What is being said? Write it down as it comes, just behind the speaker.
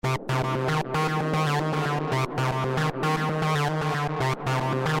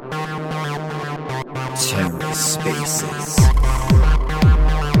TerraSpaces.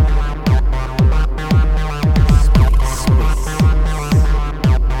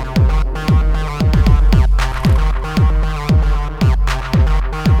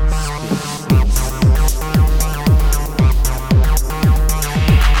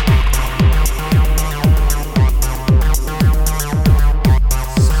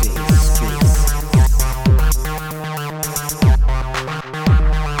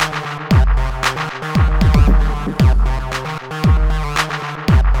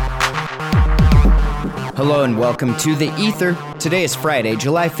 Hello and welcome to The Ether. Today is Friday,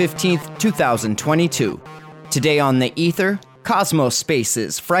 July 15th, 2022. Today on The Ether, Cosmos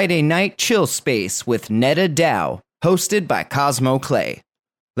Spaces Friday Night Chill Space with Netta DAO, hosted by Cosmo Clay.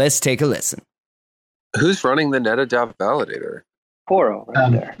 Let's take a listen. Who's running the Netta DAO validator? Poro,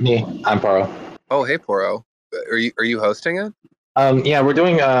 right there. Me. I'm Poro. Oh, hey, Poro. Are you hosting it? Yeah, we're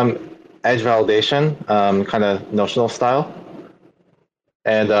doing edge validation, kind of notional style.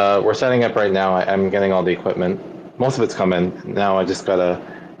 And we're setting up right now. I'm getting all the equipment. Most of it's coming. Now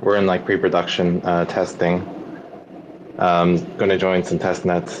we're in like pre-production testing. Going to join some test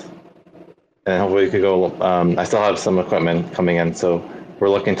nets. And hopefully we could go, I still have some equipment coming in. So we're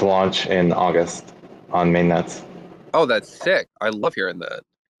looking to launch in August on mainnets. Oh, that's sick. I love hearing that.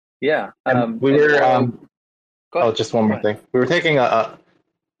 Yeah. Just one more thing. We were taking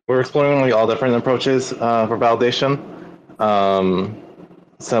we're exploring like all different approaches for validation.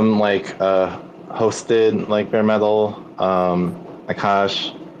 Some like hosted like bare metal, like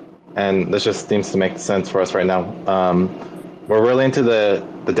hash, and this just seems to make sense for us right now. We're really into the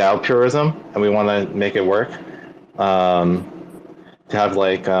DAO purism, and we want to make it work. To have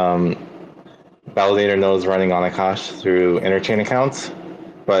like validator nodes running on Akash through interchain accounts,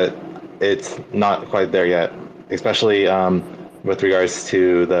 but it's not quite there yet, especially with regards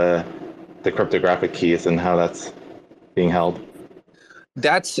to the cryptographic keys and how that's being held.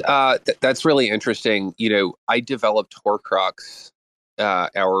 That's really interesting. You know, I developed Horcrux,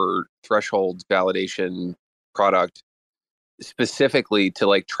 our threshold validation product, specifically to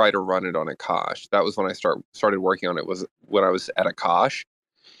like try to run it on Akash. That was when I started working on it. Was when I was at Akash,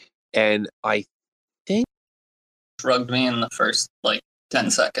 and I think drugged me in the first like 10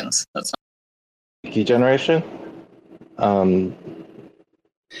 seconds. That's key generation.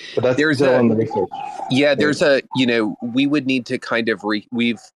 But that's still in the research. Yeah, there's we would need to kind of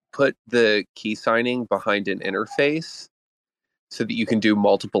we've put the key signing behind an interface so that you can do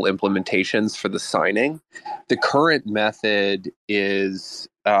multiple implementations for the signing. The current method is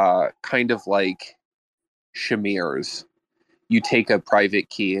kind of like Shamir's. You take a private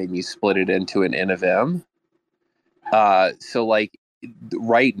key and you split it into an N of M. So like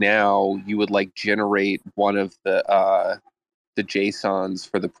right now you would like generate one of the JSONs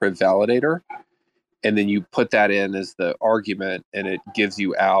for the priv validator, and then you put that in as the argument, and it gives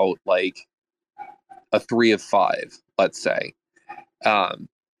you out like a 3 of 5, let's say. So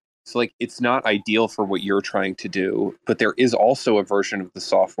like it's not ideal for what you're trying to do, but there is also a version of the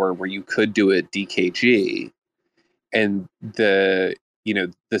software where you could do it DKG, and the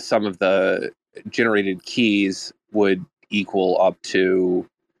sum of the generated keys would equal up to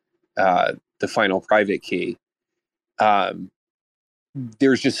the final private key.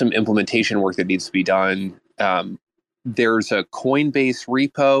 There's just some implementation work that needs to be done. There's a Coinbase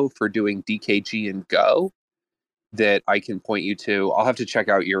repo for doing DKG and Go that I can point you to. I'll have to check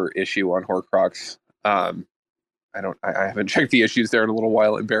out your issue on Horcrux. I haven't checked the issues there in a little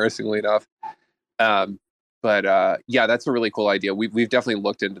while, embarrassingly enough. But that's a really cool idea. We've definitely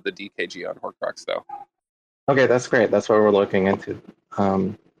looked into the DKG on Horcrux, though. Okay, that's great. That's what we're looking into.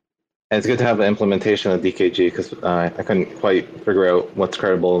 And it's good to have the implementation of DKG because I couldn't quite figure out what's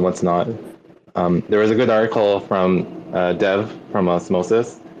credible and what's not. There was a good article from Dev from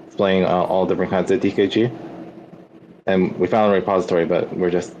Osmosis explaining all different kinds of DKG. And we found a repository, but we're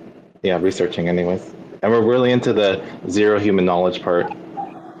just researching anyways. And we're really into the zero human knowledge part.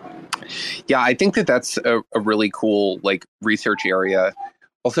 Yeah, I think that's a really cool like research area.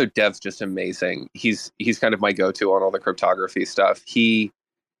 Also, Dev's just amazing. He's kind of my go-to on all the cryptography stuff. He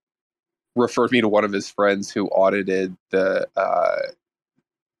referred me to one of his friends who audited the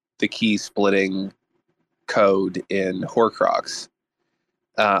key splitting code in Horcrux.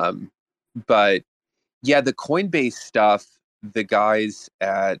 But yeah, the Coinbase stuff, the guys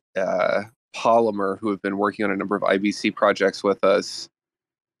at Polymer who have been working on a number of IBC projects with us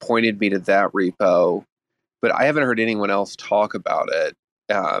pointed me to that repo, but I haven't heard anyone else talk about it.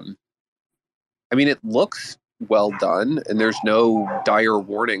 I mean, it looks well done, and there's no dire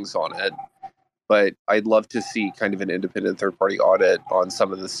warnings on it. But I'd love to see kind of an independent third-party audit on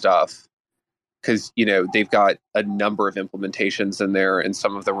some of the stuff, because they've got a number of implementations in there, and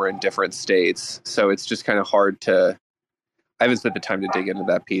some of them are in different states. So it's just kind of hard to. I haven't spent the time to dig into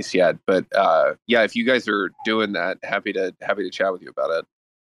that piece yet, but yeah, if you guys are doing that, happy to chat with you about it.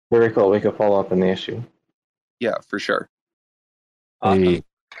 Very cool. We could follow up on the issue. Yeah, for sure. Awesome. Hey.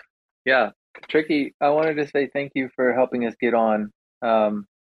 Yeah, Tricky, I wanted to say thank you for helping us get on.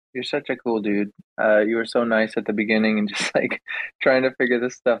 You're such a cool dude. You were so nice at the beginning and just like trying to figure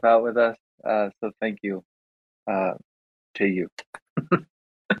this stuff out with us. So thank you to you.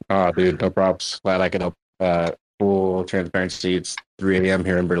 Oh, dude, no props. Glad I could help. Full transparency, it's 3 a.m.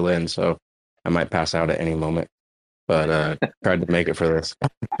 here in Berlin, so I might pass out at any moment. But tried to make it for this.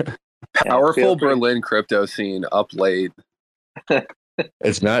 Powerful Berlin crypto scene up late.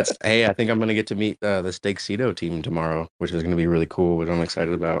 It's nuts. Hey, I think I'm gonna get to meet the Stakecito team tomorrow, which is gonna be really cool, which I'm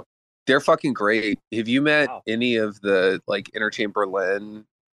excited about. They're fucking great. Have you met any of the like Interchain Berlin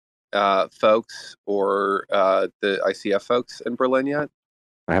folks or the ICF folks in Berlin yet?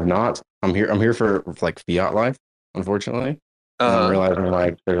 I have not. I'm here for like Fiat Life, unfortunately. I'm realizing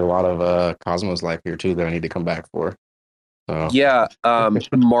like there's a lot of Cosmos Life here too that I need to come back for. So yeah,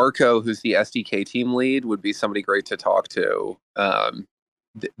 Marco, who's the SDK team lead, would be somebody great to talk to.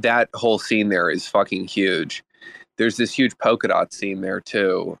 That whole scene there is fucking huge. There's this huge Polkadot scene there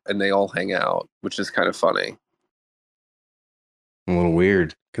too, and they all hang out, which is kind of funny. A little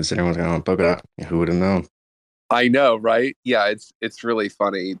weird considering what's going on with Polkadot. Who would have known? I know, right? Yeah, it's really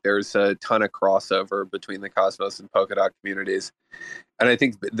funny. There's a ton of crossover between the Cosmos and Polkadot communities. And I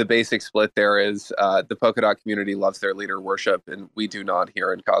think the basic split there is the Polkadot community loves their leader worship, and we do not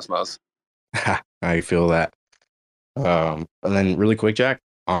here in Cosmos. I feel that. And then really quick, Jack,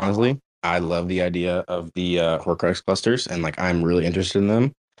 honestly, I love the idea of the Horcrux clusters, and like I'm really interested in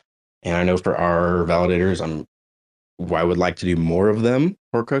them. And I know for our validators, I would like to do more of them,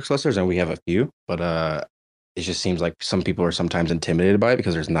 Horcrux clusters, and we have a few, but it just seems like some people are sometimes intimidated by it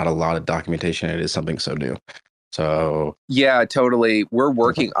because there's not a lot of documentation. It is something so new. So yeah, totally. We're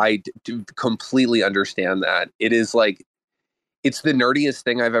working. I completely understand that. It is like, it's the nerdiest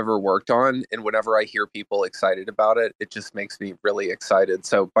thing I've ever worked on. And whenever I hear people excited about it, it just makes me really excited.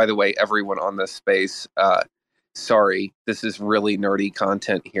 So by the way, everyone on this space, sorry, this is really nerdy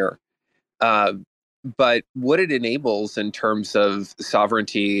content here. But what it enables in terms of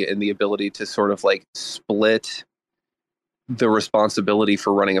sovereignty and the ability to sort of like split the responsibility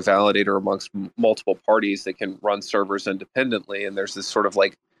for running a validator amongst multiple parties that can run servers independently. And there's this sort of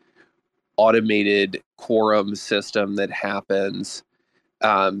like automated quorum system that happens,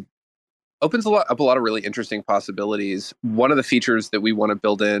 opens up a lot of really interesting possibilities. One of the features that we want to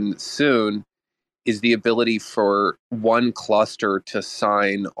build in soon is the ability for one cluster to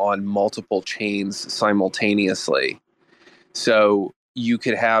sign on multiple chains simultaneously. So you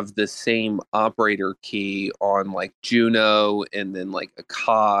could have the same operator key on like Juno and then like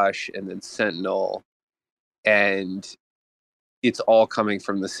Akash and then Sentinel, and it's all coming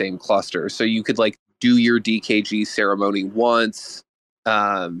from the same cluster. So you could like do your DKG ceremony once,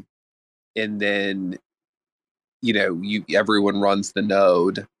 and then everyone runs the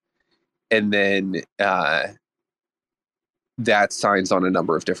node, and then that signs on a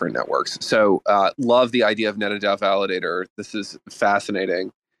number of different networks. So love the idea of NetADAO Validator. This is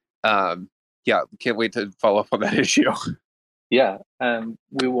fascinating. Yeah, can't wait to follow up on that issue. Yeah,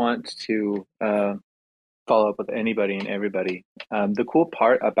 we want to follow up with anybody and everybody. The cool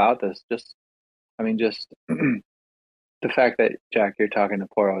part about this, just the fact that, Jack, you're talking to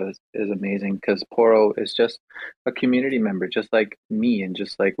Poro is amazing, because Poro is just a community member, just like me, and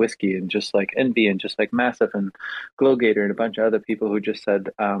just like Whiskey, and just like Envy, and just like Massive, and Glowgator, and a bunch of other people who just said,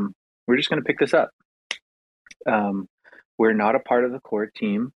 we're just going to pick this up. We're not a part of the core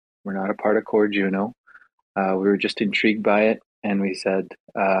team. We're not a part of core Juno. We were just intrigued by it, and we said,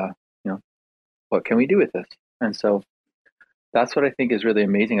 what can we do with this? And so that's what I think is really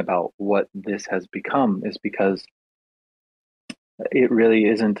amazing about what this has become, is because it really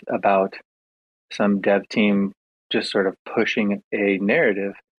isn't about some dev team just sort of pushing a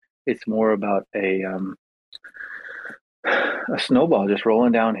narrative. It's more about a snowball just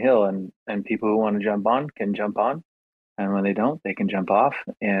rolling downhill, and people who want to jump on can jump on, and when they don't, they can jump off.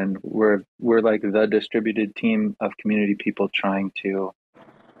 And we're like the distributed team of community people trying to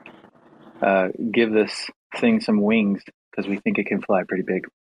give this thing some wings, because we think it can fly pretty big.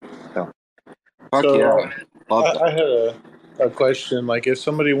 So yeah. I had a question. Like, if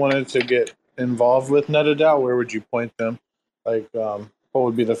somebody wanted to get involved with NetADAO, where would you point them? Like, what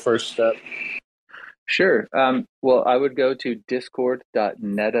would be the first step? Sure. Well, I would go to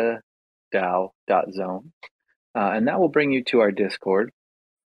discord.netadao.zone, and that will bring you to our Discord.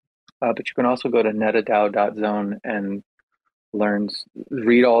 But you can also go to netadao.zone and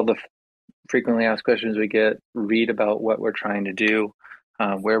read all the frequently asked questions we get, read about what we're trying to do,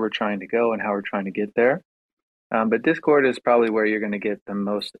 where we're trying to go, and how we're trying to get there. But Discord is probably where you're going to get the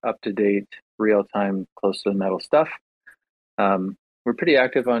most up-to-date, real-time, close to the metal stuff. We're pretty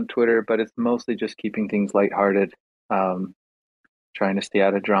active on Twitter, but it's mostly just keeping things lighthearted, trying to stay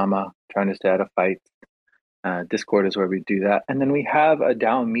out of drama, trying to stay out of fights. Discord is where we do that. And then we have a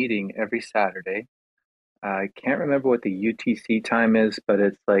DAO meeting every Saturday. I can't remember what the UTC time is, but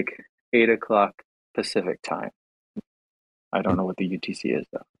it's like 8 o'clock Pacific time. I don't know what the UTC is,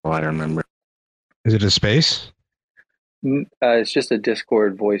 though. Oh, I don't remember. Is it a space? It's just a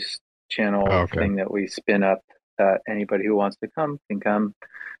Discord voice channel okay. thing that we spin up. Anybody who wants to come can come.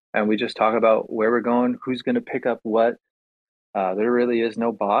 And we just talk about where we're going, who's going to pick up what. There really is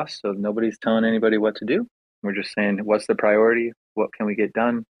no boss, so nobody's telling anybody what to do. We're just saying, what's the priority? What can we get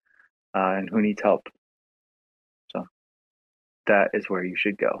done? And who needs help? So that is where you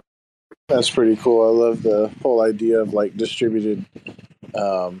should go. That's pretty cool. I love the whole idea of like distributed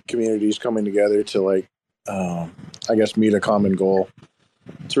communities coming together to like, I guess, meet a common goal.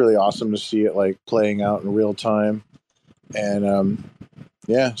 It's really awesome to see it like playing out in real time. And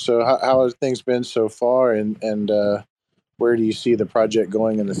yeah, so how have things been so far, and where do you see the project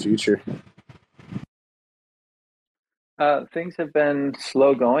going in the future? Things have been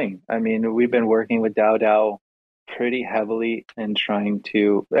slow going. I mean, we've been working with DAO pretty heavily and trying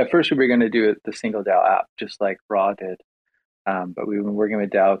to. At first, we were going to do it the single DAO app, just like Raw did. But we've been working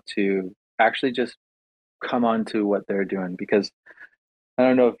with DAO to actually just come on to what they're doing, because I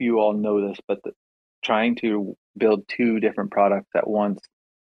don't know if you all know this, but trying to build two different products at once,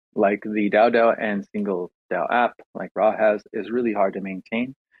 like the DAO and single DAO app, like Raw has, is really hard to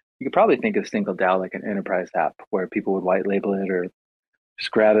maintain. You could probably think of single DAO like an enterprise app where people would white label it or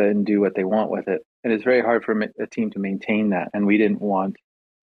just grab it and do what they want with it. And it's very hard for a team to maintain that. And we didn't want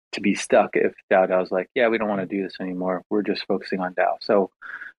to be stuck if DAO was like, yeah, we don't want to do this anymore. We're just focusing on DAO. So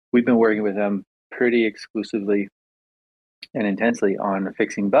we've been working with them pretty exclusively and intensely on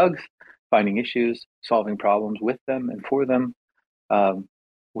fixing bugs, finding issues, solving problems with them and for them.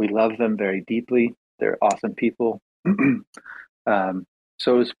 We love them very deeply. They're awesome people.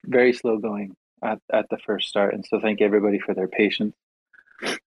 So it was very slow going at the first start. And so thank everybody for their patience.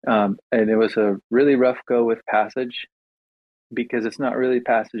 And it was a really rough go with Passage, because it's not really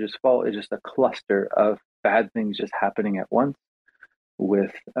Passage's fault. It's just a cluster of bad things just happening at once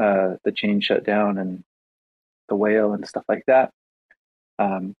with the chain shutdown and the whale and stuff like that.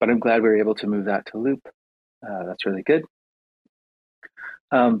 But I'm glad we were able to move that to Loop. That's really good.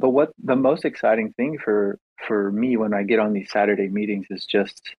 But what the most exciting thing for me when I get on these Saturday meetings is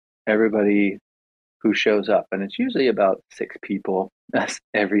just everybody who shows up. And it's usually about 6 people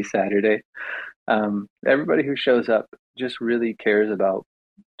every Saturday. Everybody who shows up just really cares about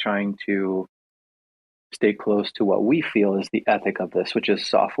trying to stay close to what we feel is the ethic of this, which is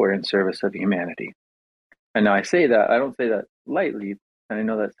software in service of humanity. And now I say that, I don't say that lightly, and I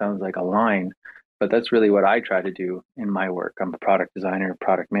know that sounds like a line, but that's really what I try to do in my work. I'm a product designer,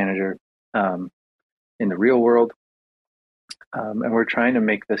 product manager in the real world. And we're trying to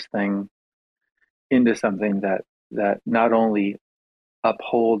make this thing into something that not only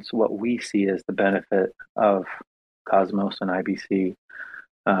upholds what we see as the benefit of Cosmos and IBC,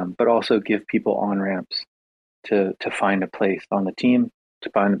 but also give people on-ramps to find a place on the team, to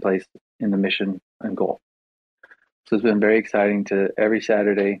find a place in the mission and goal. So it's been very exciting to every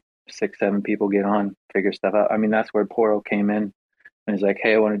Saturday, 6, 7 people get on, figure stuff out. I mean, that's where Poro came in and he's like,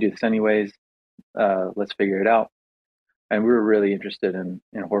 hey, I want to do this anyways. Let's figure it out. And we were really interested in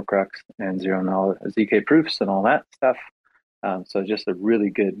Horcrux and Zero Knowledge, ZK proofs and all that stuff. So just a really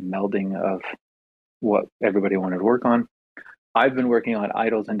good melding of what everybody wanted to work on. I've been working on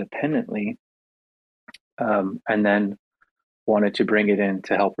idols independently, and then wanted to bring it in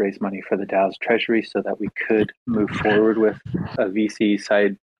to help raise money for the DAO's treasury so that we could move forward with a VC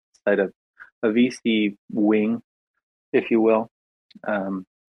side of a VC wing, if you will, to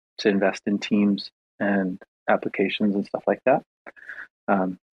invest in teams and applications and stuff like that.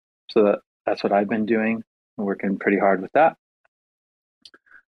 So that's what I've been doing. I'm working pretty hard with that.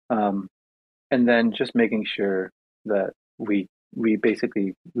 And then just making sure that we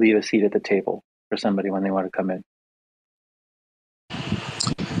basically leave a seat at the table for somebody when they want to come in.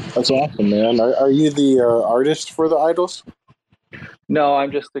 That's awesome, man. Are you the artist for the idols? No,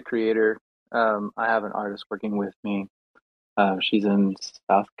 I'm just the creator. I have an artist working with me. She's in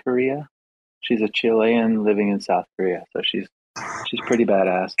South Korea, She's a Chilean living in South Korea, so she's pretty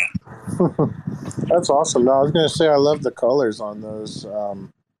badass. That's awesome. No, I was gonna say I love the colors on those.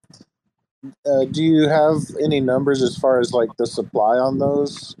 Do you have any numbers as far as like the supply on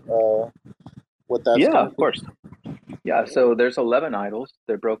those? What that's Yeah, gonna of course. Yeah, so there's 11 idols.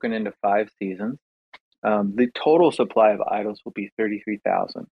 They're broken into 5 seasons. The total supply of idols will be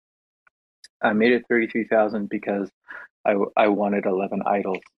 33,000. I made it 33,000 because I wanted 11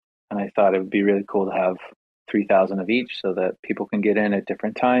 idols, and I thought it would be really cool to have 3,000 of each so that people can get in at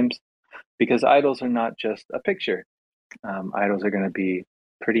different times. Because idols are not just a picture. Idols are going to be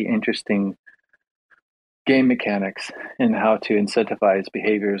pretty interesting game mechanics in how to incentivize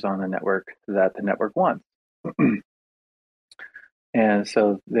behaviors on the network that the network wants. And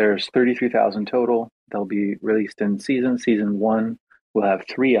so there's 33,000 total. They'll be released in seasons. Season 1 will have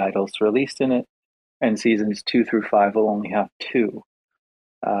 3 idols released in it, and seasons 2 through 5 will only have 2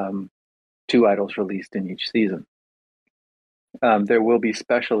 idols released in each season. There will be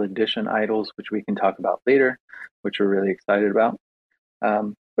special edition idols, which we can talk about later, which we're really excited about.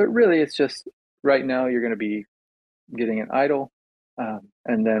 But really, it's just right now you're going to be getting an idol,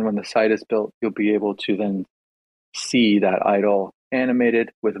 and then when the site is built, you'll be able to then see that idol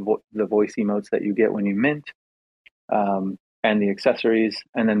animated with the voice emotes that you get when you mint, and the accessories,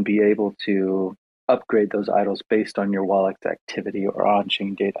 and then be able to upgrade those idols based on your wallet's activity or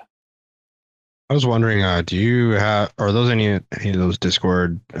on-chain data. I was wondering, do you have, are those any of those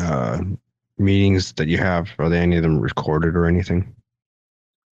Discord meetings that you have? Are they any of them recorded or anything?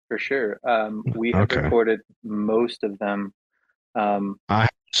 For sure. We have recorded most of them. I have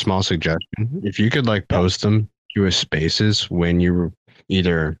a small suggestion. If you could like post them to a Spaces when you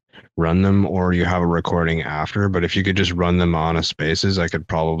either run them or you have a recording after, but if you could just run them on a Spaces, I could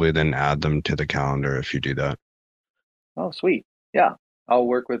probably then add them to the calendar if you do that. Oh, sweet. Yeah. I'll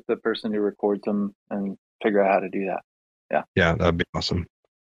work with the person who records them and figure out how to do that. Yeah. Yeah, that'd be awesome.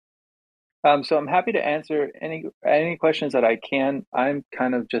 So I'm happy to answer any questions that I can. I'm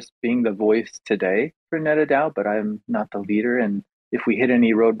kind of just being the voice today for NetaDAO, but I'm not the leader. And if we hit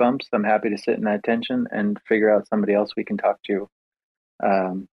any road bumps, I'm happy to sit in that tension and figure out somebody else we can talk to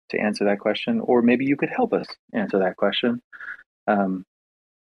answer that question. Or maybe you could help us answer that question.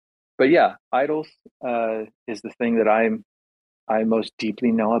 But yeah, idols is the thing that I most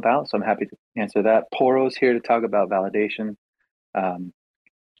deeply know about. So I'm happy to answer that. Poro's here to talk about validation.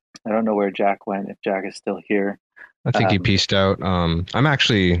 I don't know where Jack went, if Jack is still here. I think he pieced out. I'm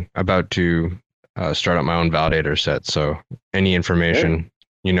actually about to start up my own validator set, so any information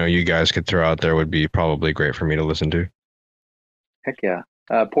you guys could throw out there would be probably great for me to listen to. Heck yeah.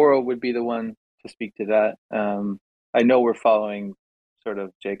 Poro would be the one to speak to that. I know we're following sort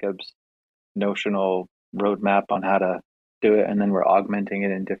of Jacob's notional roadmap on how to do it, and then we're augmenting it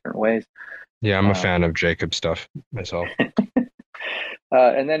in different ways. Yeah, I'm a fan of Jacob stuff myself.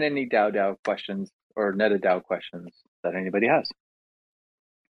 And then any DAO questions or NetaDAO questions that anybody has.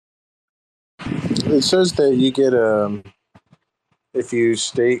 It says that you get if you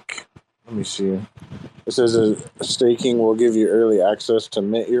stake. Let me see. It says staking will give you early access to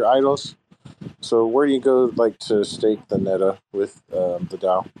mint your idols. So where do you go like to stake the Neta with the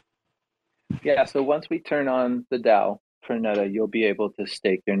DAO? Yeah, so once we turn on the DAO for Neta, you'll be able to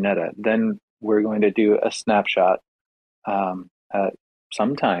stake your Neta. Then we're going to do a snapshot at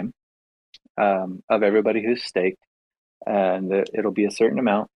some time of everybody who's staked, and it'll be a certain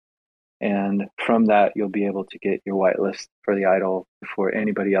amount. And from that, you'll be able to get your whitelist for the idol before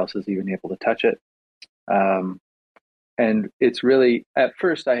anybody else is even able to touch it. And it's really, at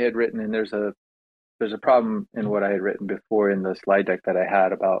first I had written, and there's a problem in what I had written before in the slide deck that I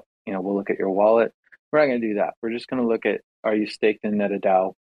had about, we'll look at your wallet. We're not going to do that. We're just going to look at, are you staked in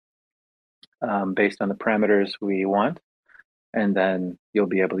NetaDAO based on the parameters we want? And then you'll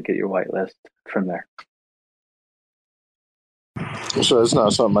be able to get your whitelist from there. So it's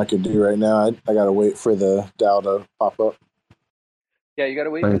not something I could do right now. I got to wait for the DAO to pop up. Yeah, you got to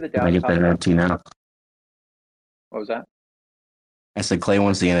wait for the DAO I get the NFT now. What was that? I said Clay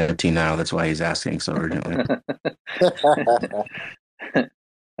wants the NFT now. That's why he's asking so urgently. That's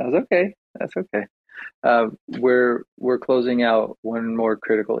okay. That's okay. We're closing out one more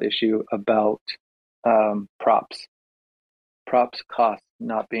critical issue about props. Props costs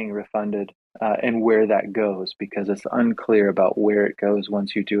not being refunded and where that goes, because it's unclear about where it goes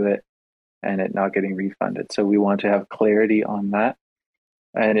once you do it and it not getting refunded. So we want to have clarity on that.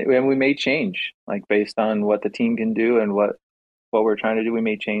 And we may change, like based on what the team can do and what we're trying to do, we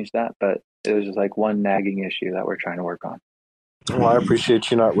may change that. But there's just like one nagging issue that we're trying to work on. Well, I appreciate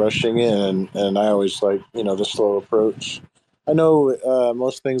you not rushing in, and I always like, the slow approach. I know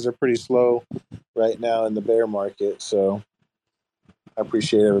most things are pretty slow right now in the bear market, so I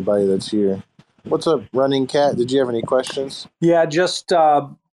appreciate everybody that's here. What's up, Running Cat? Did you have any questions? Yeah, just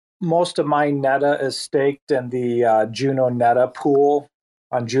most of my Neta is staked in the Juno Neta pool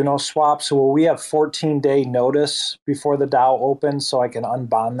on Juno Swap. So will we have 14-day notice before the DAO opens so I can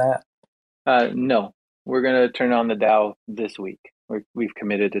unbond that? No, we're going to turn on the DAO this week. We've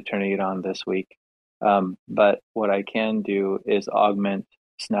committed to turning it on this week. But what I can do is augment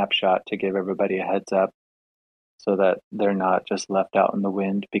Snapshot to give everybody a heads up so that they're not just left out in the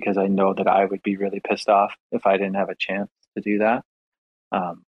wind, because I know that I would be really pissed off if I didn't have a chance to do that.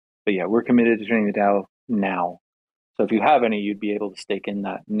 But yeah, we're committed to turning the DAO now. So if you have any, you'd be able to stake in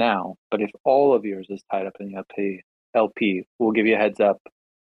that now. But if all of yours is tied up in the LP, we'll give you a heads up.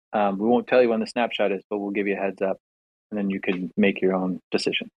 We won't tell you when the snapshot is, but we'll give you a heads up, and then you can make your own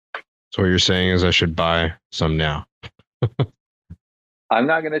decision. So what you're saying is I should buy some now. I'm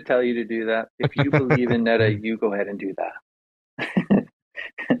not going to tell you to do that. If you believe in Neta, you go ahead and do that.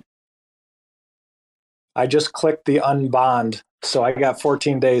 I just clicked the unbond, so I got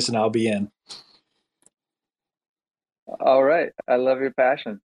 14 days and I'll be in. All right. I love your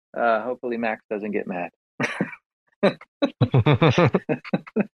passion. Hopefully Max doesn't get mad.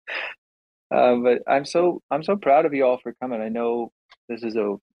 But I'm so proud of you all for coming. I know this is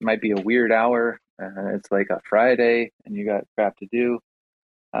might be a weird hour. It's like a Friday and you got crap to do.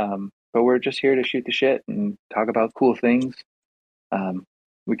 But we're just here to shoot the shit and talk about cool things.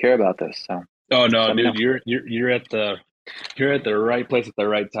 We care about this. So. Oh no, dude, you're at the right place at the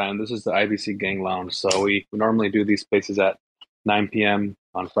right time. This is the IBC Gang Lounge. So we normally do these spaces at 9 p.m.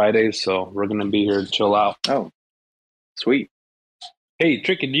 on Fridays. So we're gonna be here to chill out. Oh, sweet. Hey,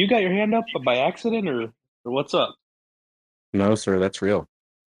 Tricky, do you got your hand up by accident or what's up? No, sir, that's real.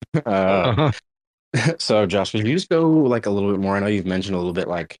 So, Josh, could you just go like a little bit more? I know you've mentioned a little bit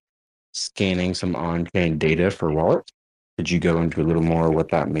like scanning some on-chain data for wallets. Could you go into a little more what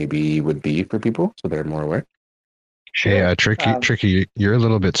that maybe would be for people so they're more aware? Sure. Hey, Tricky, you're a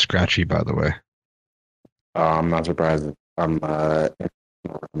little bit scratchy, by the way. I'm not surprised. I'm right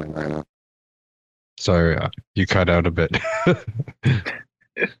now. Sorry, you cut out a bit.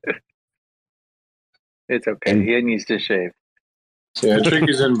 It's okay. He needs to shave. Yeah,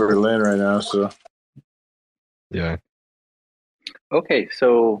 Tricky's in Berlin right now, so. Yeah. Okay,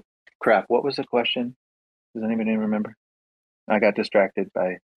 so crap. What was the question? Does anybody remember? I got distracted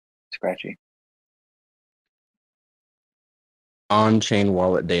by Scratchy. On-chain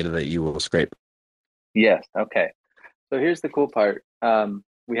wallet data that you will scrape. Yes. Okay. So here's the cool part.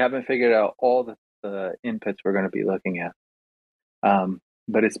 We haven't figured out all the inputs we're going to be looking at.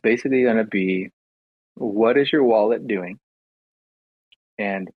 But it's basically going to be, what is your wallet doing?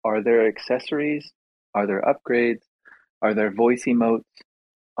 And are there accessories? Are there upgrades? Are there voice emotes?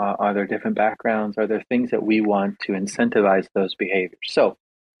 Are there different backgrounds? Are there things that we want to incentivize those behaviors? So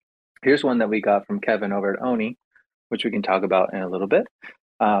here's one that we got from Kevin over at Oni, which we can talk about in a little bit.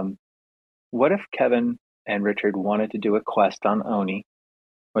 What if Kevin and Richard wanted to do a quest on Oni,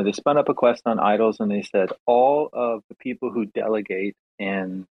 where they spun up a quest on idols and they said, all of the people who delegate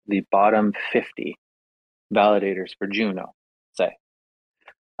in the bottom 50 validators for Juno, say,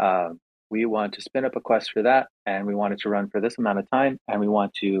 we want to spin up a quest for that, and we want it to run for this amount of time, and we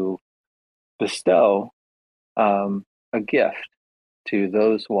want to bestow a gift to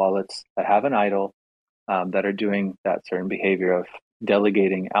those wallets that have an idol that are doing that certain behavior of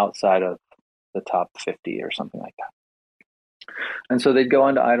delegating outside of the top 50 or something like that. And so they'd go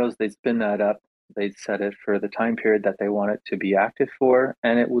onto idols, they'd spin that up, they'd set it for the time period that they want it to be active for,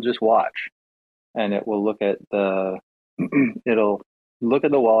 and it will just watch. And it will look at it'll look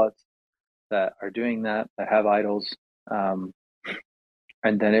at the wallets that are doing that have idols, and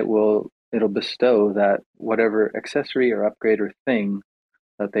then it'll bestow that whatever accessory or upgrade or thing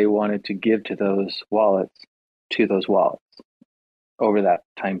that they wanted to give to those wallets over that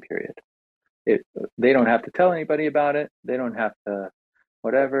time period. They don't have to tell anybody about it. They don't have to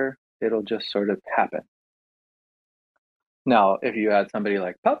whatever. It'll just sort of happen. Now, if you had somebody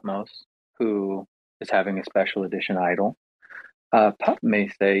like Pupmos who is having a special edition idol, Pup may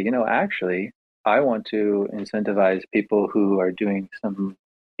say, actually, I want to incentivize people who are doing some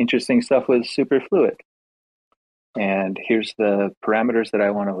interesting stuff with Superfluid. And here's the parameters that I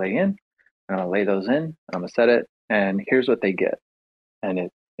want to lay in. I'm going to lay those in. I'm going to set it. And here's what they get. And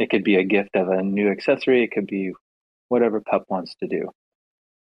it could be a gift of a new accessory. It could be whatever Pup wants to do.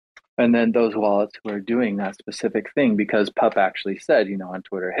 And then those wallets who are doing that specific thing, because Pup actually said, on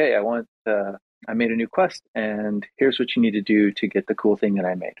Twitter, hey, I made a new quest, and here's what you need to do to get the cool thing that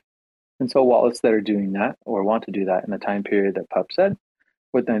I made. And so wallets that are doing that or want to do that in the time period that Pup said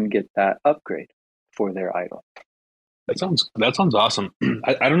would then get that upgrade for their idol. That sounds awesome.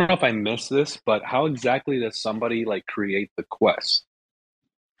 I don't know if I missed this, but how exactly does somebody like create the quest?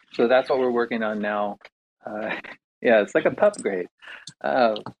 So that's what we're working on now. Yeah, it's like a pup grade.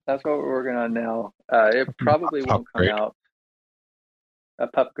 That's what we're working on now. It probably won't come out. A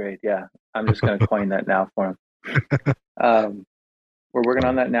pup grade, yeah. I'm just going to coin that now for him. We're working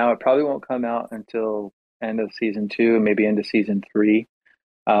on that now. It probably won't come out until end of season 2, maybe into season 3.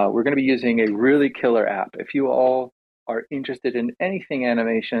 We're going to be using a really killer app. If you all are interested in anything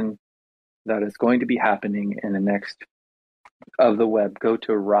animation that is going to be happening in the next of the web, go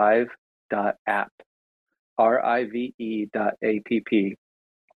to rive.app, rive.app,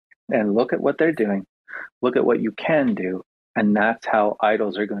 and look at what they're doing. Look at what you can do. And that's how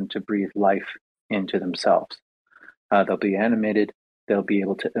idols are going to breathe life into themselves. They'll be animated. They'll be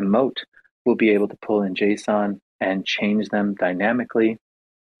able to emote. We'll be able to pull in JSON and change them dynamically.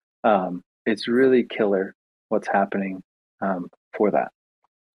 It's really killer what's happening for that.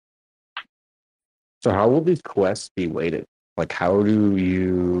 So how will these quests be weighted? Like, how do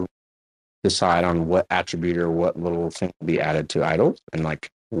you decide on what attribute or what little thing will be added to idols, and like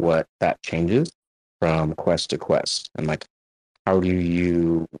what that changes from quest to quest? And like, how do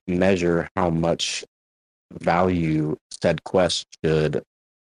you measure how much value said quest should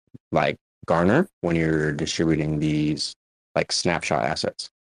like garner when you're distributing these like snapshot assets?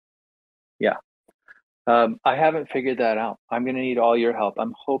 Yeah. I haven't figured that out. I'm going to need all your help.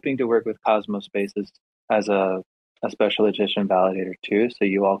 I'm hoping to work with Cosmos Spaces as a special edition validator too, so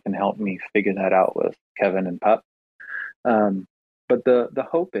you all can help me figure that out with Kevin and Pup. But the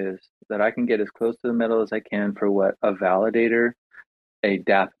hope is that I can get as close to the middle as I can for what a validator, a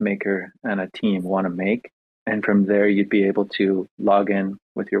dApp maker, and a team want to make. And from there, you'd be able to log in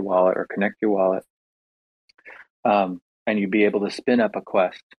with your wallet or connect your wallet. And you'd be able to spin up a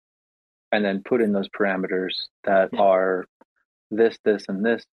quest and then put in those parameters that are this, this, and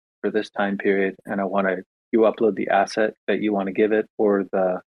this for this time period. And you upload the asset that you want to give it or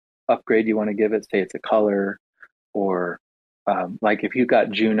the upgrade you want to give it. Say it's a color, or like if you got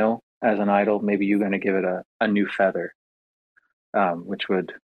Juno as an idol, maybe you're going to give it a new feather, which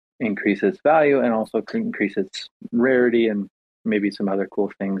would increase its value and also increase its rarity and maybe some other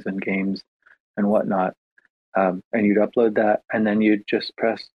cool things in games and whatnot. And you'd upload that, and then you'd just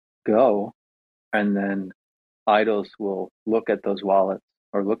press go, and then idols will look at those wallets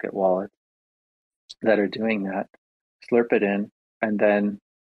or look at wallets that are doing that, slurp it in, and then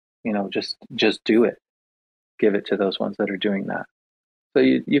just do it. Give it to those ones that are doing that. So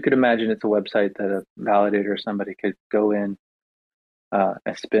you could imagine it's a website that a validator or somebody could go in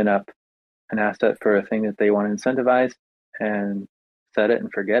and spin up an asset for a thing that they want to incentivize and set it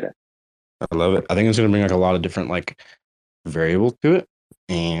and forget it. I love it. I think it's going to bring like a lot of different like variables to it,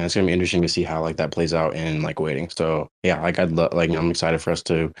 and it's going to be interesting to see how like that plays out in like waiting. So yeah, like I'm excited for us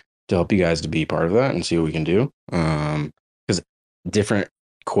to help you guys to be part of that and see what we can do. Because different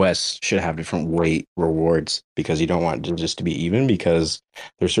quests should have different weight rewards, because you don't want it just to be even, because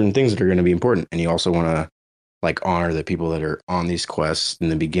there's certain things that are going to be important, and you also want to like honor the people that are on these quests in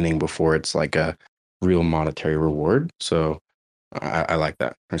the beginning before it's like a real monetary reward. So I like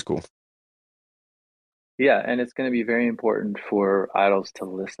that. That's cool. Yeah, and it's going to be very important for idols to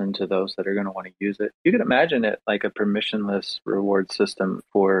listen to those that are going to want to use it. You can imagine it like a permissionless reward system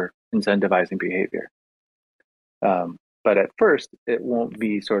for incentivizing behavior. But at first, it won't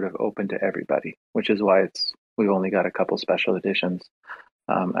be sort of open to everybody, which is why we've only got a couple special editions.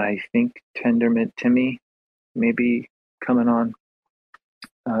 I think Tendermint Timmy may be coming on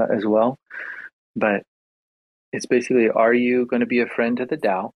as well. But it's basically, are you going to be a friend to the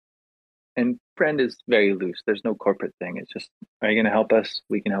DAO? And friend is very loose. There's no corporate thing. It's just, are you going to help us?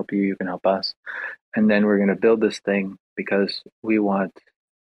 We can help you. You can help us. And then we're going to build this thing because we want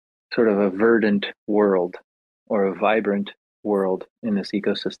sort of a verdant world or a vibrant world in this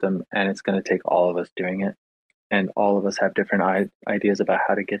ecosystem. And it's going to take all of us doing it. And all of us have different ideas about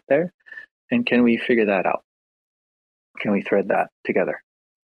how to get there. And can we figure that out? Can we thread that together?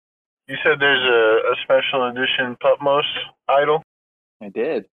 You said there's a special edition Pupmos idol? I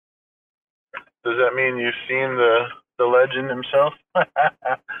did. Does that mean you've seen the legend himself?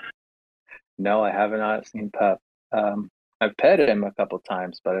 No, I have not seen Pup. I've pet him a couple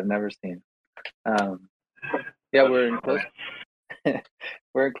times, but I've never seen. Yeah, we're in close.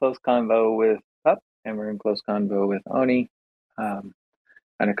 We're in close convo with Pup, and we're in close convo with Oni, and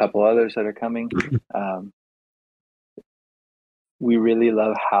a couple others that are coming. We really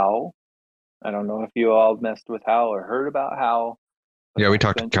love How. I don't know if you all messed with How or heard about How. Yeah, we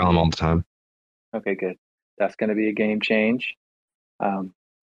talk to Callum all the time. Okay, good. That's going to be a game change. But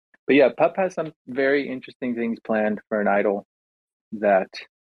yeah, Pup has some very interesting things planned for an idol that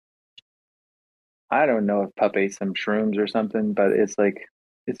I don't know if Pup ate some shrooms or something, but it's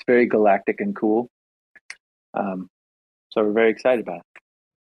very galactic and cool. So we're very excited about it.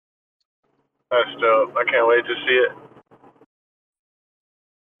 That's dope. I can't wait to see it.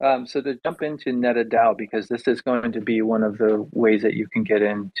 So to jump into NetaDAO, because this is going to be one of the ways that you can get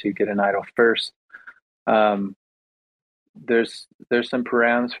in to get an idol first. There's some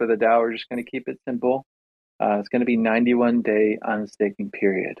params for the DAO. We're just going to keep it simple. It's going to be 91-day unstaking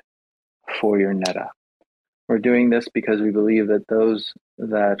period for your Neta. We're doing this because we believe that those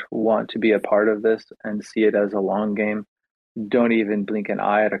that want to be a part of this and see it as a long game don't even blink an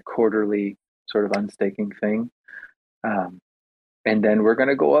eye at a quarterly sort of unstaking thing. And then we're going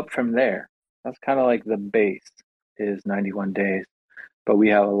to go up from there. That's kind of like the base is 91 days. But we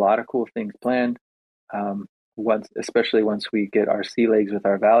have a lot of cool things planned. Especially once we get our sea legs with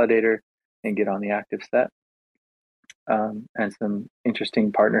our validator and get on the active set. And some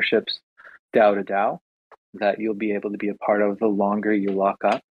interesting partnerships, DAO to DAO, that you'll be able to be a part of the longer you lock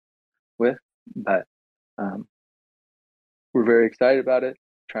up with. But we're very excited about it,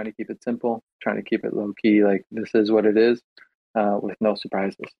 trying to keep it simple, trying to keep it low key, like this is what it is, with no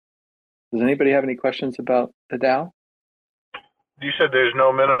surprises. Does anybody have any questions about the DAO? You said there's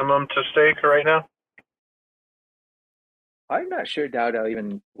no minimum to stake right now? I'm not sure DAO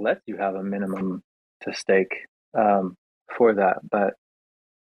even lets you have a minimum to stake for that, but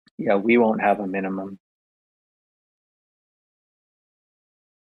yeah, we won't have a minimum.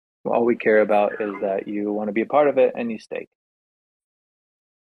 All we care about is that you want to be a part of it and you stake.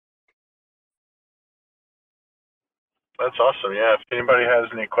 That's awesome. Yeah, if anybody has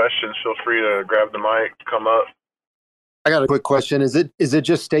any questions, feel free to grab the mic, come up. I got a quick question. Is it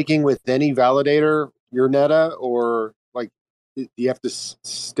just staking with any validator, your Neta, or like do you have to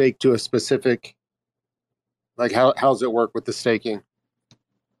stake to a specific? Like how's it work with the staking?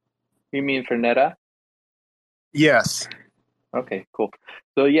 You mean for Neta? Yes. Okay, cool.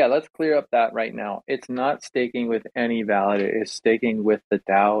 So yeah, let's clear up that right now. It's not staking with any validator. It's staking with the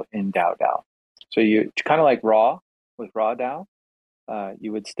DAO in DAO. So you kind of like Raw with Raw DAO.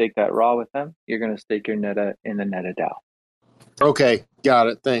 You would stake that Raw with them. You're going to stake your Neta in the NetaDAO. Okay, got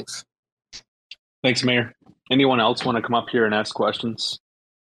it. Thanks. Thanks, Mayor. Anyone else want to come up here and ask questions?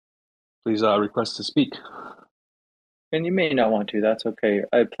 Please request to speak. And you may not want to. That's okay.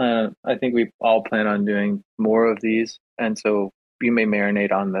 I think we all plan on doing more of these, and so you may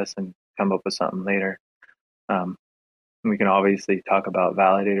marinate on this and come up with something later. We can obviously talk about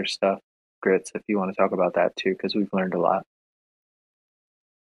validator stuff, Grits, if you want to talk about that too, because we've learned a lot.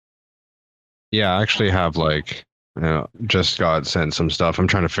 Yeah, I actually have just got sent some stuff. I'm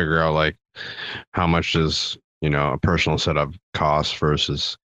trying to figure out how much does a personal setup cost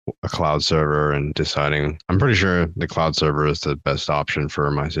versus a cloud server, and deciding. I'm pretty sure the cloud server is the best option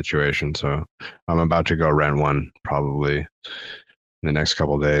for my situation. So I'm about to go rent one probably in the next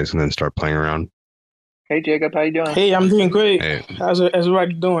couple of days and then start playing around. Hey Jacob, how you doing? Hey, I'm doing great. Hey. How's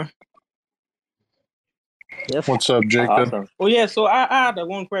everybody doing? Yes. What's up, Jacob? Awesome. Oh yeah, so I had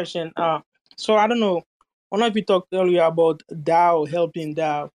one question. So I don't know if you talked earlier about DAO helping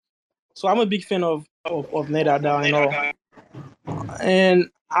DAO. So I'm a big fan of NetaDAO and all. And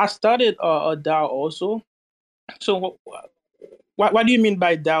I started a DAO also. So what do you mean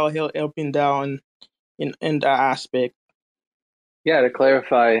by DAO helping DAO in that aspect? Yeah, to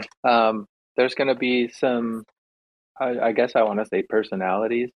clarify, there's going to be some, I guess I want to say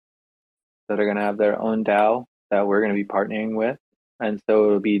personalities that are going to have their own DAO that we're going to be partnering with. And so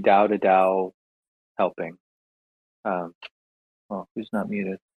it'll be DAO to DAO helping. Who's not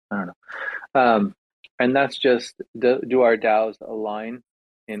muted? I don't know. And that's just, do our DAOs align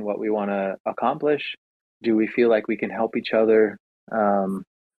in what we want to accomplish? Do we feel like we can help each other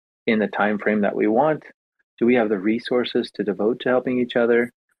in the time frame that we want? Do we have the resources to devote to helping each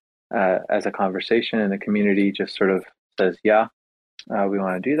other as a conversation, and the community just sort of says, yeah, we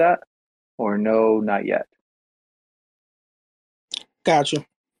want to do that, or no, not yet? Gotcha.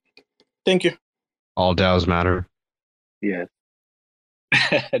 Thank you. All DAOs matter. Yes.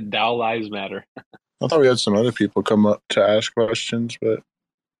 DAO lives matter. I thought we had some other people come up to ask questions, but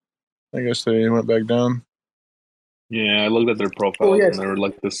I guess they went back down. Yeah, I looked at their profiles, yes. and they were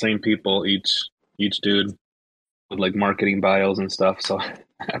like the same people, each dude with like marketing bios and stuff. So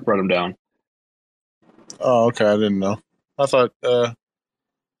I brought them down. Oh, okay. I didn't know. I thought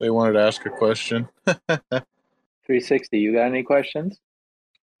they wanted to ask a question. 360, you got any questions?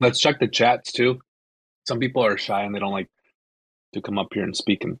 Let's check the chats too. Some people are shy and they don't like to come up here and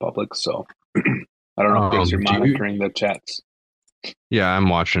speak in public. So I don't know if you're monitoring the chats. Yeah, I'm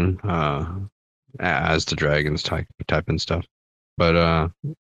watching as the dragons type and stuff. But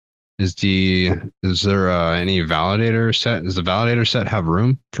is there any validator set? Does the validator set have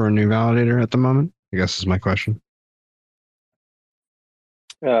room for a new validator at the moment? I guess is my question.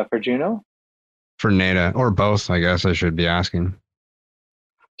 For Juno? For NATA, or both, I guess I should be asking.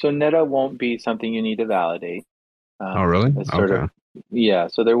 So NETA won't be something you need to validate. Oh, really? It's sort of, yeah,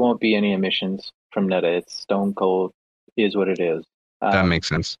 so there won't be any emissions from NETA. It's stone cold, is what it is. That makes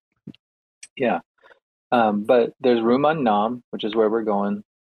sense. Yeah. But there's room on NOM, which is where we're going.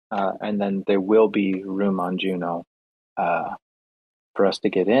 And then there will be room on Juno for us to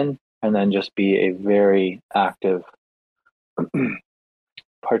get in and then just be a very active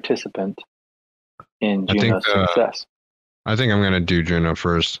participant in Juno's success. I think I'm going to do Juno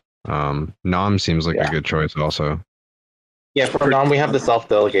first. NOM seems like a good choice also. Yeah, for NOM, we have the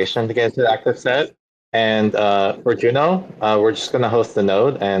self-delegation to get into the active set. And for Juno, we're just going to host the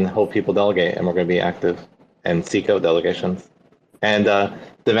node and hope people delegate, and we're going to be active and seek out delegations. And the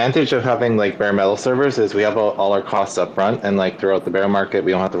advantage of having like bare metal servers is we have all our costs up front, and like throughout the bear market,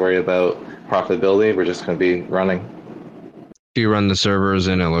 we don't have to worry about profitability. We're just going to be running. Do you run the servers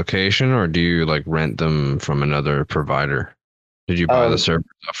in a location, or do you like rent them from another provider? Did you buy the servers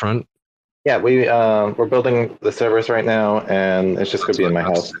up front? Yeah, we're building the servers right now, and it's just going to be in my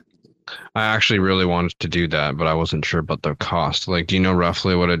house. I actually really wanted to do that, but I wasn't sure about the cost. Like, do you know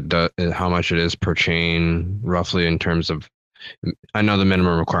roughly what it does, how much it is per chain, roughly in terms of? I know the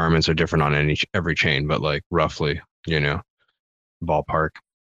minimum requirements are different on every chain, but like roughly, ballpark.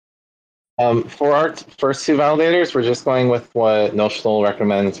 For our first two validators, we're just going with what Notional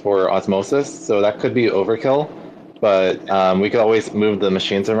recommends for osmosis. So that could be overkill, but we could always move the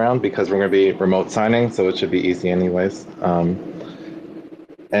machines around because we're going to be remote signing, so it should be easy anyways.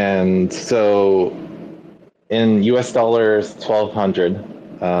 And so in US dollars,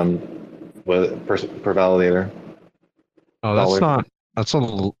 $1,200 per validator. Oh,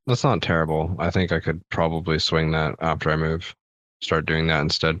 that's not terrible. I think I could probably swing that after I move. Start doing that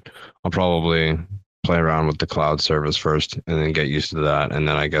instead. I'll probably play around with the cloud service first and then get used to that, and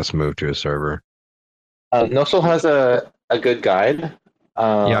then I guess move to a server. Notional has a good guide.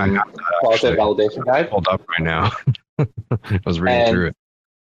 Yeah, I have that validation guide. Pulled up right now. I was reading through it.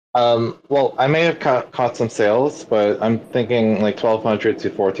 Well, I may have caught some sales, but I'm thinking like $1,200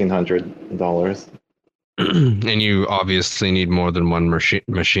 to $1,400. And you obviously need more than one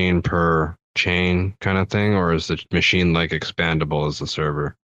machine per chain kind of thing, or is the machine like expandable as the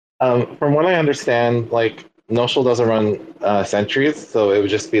server? From what I understand, like Notional doesn't run sentries, so it would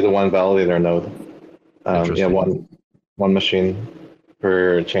just be the one validator node. Yeah, one machine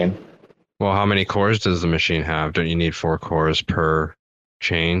per chain. Well, how many cores does the machine have? Don't you need 4 cores per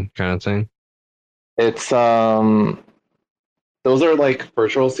chain kind of thing? It's those are like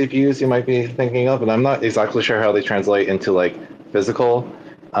virtual CPUs you might be thinking of, and I'm not exactly sure how they translate into like physical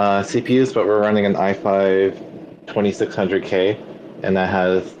CPUs, but we're running an i5 2600K, and that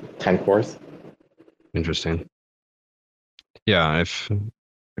has 10 cores. Interesting. Yeah, if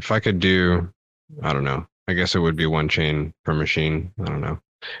I could do, I don't know. I guess it would be one chain per machine. I don't know.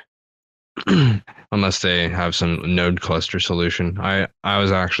 Unless they have some node cluster solution. I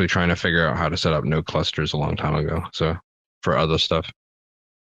was actually trying to figure out how to set up node clusters a long time ago. So for other stuff.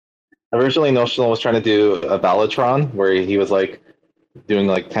 Originally, Notional was trying to do a Validtron, where he was like doing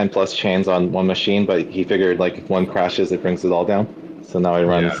like 10 plus chains on one machine, but he figured like if one crashes, it brings it all down. So now he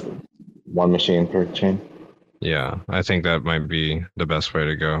runs one machine per chain. Yeah, I think that might be the best way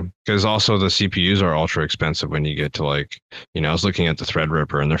to go. Because also the CPUs are ultra expensive when you get to like, I was looking at the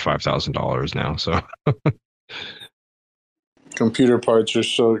Threadripper and they're $5,000 now. So computer parts are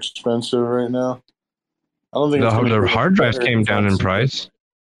so expensive right now. I don't think the hard drives came down in price.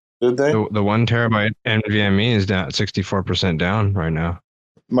 Did they? The 1 terabyte NVMe is down 64% down right now.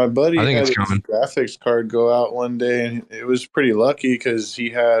 My buddy I think had it's his coming. graphics card go out one day, and it was pretty lucky because he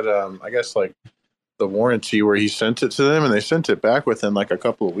had, I guess, like the warranty where he sent it to them, and they sent it back within like a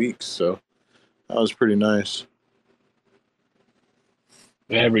couple of weeks. So that was pretty nice.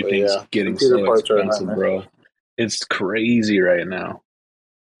 Everything's getting so expensive, bro. It's crazy right now.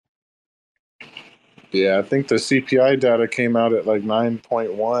 Yeah, I think the CPI data came out at like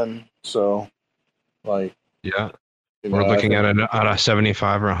 9.1. So, like, yeah, we're looking at a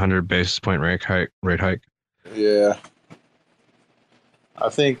 75 or 100 basis point rate hike. Yeah, I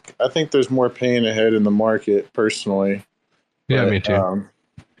think there's more pain ahead in the market, personally. Yeah, But, me too.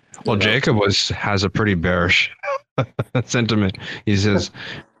 Well, Jacob has a pretty bearish sentiment. He says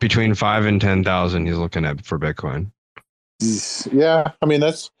between 5 and 10,000 he's looking at for Bitcoin. Yeah, I mean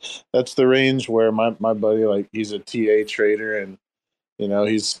that's the range where my buddy, like, he's a TA trader, and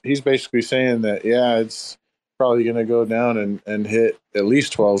he's basically saying that, yeah, it's probably going to go down and hit at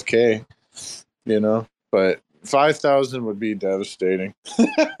least 12K, but 5,000 would be devastating.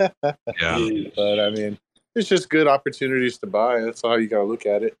 Yeah. But I mean, it's just good opportunities to buy. That's how you got to look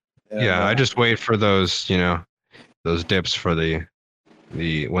at it. And, Yeah, I just wait for those, those dips for the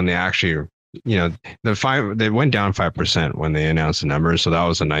when they actually, they went down 5% when they announced the numbers, so that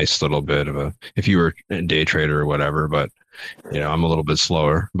was a nice little bit of a, if you were a day trader or whatever. But I'm a little bit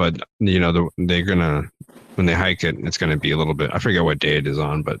slower. But they're gonna, when they hike it, it's gonna be a little bit. I forget what day it is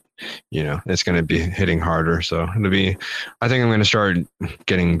on, but it's gonna be hitting harder. So it'll be. I think I'm gonna start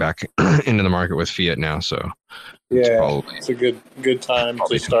getting back into the market with fiat now. So it's a good time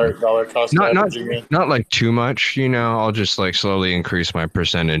to start dollar cost averaging in. Not like too much. I'll just like slowly increase my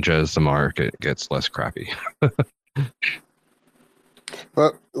percentage as the market gets less crappy.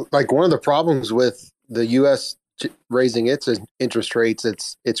 But like, one of the problems with the U.S. raising its interest rates,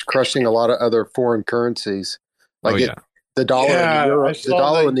 it's crushing a lot of other foreign currencies. Like the dollar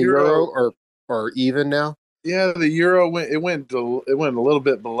and the euro are even now. Yeah, the euro went a little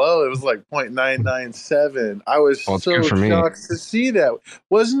bit below. It was like 0.997. I was so shocked to see that.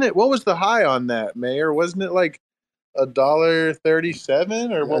 Wasn't it? What was the high on that, Mayor? Wasn't it like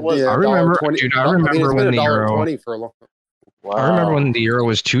 $1.37 or what was it? I remember, dude. I remember when the euro $1.20 for a long. Wow. I remember when the euro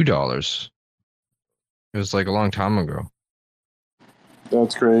was $2. It was like a long time ago.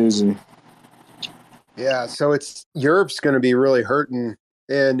 That's crazy. Yeah, so Europe's going to be really hurting,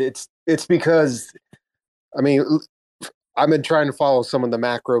 and it's because, I mean, I've been trying to follow some of the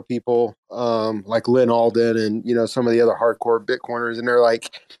macro people, like Lynn Alden and some of the other hardcore Bitcoiners, and they're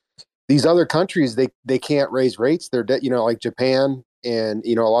like, these other countries, they can't raise rates. They're like Japan and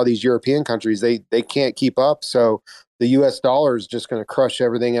a lot of these European countries, they can't keep up. So the U.S. dollar is just going to crush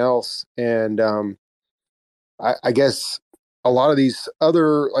everything else, and I guess a lot of these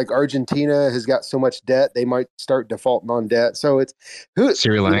other, like Argentina has got so much debt, they might start defaulting on debt. So it's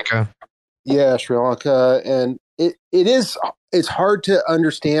Sri Lanka. Yeah, Sri Lanka. And it's hard to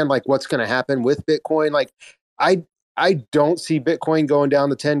understand like what's going to happen with Bitcoin. Like I don't see Bitcoin going down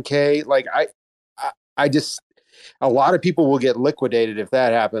to 10K. Like I just, a lot of people will get liquidated if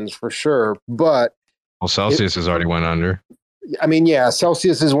that happens for sure. But Celsius has already went under. I mean, yeah,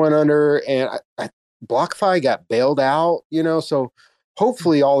 Celsius has went under, and BlockFi got bailed out, so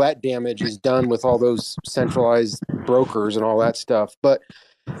hopefully all that damage is done with all those centralized brokers and all that stuff. But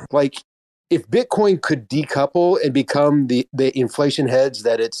like, if Bitcoin could decouple and become the inflation hedge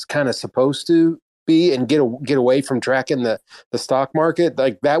that it's kind of supposed to be, and get away from tracking the stock market,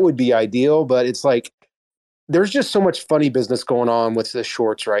 like that would be ideal. But it's like, there's just so much funny business going on with the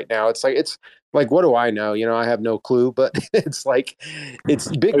shorts right now. It's like, what do I know? I have no clue, but it's Bitcoin.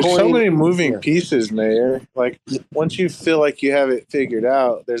 There's so many moving pieces, Mayor. Like, once you feel like you have it figured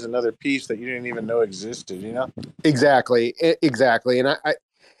out, there's another piece that you didn't even know existed, Exactly. And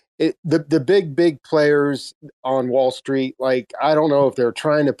the big players on Wall Street, like, I don't know if they're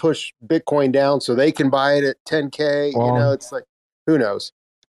trying to push Bitcoin down so they can buy it at 10K. It's like, who knows?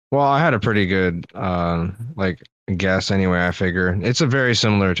 Well, I had a pretty good guess anyway. I figure it's a very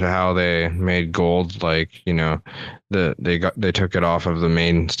similar to how they made gold. Like, they took it off of the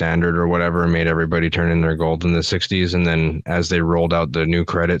main standard or whatever and made everybody turn in their gold in the 60s, and then as they rolled out the new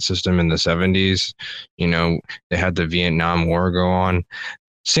credit system in the 70s, they had the Vietnam War go on.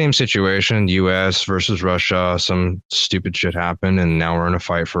 Same situation, U.S. versus Russia. Some stupid shit happened, and now we're in a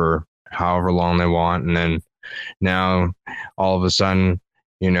fight for however long they want, and then now all of a sudden,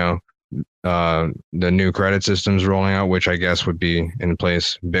 the new credit system's rolling out, which I guess would be in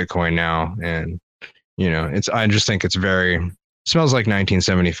place Bitcoin now. And, I just think it smells like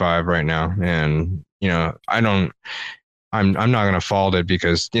 1975 right now. And, I'm not going to fault it,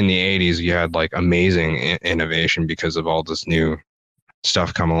 because in the 80s you had like amazing innovation because of all this new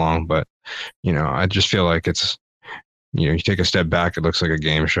stuff come along. But, I just feel like it's, you take a step back, it looks like a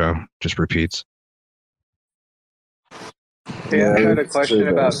game show, just repeats. Yeah, I had a question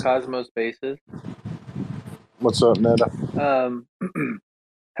about Cosmos Spaces. What's up, Neda?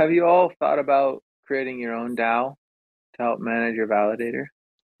 Have you all thought about creating your own DAO to help manage your validator,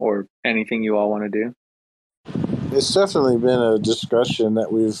 or anything you all want to do? It's definitely been a discussion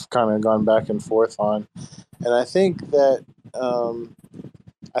that we've kind of gone back and forth on, and I think that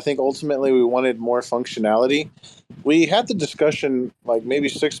ultimately we wanted more functionality. We had the discussion like maybe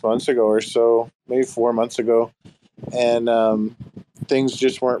 6 months ago or so, maybe 4 months ago, and things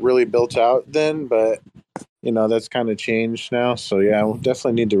just weren't really built out then, but that's kind of changed now. So yeah, we'll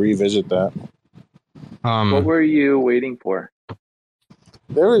definitely need to revisit that. What were you waiting for?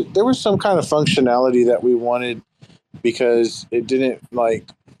 There was some kind of functionality that we wanted because it didn't like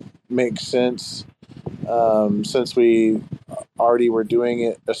make sense since we already were doing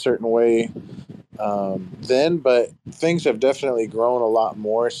it a certain way then, but things have definitely grown a lot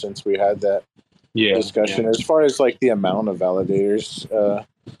more since we had that discussion as far as like the amount of validators,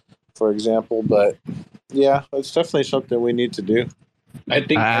 for example. But yeah, it's definitely something we need to do. I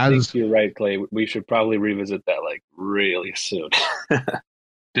think you're right, Clay. We should probably revisit that like really soon.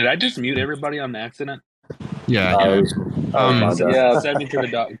 Did I just mute everybody on accident? Yeah. Send me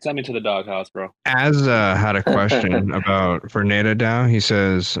to the doghouse, bro. Az had a question for NataDAO.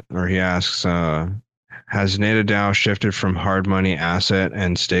 He asks, has NataDAO shifted from hard money asset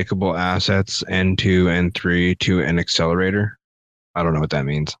and stakeable assets N2 and N3 to an accelerator? I don't know what that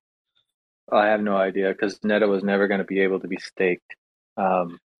means. I have no idea because Neta was never going to be able to be staked.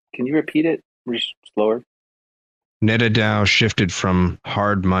 Can you repeat it slower? NataDAO shifted from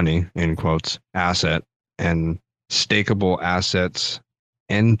hard money, in quotes, asset and stakeable assets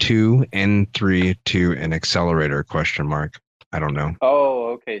N2, N3 to an accelerator, ? I don't know.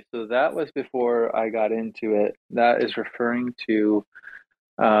 Oh, okay. So that was before I got into it. That is referring to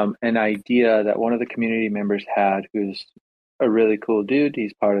an idea that one of the community members had, who's a really cool dude.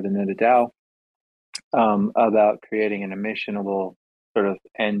 He's part of the NetaDAO, about creating an emissionable sort of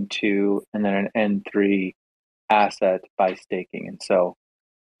N2 and then an N3 asset by staking. And so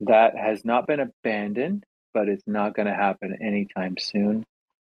that has not been abandoned, but it's not going to happen anytime soon.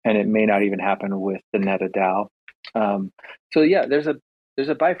 And it may not even happen with the NetaDAO. So yeah, there's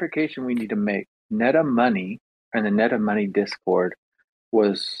a bifurcation we need to make. Neta Money and the Neta Money Discord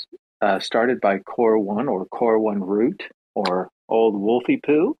was started by Core One or Core One Root or Old Wolfie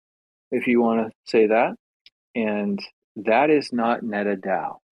Poo, if you want to say that. And that is not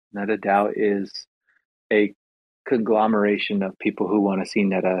NetaDAO. NetaDAO is a conglomeration of people who want to see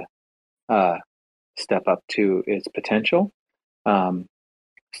Neta step up to its potential.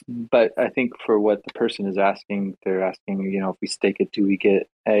 But I think for what the person is asking, they're asking, if we stake it, do we get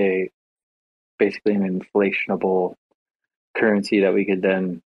basically an inflationable currency that we could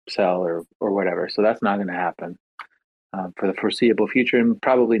then sell or whatever? So that's not going to happen for the foreseeable future and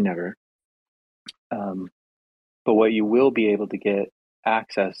probably never. But what you will be able to get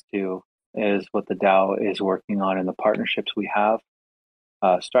access to is what the DAO is working on and the partnerships we have,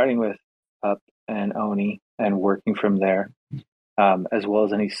 starting with Up and Oni and working from there. As well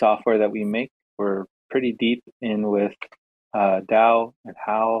as any software that we make. We're pretty deep in with DAO and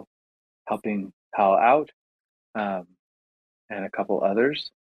HAL, helping HAL out, and a couple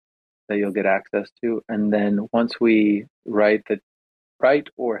others that you'll get access to. And then once we write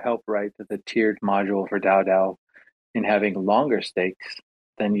or help write the tiered module for DAO in having longer stakes,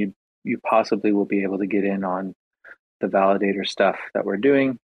 then you possibly will be able to get in on the validator stuff that we're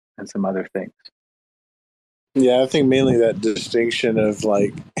doing and some other things. Yeah, I think mainly that distinction of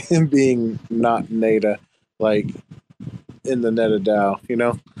like him being not Neta, like in the NetaDAO,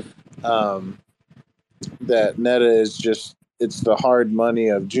 that Neta is just, it's the hard money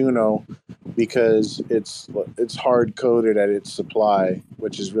of Juno because it's hard coded at its supply,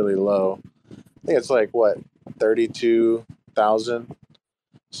 which is really low. I think it's like 32,000.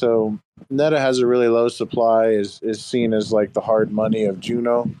 So Neta has a really low supply, is seen as like the hard money of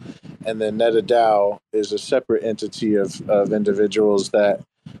Juno. And then NetaDAO is a separate entity of individuals that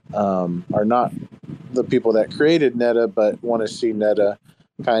are not the people that created Neta, but want to see Neta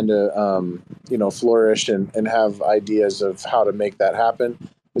kind of, flourish and have ideas of how to make that happen.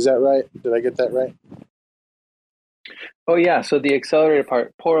 Is that right? Did I get that right? Oh, yeah. So the accelerator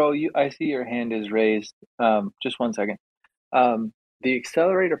part, Poro, I see your hand is raised. Just 1 second. The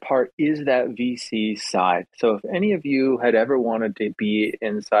accelerator part is that VC side. So if any of you had ever wanted to be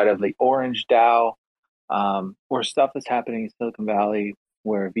inside of the Orange DAO or stuff that's happening in Silicon Valley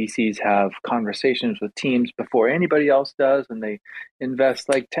where VCs have conversations with teams before anybody else does, and they invest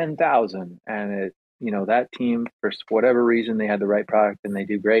like 10,000 and that team, for whatever reason, they had the right product and they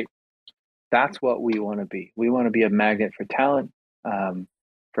do great. That's what we want to be. We want to be a magnet for talent,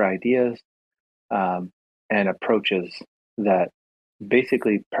 for ideas, and approaches that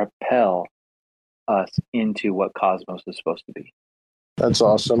basically propel us into what Cosmos is supposed to be. That's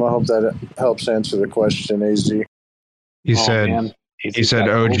awesome. I hope that helps answer the question, AZ. He said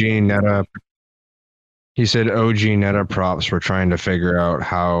OG Neta. He said OG Neta props were trying to figure out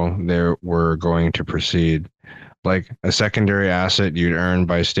how they were going to proceed. Like a secondary asset you'd earn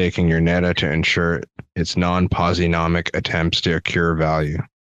by staking your Neta to ensure its non-posinomic attempts to accrue value.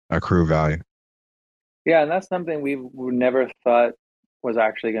 Yeah, and that's something we never thought was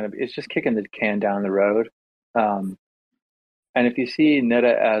actually going to be, it's just kicking the can down the road. And if you see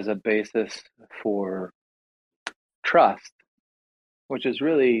Neta as a basis for trust, which is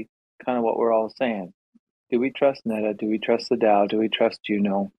really kind of what we're all saying, do we trust Neta? Do we trust the DAO? Do we trust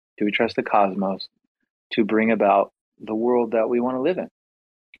Juno? Do we trust the Cosmos to bring about the world that we want to live in?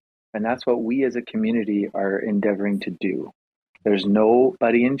 And that's what we as a community are endeavoring to do. There's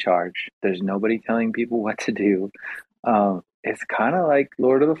nobody in charge. There's nobody telling people what to do. It's kind of like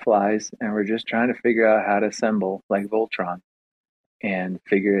Lord of the Flies, and we're just trying to figure out how to assemble like Voltron and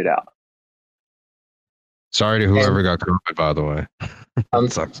figure it out. Sorry to whoever got COVID, by the way.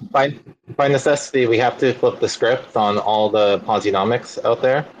 Sucks. By necessity, we have to flip the script on all the Ponzinomics out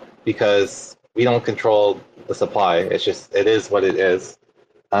there because we don't control the supply. It is what it is.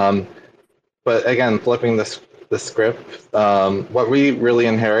 But again, flipping the script, what we really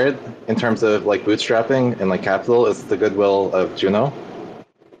inherit in terms of like bootstrapping and like capital is the goodwill of Juno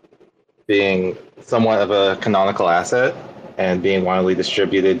being somewhat of a canonical asset and being widely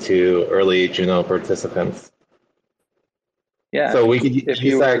distributed to early Juno participants. Yeah. So we could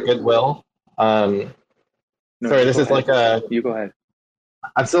use that goodwill. This is like a... You go ahead.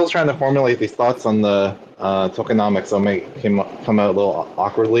 I'm still trying to formulate these thoughts on the tokenomics, so it may come out a little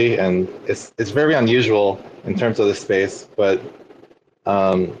awkwardly, and it's very unusual in terms of the space, but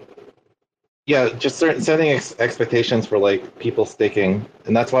just setting expectations for like people staking,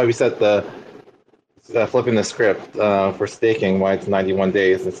 and that's why we set the flipping the script for staking, why it's 91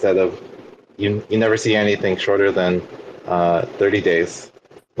 days instead of you never see anything shorter than 30 days,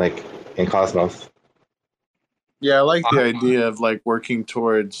 like in Cosmos. Yeah, I like the idea of like working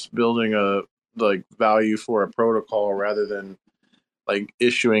towards building a like value for a protocol rather than like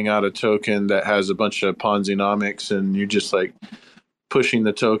issuing out a token that has a bunch of Ponzinomics and you just like pushing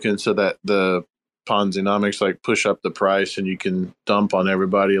the token so that the Ponzinomics like push up the price and you can dump on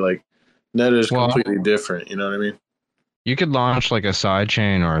everybody. Like Net is completely different. You know what I mean? You could launch like a side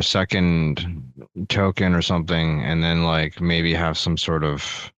chain or a second token or something, and then like maybe have some sort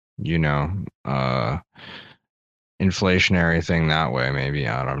of, inflationary thing that way. Maybe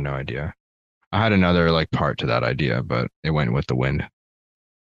I have no idea. I had another like part to that idea, but it went with the wind.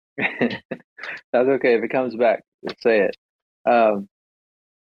 That's okay. If it comes back, say it. Poro,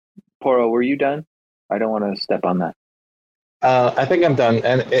 were you done? I don't want to step on that. I think I'm done,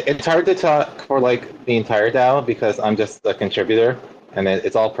 and it's hard to talk for like the entire DAO because I'm just a contributor, and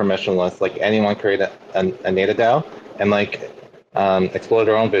it's all permissionless. Like anyone create a Neta DAO and like explore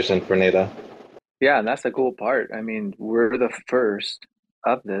their own vision for Neta. Yeah, and that's the cool part. I mean, we're the first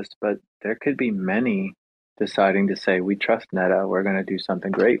of this, but there could be many deciding to say, we trust Neta, we're going to do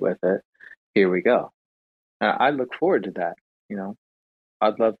something great with it. Here we go. I look forward to that.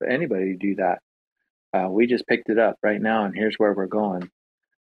 I'd love for anybody to do that. We just picked it up right now, and here's where we're going.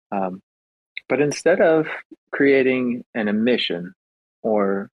 But instead of creating an emission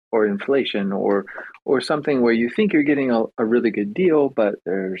or inflation or something where you think you're getting a really good deal, but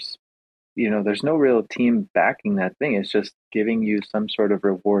there's no real team backing that thing. It's just giving you some sort of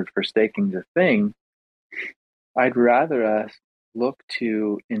reward for staking the thing. I'd rather us look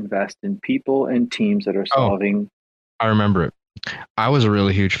to invest in people and teams that are solving. I remember it. I was a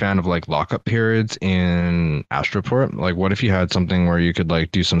really huge fan of like lockup periods in Astroport. Like, what if you had something where you could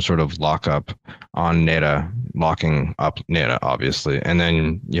like do some sort of lockup on Neta, locking up Neta, obviously, and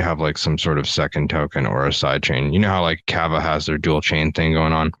then you have like some sort of second token or a side chain. You know how like Kava has their dual chain thing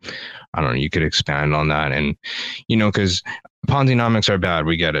going on? I don't know. You could expand on that, and because Ponzinomics are bad,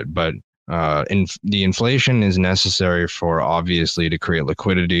 we get it, but the inflation is necessary for obviously to create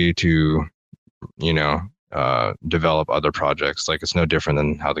liquidity to, develop other projects. Like it's no different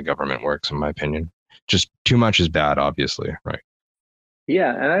than how the government works, in my opinion. Just too much is bad, obviously, right?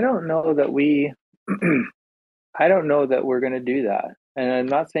 Yeah, and I don't know that we're going to do that. And I'm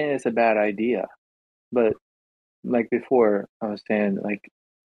not saying it's a bad idea, but like before, I was saying like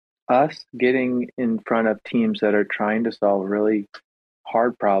us getting in front of teams that are trying to solve really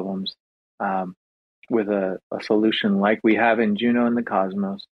hard problems with a solution like we have in Juno and the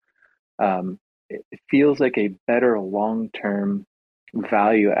Cosmos. It feels like a better long-term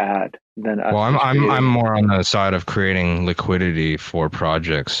value add than us. Well, I'm more on the side of creating liquidity for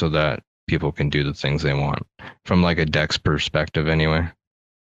projects so that people can do the things they want from like a DEX perspective, anyway.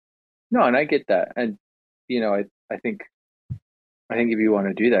 No, and I get that, and I think if you want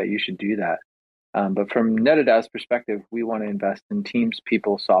to do that, you should do that. But from NetaDAO's perspective, we want to invest in teams,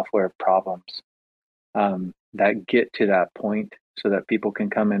 people, software, problems that get to that point, so that people can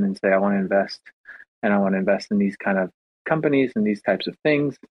come in and say, I want to invest, and I want to invest in these kind of companies and these types of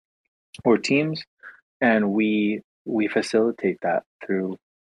things or teams. And we we facilitate that through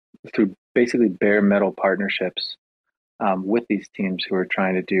basically bare metal partnerships with these teams who are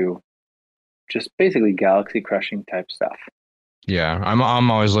trying to do just basically galaxy crushing type stuff. Yeah, I'm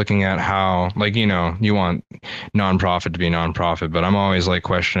always looking at how, like, you know, you want nonprofit to be nonprofit, but I'm always like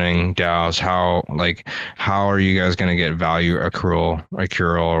questioning DAOs, how are you guys going to get value accrual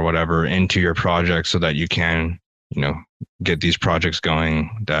or whatever into your project so that you can, you know, get these projects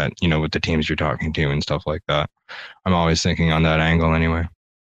going that, you know, with the teams you're talking to and stuff like that. I'm always thinking on that angle anyway.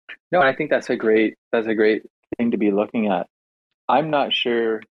 No, I think that's a great thing to be looking at. I'm not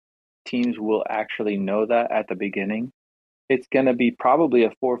sure teams will actually know that at the beginning. It's going to be probably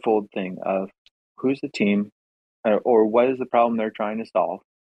a fourfold thing of who's the team, or what is the problem they're trying to solve,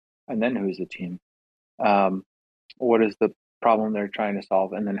 and then who's the team. What is the problem they're trying to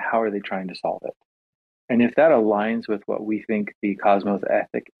solve, and then how are they trying to solve it? And if that aligns with what we think the Cosmos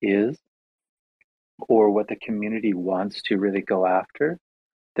ethic is, or what the community wants to really go after,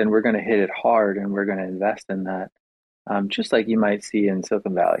 then we're going to hit it hard and we're going to invest in that. Just like you might see in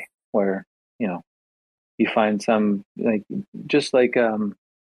Silicon Valley, where, you know, you find some, like, just like,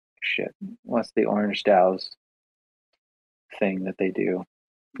 what's the Orange DAOs thing that they do?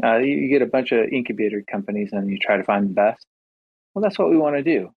 You get a bunch of incubator companies and you try to find the best. Well, that's what we want to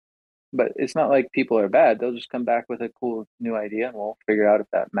do. But it's not like people are bad. They'll just come back with a cool new idea and we'll figure out if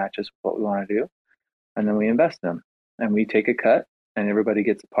that matches what we want to do. And then we invest in them and we take a cut and everybody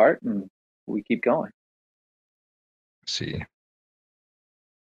gets a part and we keep going. See.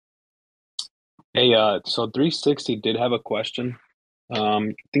 Hey, so 360 did have a question.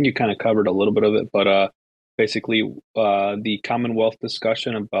 I think you kind of covered a little bit of it, but basically the Commonwealth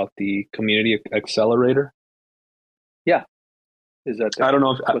discussion about the community accelerator. Yeah. Is that I don't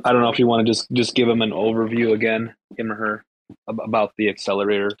know if you want to just give them an overview again, him or her, about the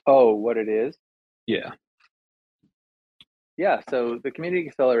accelerator. Oh, what it is? Yeah. Yeah, so the community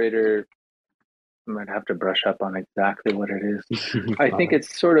accelerator, I might have to brush up on exactly what it is. I think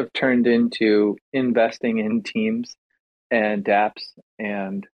it's sort of turned into investing in teams and dApps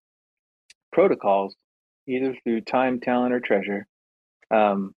and protocols, either through time, talent, or treasure,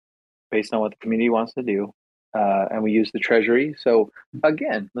 based on what the community wants to do. And we use the treasury. So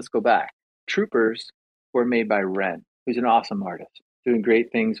again, let's go back. Troopers were made by Ren, who's an awesome artist, doing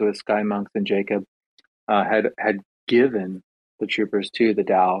great things with Sky Monks and Jacob. Had given the troopers to the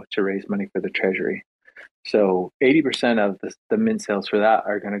DAO to raise money for the treasury. So 80% of the mint sales for that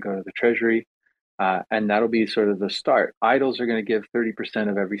are going to go to the treasury, and that'll be sort of the start. Idols are going to give 30%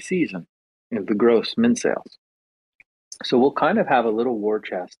 of every season of the gross mint sales. So we'll kind of have a little war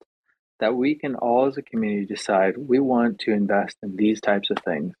chest that we can all as a community decide we want to invest in these types of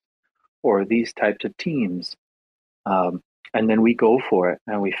things or these types of teams. And then we go for it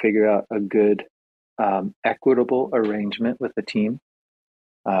and we figure out a good equitable arrangement with the team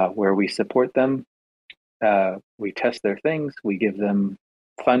where we support them, we test their things, we give them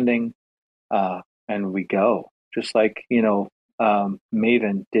funding, and we go. Just like, you know,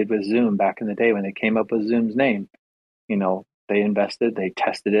 Maven did with Zoom back in the day when they came up with Zoom's name. You know, they invested, they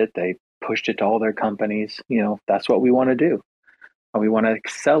tested it, they pushed it to all their companies. You know, that's what we want to do. And we want to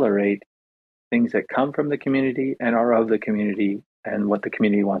accelerate things that come from the community and are of the community and what the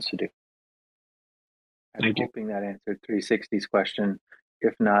community wants to do. I'm hoping that answered 360's question.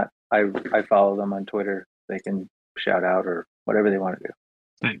 If not, I follow them on Twitter. They can shout out or whatever they want to do.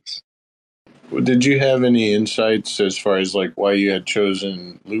 Thanks. Did you have any insights as far as like why you had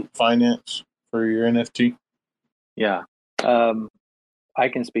chosen Loop Finance for your NFT? Yeah, I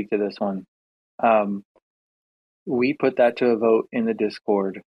can speak to this one. We put that to a vote in the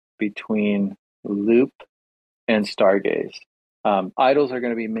Discord between Loop and Stargaze. Idols are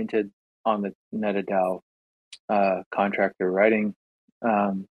going to be minted on the NetaDAO contractor writing,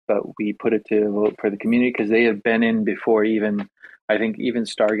 but we put it to a vote for the community because they have been in before even, I think even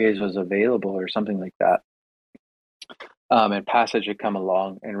Stargaze was available or something like that. And Passage had come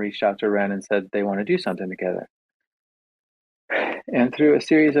along and reached out to Ren and said they want to do something together. And through a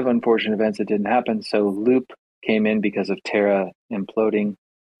series of unfortunate events, it didn't happen. So Loop came in because of Terra imploding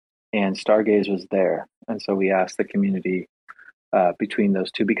and Stargaze was there. And so we asked the community between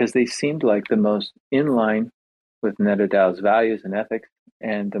those two because they seemed like the most in line with NetaDAO's values and ethics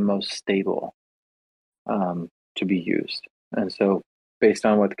and the most stable to be used. And so based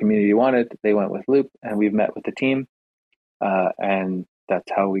on what the community wanted, they went with Loop, and we've met with the team, and that's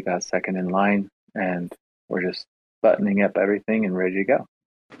how we got second in line, and we're just buttoning up everything and ready to go.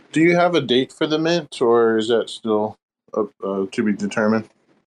 Do you have a date for the mint, or is that still to be determined?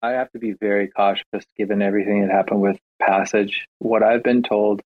 I have to be very cautious given everything that happened with Passage. What I've been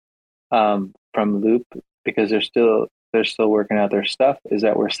told from Loop because they're still working out their stuff, is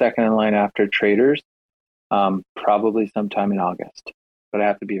that we're second in line after traders, probably sometime in August. But I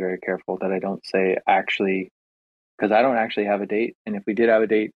have to be very careful that I don't say actually, because I don't actually have a date. And if we did have a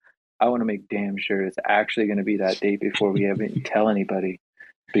date, I want to make damn sure it's actually going to be that date before we even tell anybody,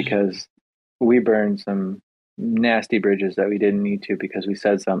 because we burned some nasty bridges that we didn't need to because we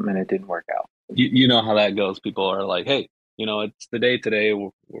said something and it didn't work out. You know how that goes. People are like, hey, it's the day today.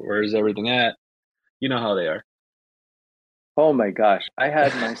 Where's everything at? You know how they are. Oh my gosh. I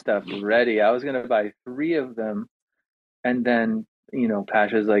had my stuff ready. I was going to buy 3 of them. And then,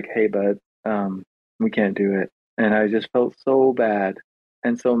 Pasha's like, hey, bud, we can't do it. And I just felt so bad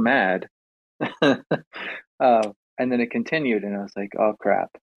and so mad. And then it continued and I was like, oh crap.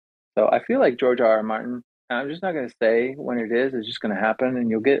 So I feel like George R. R. Martin, I'm just not going to say when it is. It's just going to happen and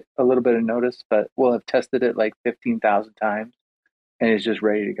you'll get a little bit of notice, but we'll have tested it like 15,000 times and it's just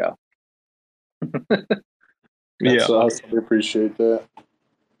ready to go. That's awesome. We appreciate that.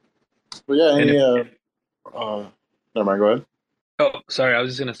 But yeah, never mind, go ahead. Oh, sorry. I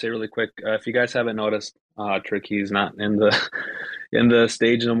was just going to say really quick. If you guys haven't noticed, Tricky's not in the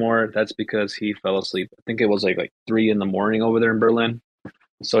stage no more. That's because he fell asleep. I think it was like 3 a.m. over there in Berlin.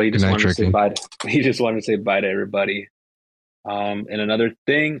 So he just wanted to say bye. He just wanted to say bye to everybody. And another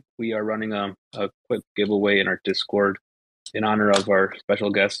thing, we are running a quick giveaway in our Discord in honor of our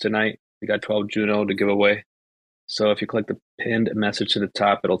special guest tonight. We got 12 Juno to give away. So if you click the pinned message to the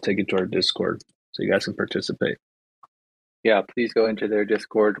top, it'll take you to our Discord, so you guys can participate. Yeah, please go into their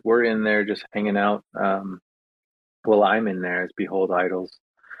Discord. We're in there just hanging out. Well, I'm in there as Behold Idols.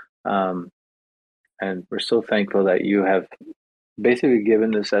 And we're so thankful that you have basically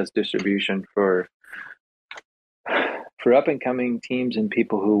given this as distribution for up and coming teams and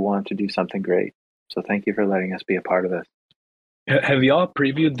people who want to do something great. So thank you for letting us be a part of this. Have y'all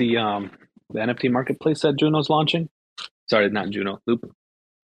previewed the NFT marketplace that Juno's launching? Sorry, not Juno, Loop.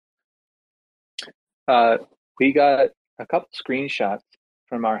 We got a couple screenshots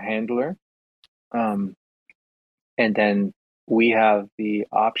from our handler. And then we have the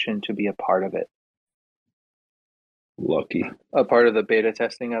option to be a part of it. Lucky. A part of the beta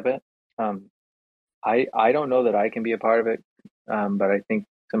testing of it. I don't know that I can be a part of it, but I think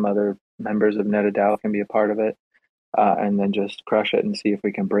some other members of NetaDAO can be a part of it, and then just crush it and see if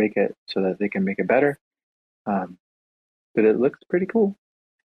we can break it so that they can make it better. But it looks pretty cool.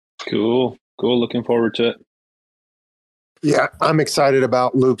 Cool. Looking forward to it. Yeah, I'm excited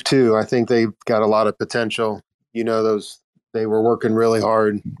about Loop too. I think they've got a lot of potential. They were working really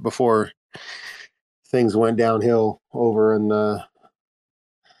hard before things went downhill over on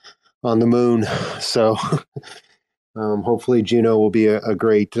the moon. So hopefully Juno will be a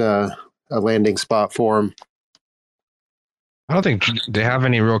great a landing spot for them. I don't think they have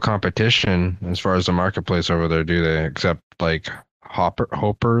any real competition as far as the marketplace over there, do they? Except like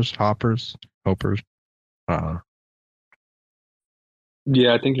hoppers.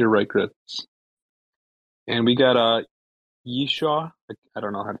 Yeah, I think you're right, Chris. And we got Yeshua. I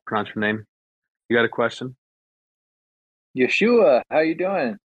don't know how to pronounce your name. You got a question? Yeshua, how you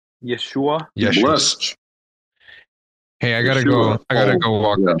doing? Yeshua? Blessed. Hey, I gotta go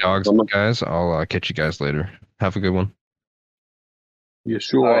walk the dogs, guys. I'll catch you guys later. Have a good one.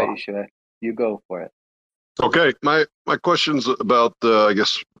 Yeshua. All right, Yeshua. You go for it. Okay, my question's about I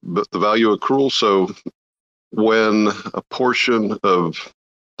guess the value accrual. So when a portion of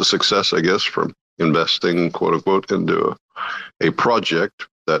the success, I guess, from investing, quote unquote, into a project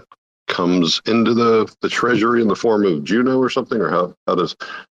that comes into the treasury in the form of Juno or something, or how is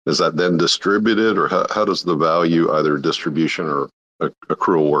that then distributed, or how does the value, either distribution or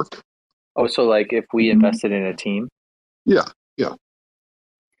accrual, work? Oh, so like if we invested in a team? Yeah.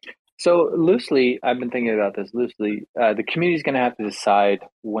 So loosely, I've been thinking about this loosely. The community's going to have to decide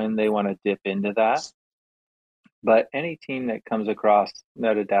when they want to dip into that. But any team that comes across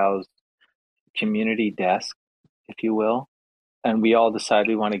NetaDAO's community desk, if you will, and we all decide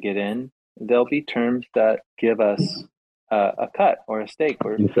we want to get in, there'll be terms that give us a cut or a stake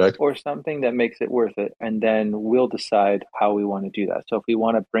or something that makes it worth it. And then we'll decide how we want to do that. So if we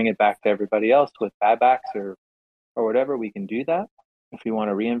want to bring it back to everybody else with buybacks or whatever, we can do that. If we want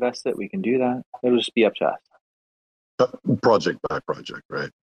to reinvest it, we can do that. It'll just be up to us. Project by project, right?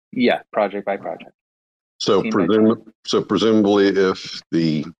 Yeah, project by project. So presumably, if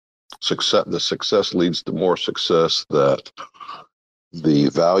the success leads to more success, that the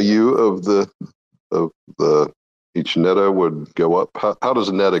value of the each neta would go up. How does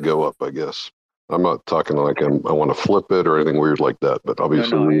a neta go up? I guess I'm not talking like I want to flip it or anything weird like that, but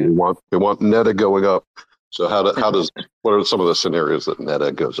obviously we want neta going up. So how does what are some of the scenarios that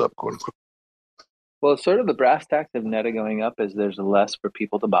neta goes up? Quote unquote? Well, sort of the brass tacks of Neta going up is there's less for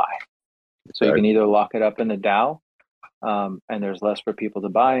people to buy. So you Okay. can either lock it up in the DAO, and there's less for people to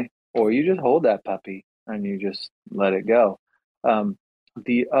buy, or you just hold that puppy and you just let it go.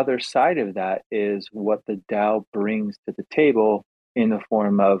 The other side of that is what the DAO brings to the table in the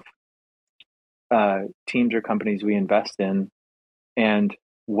form of teams or companies we invest in, and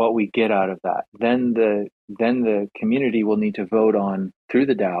what we get out of that. Then the community will need to vote on through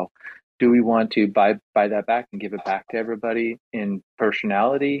the DAO. Do we want to buy that back and give it back to everybody in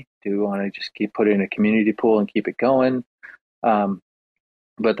personality? Do we want to just put it in a community pool and keep it going?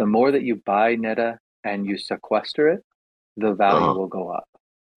 But the more that you buy Neta and you sequester it, the value will go up.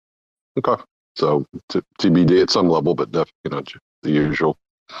 Okay. So TBD at some level, but definitely not the usual.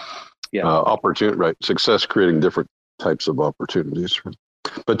 Yeah. Opportunity, right? Success creating different types of opportunities.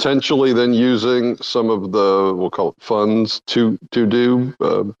 Potentially then using some of the, we'll call it funds to do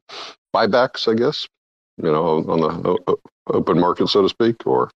buybacks, I guess, on the open market, so to speak,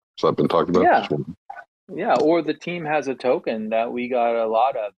 or has that been talked about? Yeah. Or the team has a token that we got a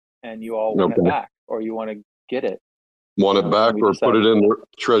lot of and you all want it back, or you want to get it. Want it back or put it in the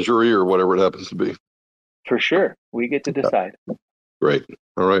treasury or whatever it happens to be. For sure. We get to decide. Great.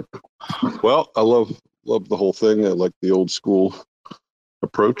 All right. Well, I love the whole thing. I like the old school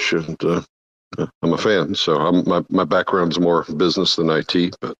approach, and I'm a fan. So my background's more business than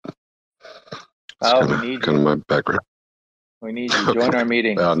IT, but it's kind of my background. We need you. Join our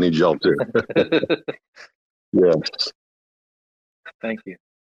meeting. I need y'all too. Yes. Thank you.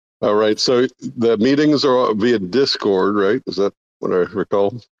 All right. So the meetings are via Discord, right? Is that what I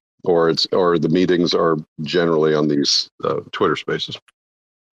recall? Or the meetings are generally on these Twitter Spaces?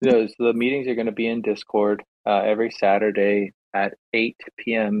 No, so the meetings are going to be in Discord every Saturday at 8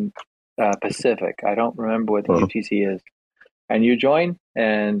 p.m. Pacific. I don't remember what the UTC is. And you join,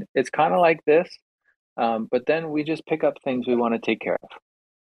 and it's kind of like this, but then we just pick up things we want to take care of.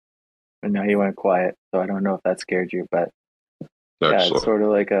 And now you went quiet, so I don't know if that scared you, but yeah, it's sort of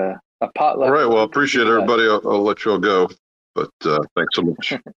like a potluck. All right. Well, appreciate everybody. I'll let you all go, but thanks so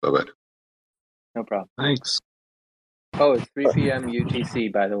much. Bye-bye. No problem. Thanks. Oh, it's 3 p.m.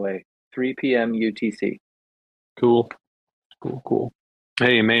 UTC, by the way. 3 p.m. UTC. Cool.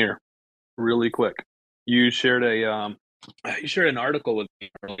 Hey, Mayor, really quick. You shared an article with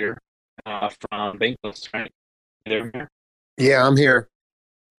me earlier from Bankless, right? You there, Mayor? Yeah, I'm here.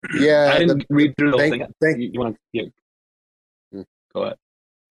 Yeah, I didn't read through the whole thing. You want to go ahead.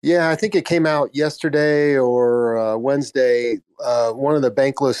 Yeah, I think it came out yesterday or Wednesday. One of the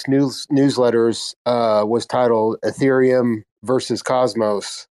Bankless newsletters was titled Ethereum versus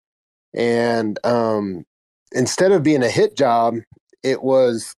Cosmos. And instead of being a hit job, it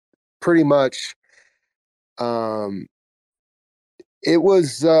was pretty much,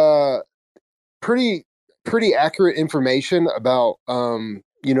 pretty accurate information about,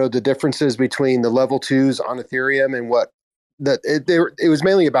 the differences between the level twos on Ethereum and what it was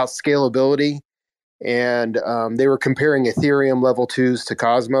mainly about scalability, and they were comparing Ethereum level twos to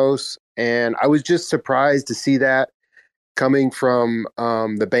Cosmos, and I was just surprised to see that coming from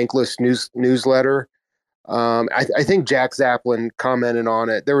the Bankless newsletter. I think Jack Zaplin commented on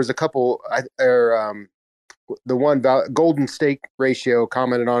it. There was a couple, the one Golden Stake Ratio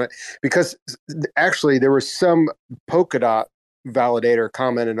commented on it, because actually there was some Polkadot validator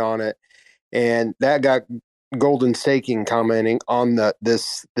commented on it, and that got Golden Staking commenting on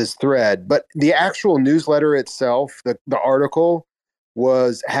this thread. But the actual newsletter itself, the article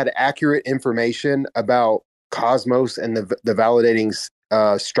had accurate information about Cosmos and the validating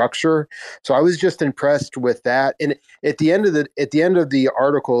structure. So I was just impressed with that. And at the end of the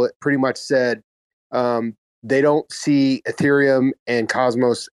article, it pretty much said they don't see Ethereum and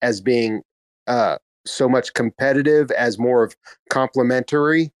Cosmos as being so much competitive, as more of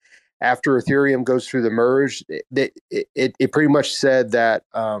complementary. After Ethereum goes through the merge, it pretty much said that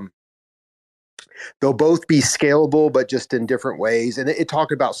they'll both be scalable, but just in different ways. And it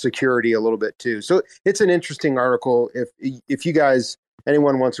talked about security a little bit too. So it's an interesting article. If you guys,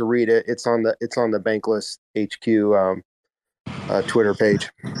 anyone wants to read it, it's on the Bankless HQ Twitter page.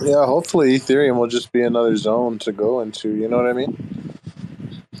 Yeah, hopefully Ethereum will just be another zone to go into. You know what I mean?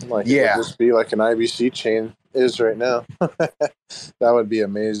 Like, it would just be like an IBC chain is right now. That would be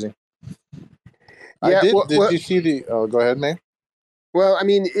amazing. Yeah, did you see the? Oh, go ahead, man. Well, I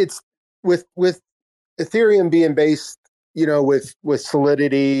mean, it's with Ethereum being based, with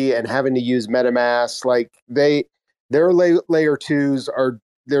Solidity and having to use MetaMask, like their layer twos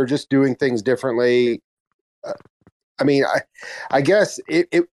they're just doing things differently. I mean, I guess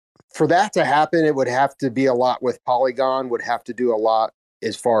it for that to happen, it would have to be a lot with Polygon. Would have to do a lot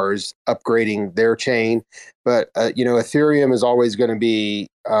as far as upgrading their chain. But Ethereum is always going to be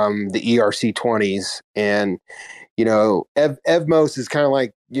the ERC20s, and Evmos is kind of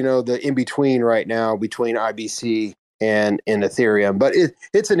like the in between right now between IBC and Ethereum. But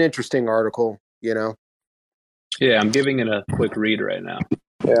it's an interesting article. Yeah, I'm giving it a quick read right now.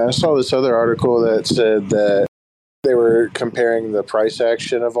 Yeah, I saw this other article that said that they were comparing the price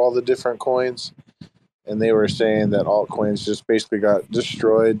action of all the different coins, and they were saying that altcoins just basically got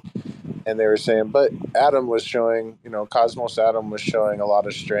destroyed. And they were saying, but Atom was showing, Cosmos Atom was showing a lot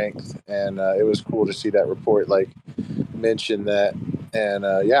of strength, and it was cool to see that report mention that. And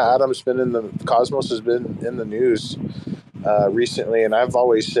Cosmos has been in the news recently, and I've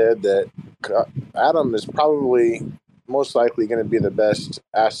always said that Atom is probably most likely going to be the best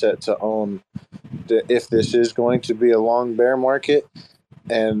asset to own if this is going to be a long bear market.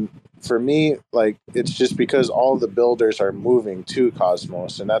 And for me, it's just because all the builders are moving to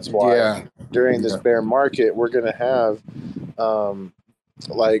Cosmos, and that's why during this bear market we're going to have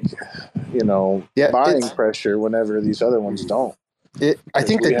buying pressure whenever these other ones don't. I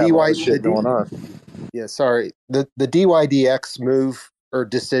think the shit going on. Yeah, sorry. The DYDX move or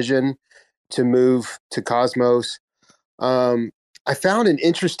decision to move to Cosmos. I found an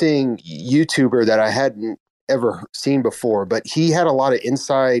interesting YouTuber that I hadn't ever seen before, but he had a lot of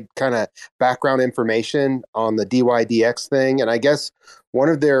inside kind of background information on the DYDX thing. And I guess one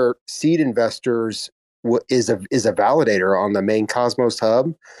of their seed investors is a validator on the main Cosmos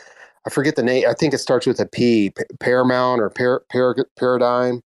hub. I forget the name. I think it starts with a P, Paramount or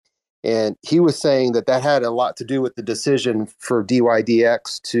Paradigm. And he was saying that had a lot to do with the decision for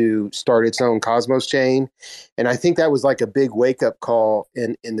DYDX to start its own Cosmos chain. And I think that was like a big wake up call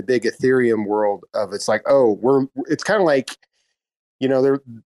in the big Ethereum world of it's like, it's kind of like,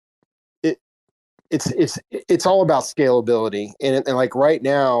 it's all about scalability. And like right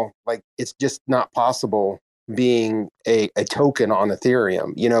now, like it's just not possible being a token on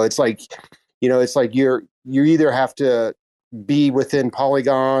Ethereum. It's like you either have to be within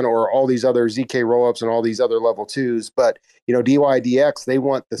Polygon or all these other ZK rollups and all these other level 2s. But, DYDX, they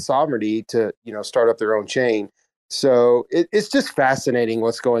want the sovereignty to, start up their own chain. So it's just fascinating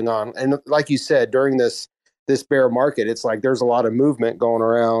what's going on. And like you said, during this bear market, it's like there's a lot of movement going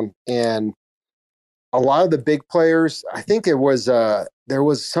around, and a lot of the big players, I think it was there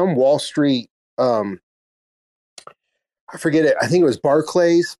was some Wall Street, I forget it. I think it was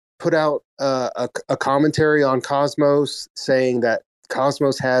Barclays put out a commentary on Cosmos saying that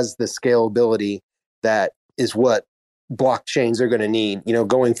Cosmos has the scalability that is what blockchains are going to need,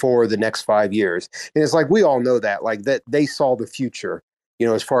 going forward the next 5 years. And it's like, we all know that, like that they saw the future,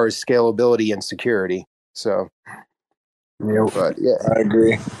 as far as scalability and security. So, but yeah, I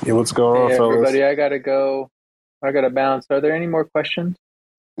agree. Yeah, what's going on, fellas? Everybody, I got to go. I got to bounce. Are there any more questions?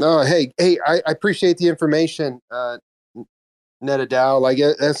 No, hey, I appreciate the information. NetaDAO, like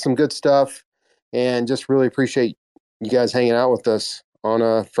that's some good stuff, and just really appreciate you guys hanging out with us on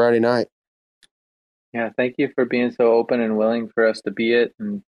a Friday night. Yeah, thank you for being so open and willing for us to be it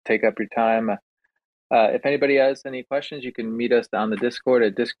and take up your time. If anybody has any questions, you can meet us on the Discord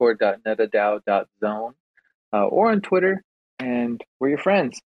at discord.netadao.zone or on Twitter, and we're your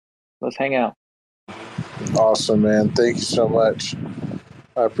friends. Let's hang out. Awesome, man. Thank you so much.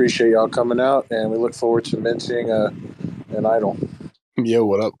 I appreciate y'all coming out, and we look forward to minting an idol. Yo,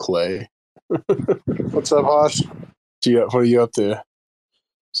 what up, Clay? What's up, Hosh? What are you up to?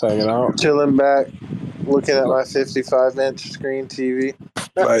 Just hanging out? Chilling back, looking at my 55-inch screen TV.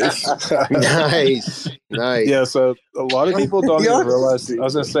 Nice. Yeah, so a lot of people don't even realize. I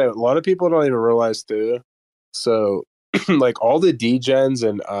was going to say, a lot of people don't even realize, too. So, like, all the degens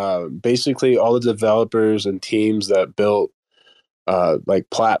and basically all the developers and teams that built like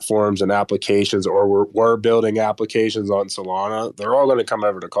platforms and applications, or we're building applications on Solana, they're all going to come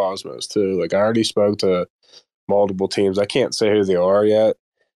over to Cosmos too. Like I already spoke to multiple teams. I can't say who they are yet,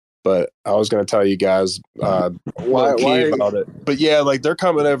 but I was going to tell you guys why about it. But yeah, like they're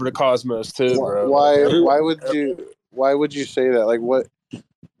coming over to Cosmos too, bro. Why would you say that? Like what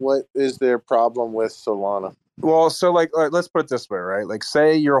is their problem with Solana? Well, so like let's put it this way, right? Like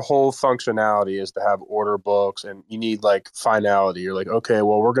say your whole functionality is to have order books and you need like finality. You're like, okay,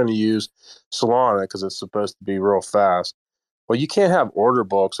 well, we're going to use Solana because it's supposed to be real fast. Well, you can't have order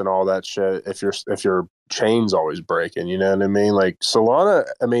books and all that shit if your chain's always breaking, you know what I mean? Like Solana,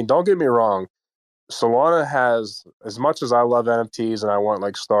 I mean, don't get me wrong. Solana has, as much as I love NFTs and I want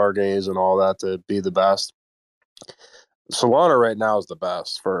like Stargaze and all that to be the best, Solana right now is the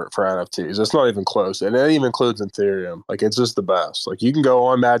best for NFTs. It's not even close. And it even includes Ethereum. Like, it's just the best. Like, you can go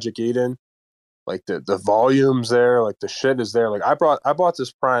on Magic Eden. Like the volume's there, like the shit is there. Like I bought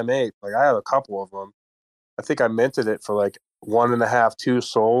this Prime 8. Like I have a couple of them. I think I minted it for like 1.5, 2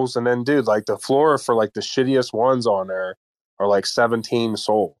 souls. And then dude, like the floor for like the shittiest ones on there are like 17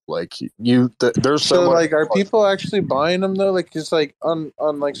 soul. Like there's so much, like, are people actually buying them though? Like, it's like on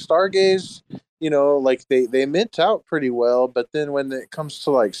like Stargaze, like they mint out pretty well, but then when it comes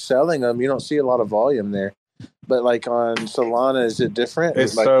to like selling them, you don't see a lot of volume there. But like on Solana, is it different?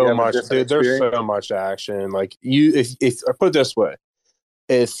 it's like, so much, dude. There's so much action. Like if I put it this way,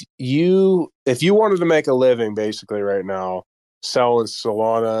 if you wanted to make a living basically right now selling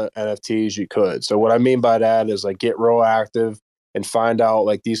Solana NFTs, you could. So what I mean by that is like get real active and find out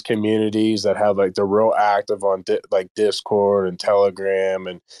like these communities that have like they're real active on like Discord and Telegram,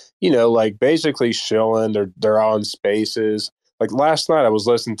 and like basically shilling. They're on spaces. Like last night I was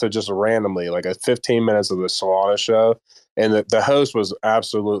listening to just randomly like a 15 minutes of the Solana show, and the host was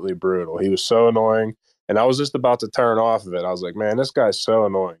absolutely brutal. He was so annoying. And I was just about to turn off of it. I was like, man, this guy's so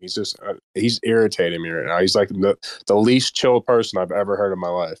annoying. He's just, he's irritating me right now. He's like the least chill person I've ever heard in my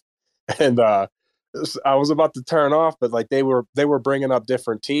life. And I was about to turn off, but like they were bringing up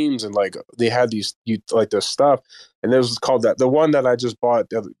different teams, and like they had this stuff. And this was called the one that I just bought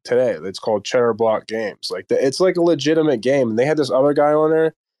today. It's called Cheddar Block Games. Like it's like a legitimate game. And they had this other guy on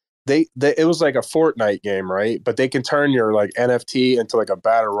there. It was like a Fortnite game, right? But they can turn your like NFT into like a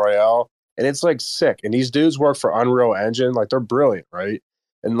battle royale. And it's like sick. And these dudes work for Unreal Engine. Like they're brilliant, right?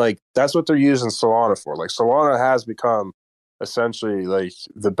 And like that's what they're using Solana for. Like Solana has become essentially like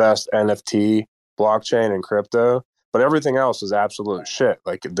the best NFT blockchain in crypto, but everything else is absolute shit.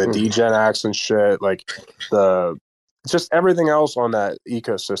 Like the degen acts and shit, like just everything else on that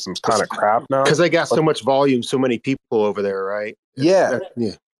ecosystem's kind of crap now. Because they got so much volume, so many people over there, right? Yeah.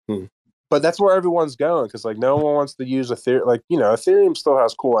 Hmm. But that's where everyone's going, because like no one wants to use Ethereum. Like Ethereum still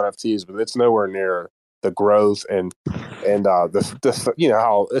has cool NFTs, but it's nowhere near the growth and the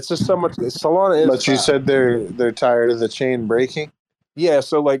how it's just so much. Solana is. But you said they're tired of the chain breaking. Yeah,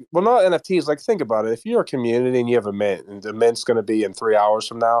 so like, well, not NFTs. Like, think about it. If you're a community and you have a mint, and the mint's going to be in 3 hours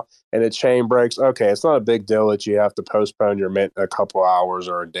from now, and the chain breaks, okay, it's not a big deal that you have to postpone your mint a couple hours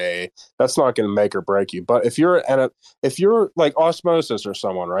or a day. That's not going to make or break you. But if you're like Osmosis or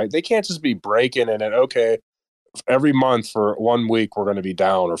someone, right? They can't just be breaking and then okay, every month for 1 week we're going to be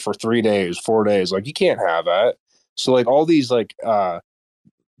down, or for 3 days, 4 days. Like you can't have that. So like all these like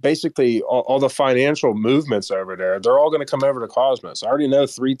basically all the financial movements over there, they're all going to come over to Cosmos. I already know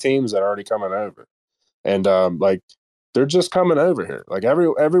 3 teams that are already coming over, and like they're just coming over here. Like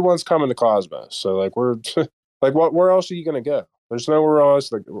everyone's coming to Cosmos. So like we're like, where else are you going to go? There's nowhere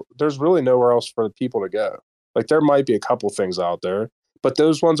else. Like there's really nowhere else for the people to go. Like there might be a couple things out there, but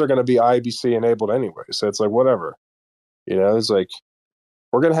those ones are going to be IBC enabled anyway. So it's like whatever, it's like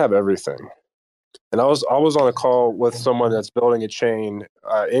we're going to have everything. And I was on a call with someone that's building a chain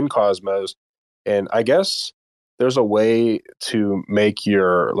in Cosmos, and I guess there's a way to make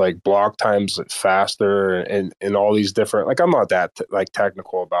your like block times faster and all these different. Like I'm not that like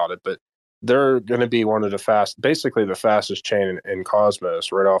technical about it, but they're going to be one of basically the fastest chain in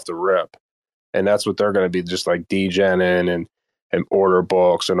Cosmos right off the rip, and that's what they're going to be, just like degenning and order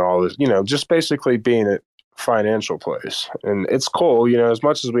books and all this. Just basically being it. Financial place, and it's cool. As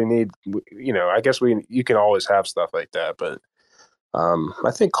much as we need, I guess you can always have stuff like that, but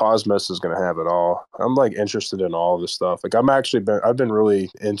I think Cosmos is going to have it all. I'm like interested in all of this stuff. Like I've been really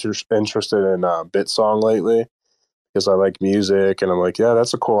interested in BitSong lately, because I like music, and I'm like, yeah,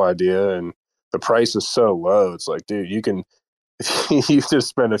 that's a cool idea, and the price is so low. It's like, dude, you can you just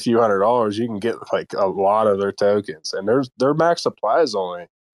spend a few $100s, you can get like a lot of their tokens, and their max supply is only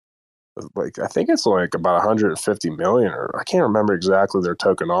like, I think it's like about 150 million, or I can't remember exactly their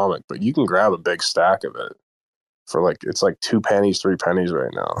tokenomic, but you can grab a big stack of it for like, it's like 2 pennies, 3 pennies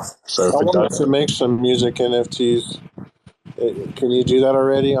right now. So I wanted to make some music NFTs. Can you do that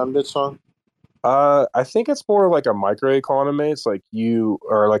already on BitSong? I think it's more like a microeconomy. It's like you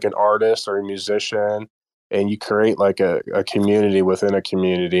are like an artist or a musician, and you create like a community within a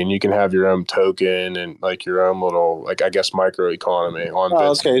community, and you can have your own token and like your own little, like, I guess, microeconomy on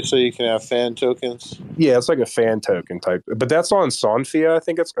BitSong. Okay, so you can have fan tokens. Yeah, it's like a fan token type, but that's on Sonfia. I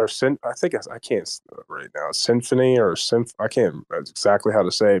think it's, or I can't right now. It's Symphony or I can't exactly how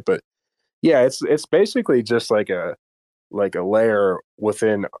to say it, but yeah, it's basically just like a layer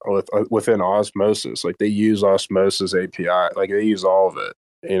within Osmosis. Like they use Osmosis API, like they use all of it,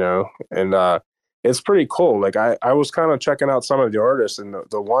 and it's pretty cool. Like I was kind of checking out some of the artists, and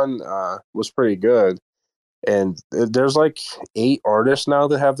the one was pretty good. And there's like 8 artists now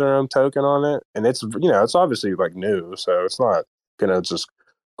that have their own token on it, and it's it's obviously like new, so it's not gonna just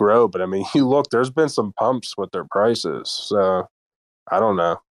grow. But I mean, you look, there's been some pumps with their prices. So I don't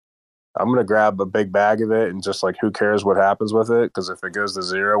know. I'm going to grab a big bag of it and just like, who cares what happens with it? Because if it goes to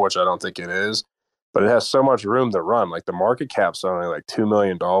zero, which I don't think it is, but it has so much room to run. Like the market cap's only like $2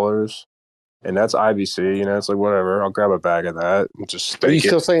 million. And that's IBC, you know, it's like, whatever. I'll grab a bag of that and just stake Are you it.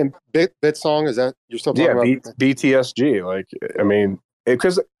 still saying Bitsong? Is that you're still talking about? BTSG. Like, I mean,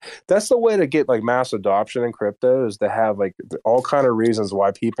 because that's the way to get like mass adoption in crypto is to have like all kind of reasons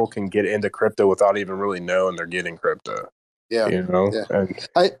why people can get into crypto without even really knowing they're getting crypto. Yeah. You know? Yeah.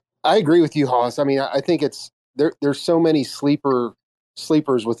 And I agree with you, Haas. I mean, I think it's there's so many sleepers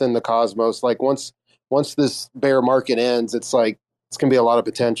within the cosmos. Like once this bear market ends, it's like it's gonna be a lot of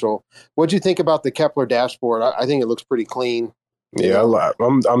potential. What'd you think about the Kepler dashboard? I think it looks pretty clean. yeah,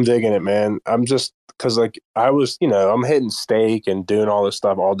 I'm digging it, man. I'm just because like I was, you know, I'm hitting stake and doing all this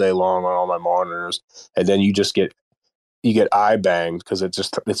stuff all day long on all my monitors, and then you get eye banged because it's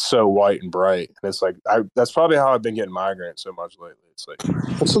so white and bright, and it's like that's probably how I've been getting migraines so much lately. It's like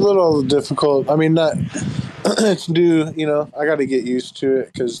It's a little difficult. I mean, not it's new. You know, I got to get used to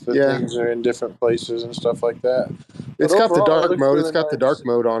it because the things are in different places and stuff like that. It's But got the overall, dark it mode. looks It's got really the dark nice.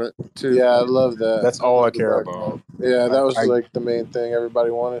 mode on it too. Yeah, I love that. that's all I love the care dark about. mode. Yeah, that was I- like the main thing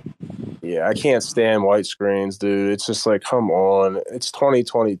everybody wanted. Yeah, I can't stand white screens, dude. It's just like, come on. It's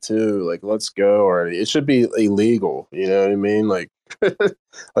 2022. Like, let's go already. It should be illegal. You know what I mean? Like,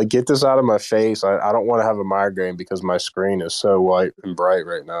 like get this out of my face. I don't want to have a migraine because my screen is so white and bright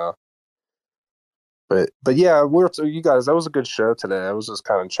right now. But yeah, you guys, that was a good show today. I was just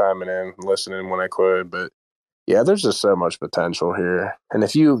kind of chiming in, listening when I could. But yeah, there's just so much potential here. And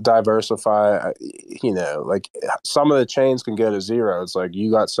if you diversify, you know, like some of the chains can go to zero. It's like you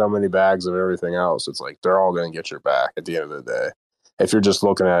got so many bags of everything else. It's like they're all going to get your back at the end of the day. If you're just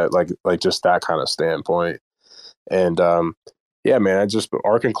looking at it like just that kind of standpoint. And yeah, man,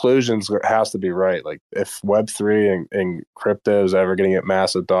 our conclusions has to be right. Like if Web3 and crypto is ever going to get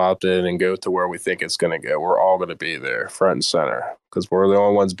mass adopted and go to where we think it's going to go, we're all going to be there front and center because we're the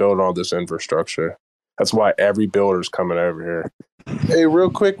only ones building all this infrastructure. That's why every builder's coming over here. Hey, real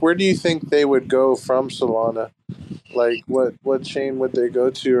quick, where do you think they would go from Solana? Like, what chain would they go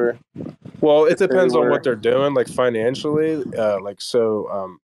to? Or Well, it if they depends on were- what they're doing, like financially.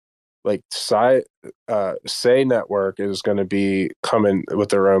 Like Say Network is going to be coming with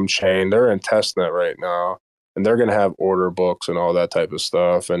their own chain. They're in testnet right now, and they're going to have order books and all that type of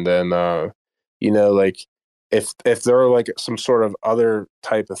stuff. And then, you know, like if they're like some sort of other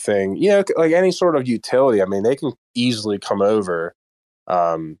type of thing, you know, like any sort of utility, I mean, they can easily come over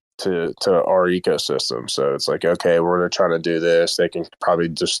to our ecosystem. So it's like, okay, we're trying to do this. They can probably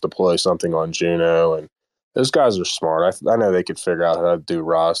just deploy something on Juno, and those guys are smart. I know they could figure out how to do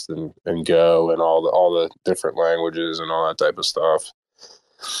Rust and Go and all the different languages and all that type of stuff.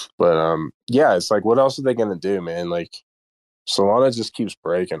 But yeah, it's like, what else are they going to do, man? Like Solana just keeps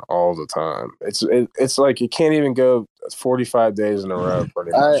breaking all the time. It's like it can't even go 45 days in a row.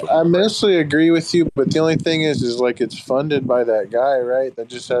 Pretty much. I mostly agree with you, but the only thing is like it's funded by that guy, right? That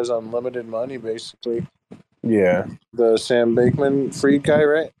just has unlimited money, basically. Yeah, the Sam Bankman-Fried guy,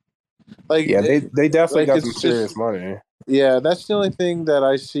 right? Like, yeah, they definitely like, got it's some just- serious money. Yeah, that's the only thing that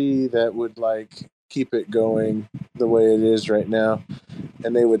I see that would like keep it going the way it is right now,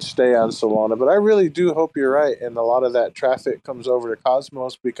 and they would stay on Solana. But I really do hope you're right, and a lot of that traffic comes over to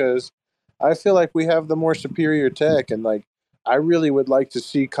Cosmos because I feel like we have the more superior tech, and like I really would like to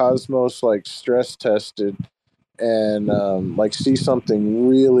see Cosmos like stress tested and like see something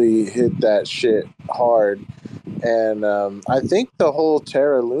really hit that shit hard. And I think the whole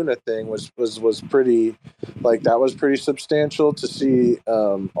Terra Luna thing was pretty, like that was pretty substantial to see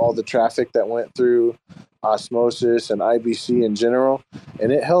all the traffic that went through Osmosis and IBC in general,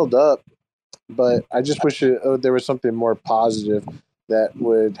 and it held up. But I just wish there was something more positive that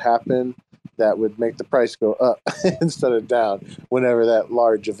would happen that would make the price go up instead of down whenever that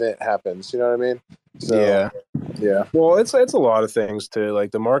large event happens. You know what I mean? So, yeah. Well, it's a lot of things too.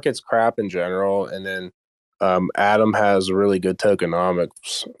 Like the market's crap in general, and then Atom has really good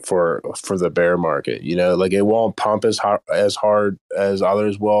tokenomics for the bear market. You know, like it won't pump as hard as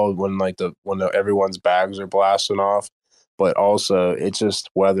others will when everyone's bags are blasting off. But also, it just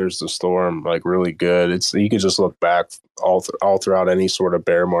weathers the storm like really good. You could just look back all throughout any sort of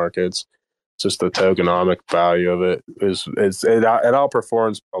bear markets. Just the tokenomic value of it it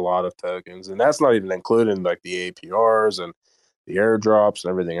outperforms a lot of tokens, and that's not even including like the APRs and the airdrops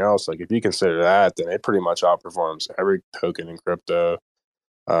and everything else. Like if you consider that, then it pretty much outperforms every token in crypto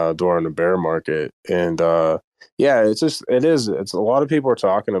during the bear market. And Yeah, it's a lot of people are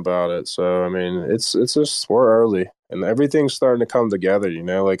talking about it. So I mean, it's just we're early and everything's starting to come together,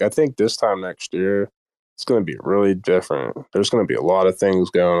 like I think this time next year it's going to be really different. There's going to be a lot of things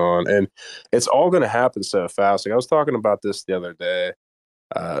going on and it's all going to happen so fast. Like I was talking about this the other day.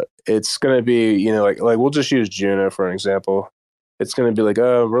 It's going to be, like we'll just use Juno for an example. It's going to be like,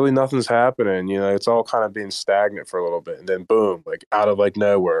 oh, really nothing's happening. It's all kind of being stagnant for a little bit. And then boom, like out of like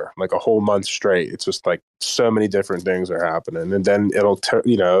nowhere, like a whole month straight, it's just like so many different things are happening. And then it'll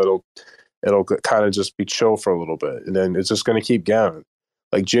kind of just be chill for a little bit. And then it's just going to keep going.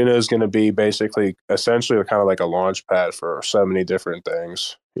 Like Juno is going to be basically essentially kind of like a launch pad for so many different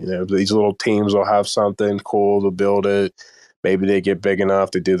things. These little teams will have something cool to build it. Maybe they get big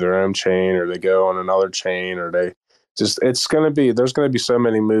enough to do their own chain or they go on another chain or there's going to be so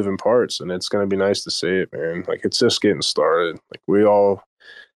many moving parts and it's going to be nice to see it, man. Like it's just getting started. Like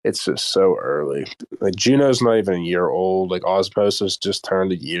it's just so early. Like Juno's not even a year old. Like Osmosis just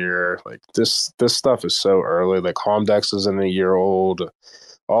turned a year. Like this stuff is so early. Like Homdex isn't a year old,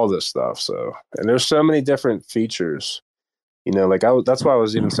 all this stuff. So, and there's so many different features. That's why I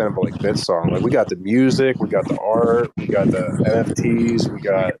was even saying about like BitSong. Like we got the music, we got the art, we got the NFTs, we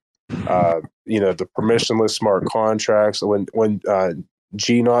got the permissionless smart contracts. When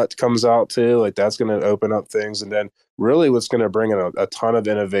GNOT comes out too, like that's going to open up things. And then really what's going to bring in a ton of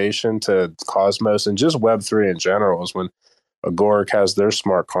innovation to Cosmos and just Web3 in general is when Agoric has their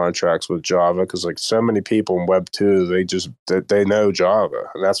smart contracts with Java, because like so many people in Web 2, they know Java,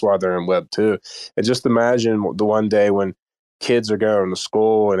 and that's why they're in Web 2. And just imagine the one day when kids are going to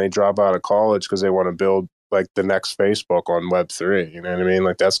school and they drop out of college because they want to build like the next Facebook on Web 3. You know what I mean?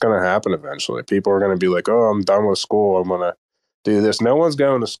 Like that's going to happen eventually. People are going to be like, oh, I'm done with school. I'm going to do this. No one's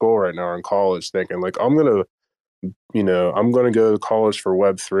going to school right now in college thinking like, I'm going to go to college for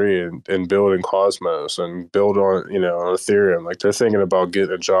Web 3 and build in Cosmos and build on, on Ethereum. Like they're thinking about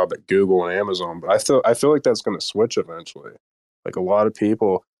getting a job at Google and Amazon. But I feel like that's going to switch eventually. Like a lot of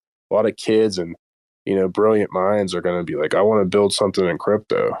people, a lot of kids and, brilliant minds are going to be like, I want to build something in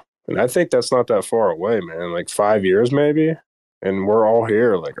crypto. And I think that's not that far away, man. Like 5 years maybe. And we're all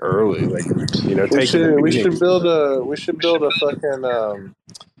here like early. Like, we should build a fucking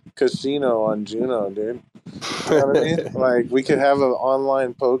casino on Juno, dude. You know what I mean? Like we could have an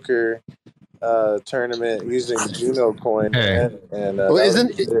online poker tournament using Juno coin. Hey. Well,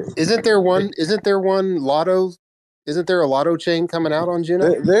 isn't there one lotto? Isn't there a lotto chain coming out on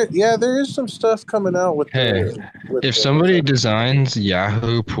Juno? There is some stuff coming out with. If somebody designs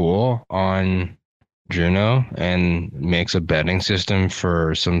Yahoo Pool on Juno and makes a betting system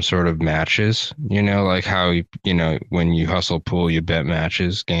for some sort of matches, like how when you hustle pool, you bet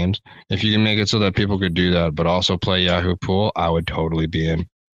matches, games. If you can make it so that people could do that, but also play Yahoo Pool, I would totally be in.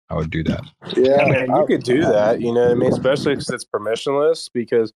 I would do that. Yeah, man, you could do that. I mean, especially because it's permissionless.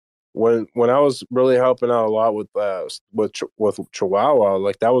 Because when I was really helping out a lot with Chihuahua,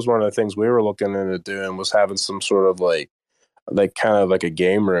 like that was one of the things we were looking into doing was having some sort of like kind of like a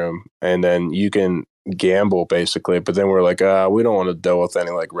game room, and then you can gamble basically. But then we're like, we don't want to deal with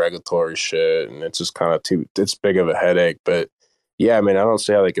any like regulatory shit, and it's just kind of it's big of a headache. But yeah, I mean, I don't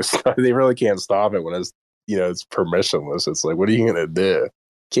see how they really can't stop it when it's it's permissionless. It's like, what are you gonna do?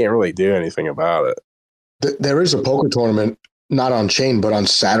 Can't really do anything about it. There is a poker tournament, not on chain, but on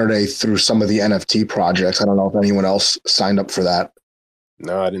Saturday through some of the NFT projects. I don't know if anyone else signed up for that.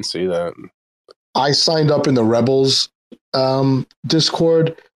 No, I didn't see that. I signed up in the Rebels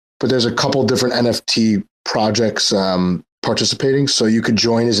Discord, but there's a couple different NFT projects participating. So you could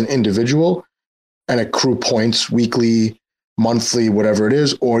join as an individual and accrue points weekly, monthly, whatever it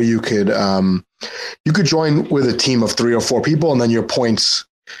is, or you could join with a team of 3 or 4 people, and then your points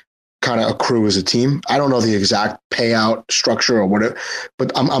kind of accrue as a team. I don't know the exact payout structure or whatever,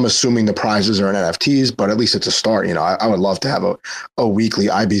 but I'm assuming the prizes are in NFTs, but at least it's a start. I would love to have a weekly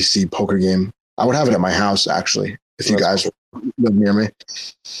IBC poker game. I would have it at my house, actually, if you guys live near me.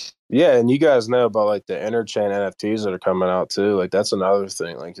 Yeah, and you guys know about like the interchain NFTs that are coming out too. Like that's another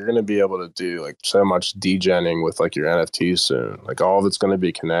thing. Like you're going to be able to do like so much degenning with like your NFTs soon. Like all of it's going to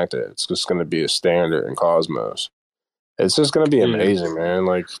be connected. It's just going to be a standard in Cosmos. It's just going to be amazing, man.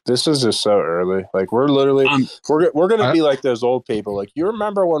 Like this is just so early. Like we're literally we're going to be like those old people. Like you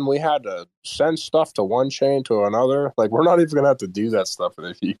remember when we had to send stuff to one chain to another? Like we're not even going to have to do that stuff in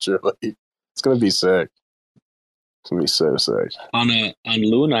the future. Like it's going to be sick. It's going to be so sick. On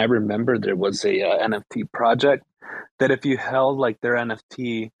Luna, I remember there was a NFT project that if you held like their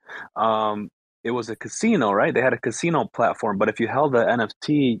NFT, it was a casino, right? They had a casino platform, but if you held the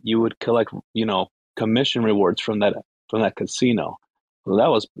NFT, you would collect, commission rewards from that casino. So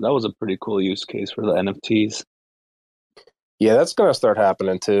that was a pretty cool use case for the NFTs. Yeah, that's gonna start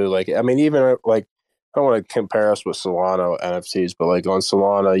happening too. Like, I mean, even like I don't want to compare us with Solana NFTs, but like on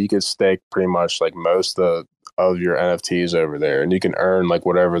Solana, you could stake pretty much like most of your NFTs over there, and you can earn like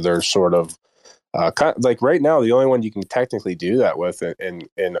whatever they're sort of like right now. The only one you can technically do that with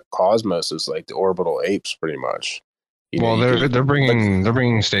in Cosmos is like the Orbital Apes, pretty much. Well, they're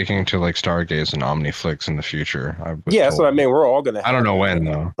bringing staking to like Stargaze and OmniFlix in the future. Yeah, that's what I mean. We're all gonna. I don't know when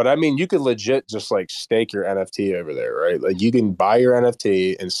though, but I mean, you could legit just like stake your NFT over there, right? Like you can buy your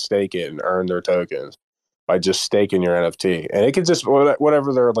NFT and stake it and earn their tokens by just staking your NFT, and it could just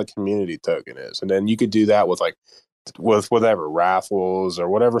whatever their like community token is, and then you could do that with whatever raffles or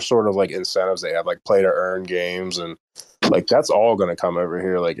whatever sort of like incentives they have, like play to earn games, and like that's all gonna come over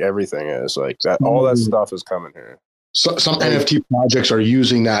here. Like everything is like that. All that stuff is coming here. So, some NFT projects are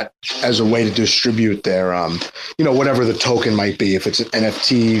using that as a way to distribute their, whatever the token might be. If it's an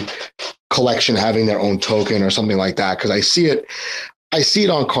NFT collection having their own token or something like that, because I see it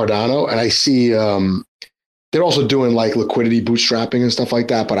on Cardano, and I see they're also doing like liquidity bootstrapping and stuff like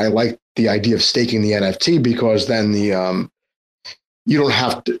that. But I like the idea of staking the NFT because then you don't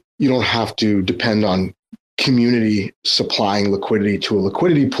have to depend on community supplying liquidity to a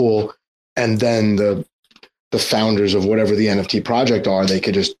liquidity pool, and then the founders of whatever the NFT project are, they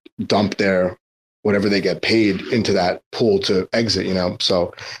could just dump their whatever they get paid into that pool to exit,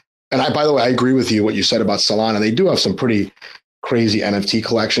 So, and by the way, I agree with you what you said about Solana. They do have some pretty crazy NFT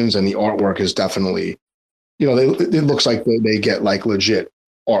collections, and the artwork is definitely, it looks like they get like legit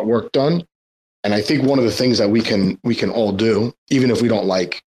artwork done. And I think one of the things that we can all do, even if we don't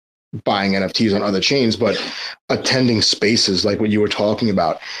like buying NFTs on other chains, but attending spaces like what you were talking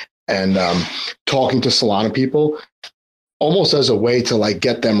about, and talking to Solana people almost as a way to like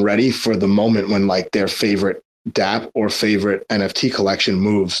get them ready for the moment when like their favorite DApp or favorite NFT collection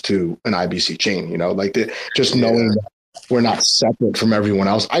moves to an IBC chain, just knowing that we're not separate from everyone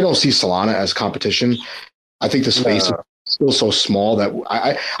else. I don't see Solana as competition. I think the space is still so small that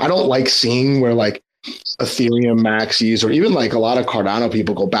I don't like seeing where like Ethereum maxis or even like a lot of Cardano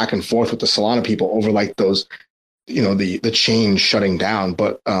people go back and forth with the Solana people over like those, the chain shutting down.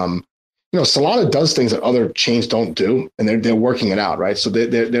 But Solana does things that other chains don't do, and they're working it out, right? So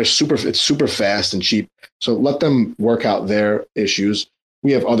they're it's super fast and cheap. So let them work out their issues.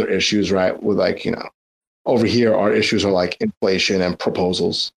 We have other issues, right? With like, over here, our issues are like inflation and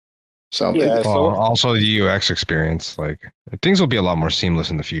proposals. So also the UX experience, like things will be a lot more seamless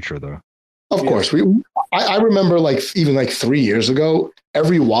in the future, though. Of course, I remember like even like 3 years ago,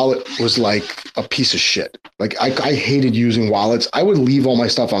 every wallet was like a piece of shit. Like I hated using wallets. I would leave all my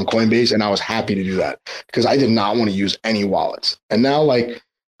stuff on Coinbase, and I was happy to do that because I did not want to use any wallets. And now, like a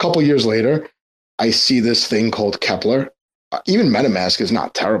couple years later, I see this thing called Kepler. Even MetaMask is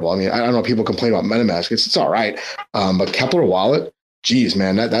not terrible. I mean, I don't know. People complain about MetaMask. It's all right, but Kepler wallet, geez,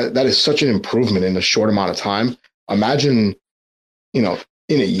 man, that is such an improvement in a short amount of time. Imagine, in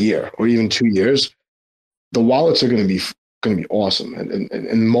a year or even 2 years, the wallets are going to be awesome,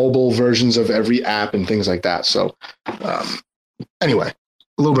 and mobile versions of every app and things like that. So, anyway,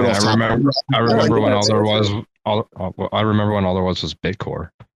 a little bit off topic. I remember when all there was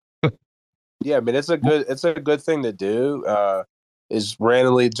Bitcore. Yeah, I mean it's a good thing to do. Is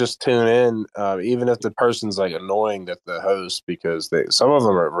randomly just tune in, even if the person's like annoying at the host, because some of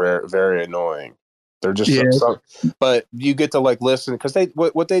them are very annoying. They're just but you get to like listen because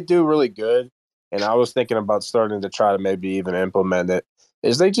what they do really good. And I was thinking about starting to try to maybe even implement it.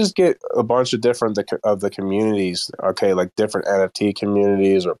 Is they just get a bunch of different of the communities, okay, like different NFT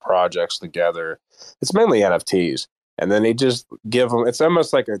communities or projects together. It's mainly NFTs, and then they just give them. It's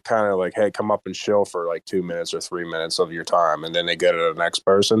almost like a kind of like, hey, come up and chill for like 2 minutes or 3 minutes of your time, and then they get it to the next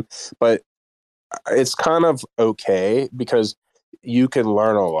person. But it's kind of okay because you can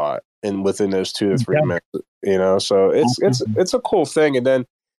learn a lot within those 2 to 3 minutes. So it's a cool thing, and then.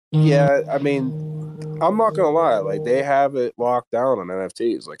 Yeah, I mean, I'm not gonna lie. Like they have it locked down on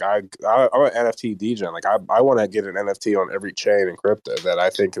NFTs. Like I'm an NFT DJ. Like I want to get an NFT on every chain in crypto that I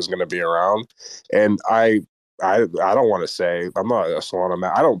think is going to be around. And I don't want to say I'm not a Solana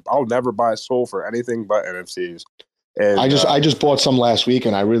man. I'll never buy a Sol for anything but NFTs. And I just bought some last week,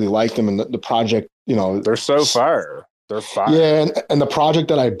 and I really like them. And the project, they're so fire. They're fire. Yeah, and the project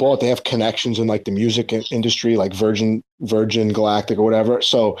that I bought, they have connections in like the music industry, like Virgin Galactic or whatever.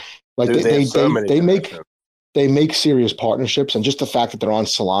 So like they make serious partnerships, and just the fact that they're on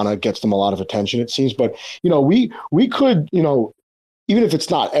Solana gets them a lot of attention, it seems. But we could, even if it's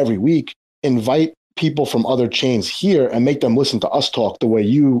not every week, invite people from other chains here and make them listen to us talk the way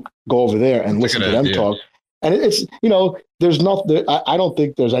you go over there and listen to them talk. And it's there's not. I don't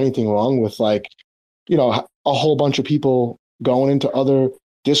think there's anything wrong with like a whole bunch of people going into other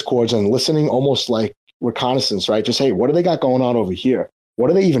discords and listening, almost like reconnaissance, right? Just, hey, what do they got going on over here? What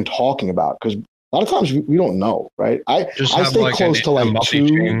are they even talking about? Because a lot of times we don't know, right? I stay like close to like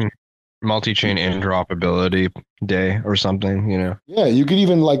multi-chain interoperability day or something, you know. Yeah, you could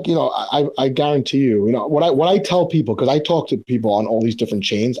even like, I guarantee you, what I tell people, because I talk to people on all these different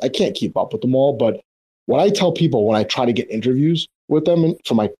chains, I can't keep up with them all, but what I tell people when I try to get interviews with them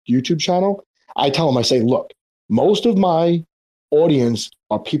for my YouTube channel, I tell them, I say, look, most of my audience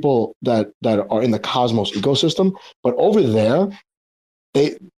are people that are in the Cosmos ecosystem, but over there,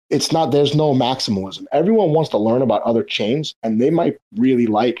 there's no maximalism. Everyone wants to learn about other chains, and they might really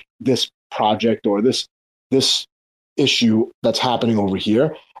like this project or this issue that's happening over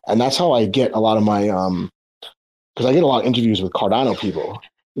here. And that's how I get a lot of my because I get a lot of interviews with Cardano people,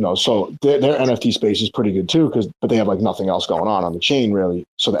 so their NFT space is pretty good too, but they have like nothing else going on the chain really.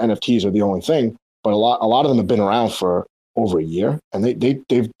 So the NFTs are the only thing. But a lot of them have been around for over a year, and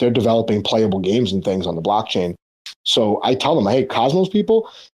they're developing playable games and things on the blockchain. So I tell them, hey, Cosmos people,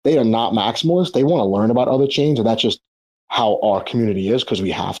 they are not maximalists. They want to learn about other chains, and that's just how our community is, because we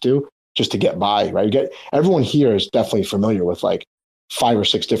have to just to get by, right? Everyone here is definitely familiar with like 5 or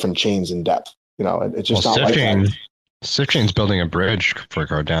 6 different chains in depth. It's just not like that. SifChain's building a bridge for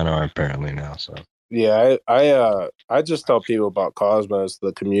Cardano apparently now. So yeah, I just tell people about Cosmos,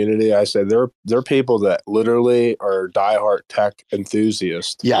 the community. I say they're people that literally are diehard tech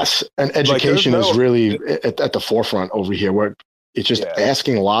enthusiasts. Yes, and education is really at the forefront over here, where it's just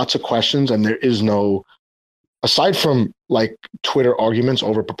asking lots of questions, and there is no, aside from like Twitter arguments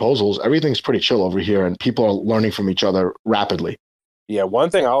over proposals, everything's pretty chill over here, and people are learning from each other rapidly. Yeah, one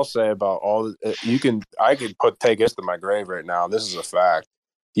thing I'll say about I could take this to my grave right now. This is a fact.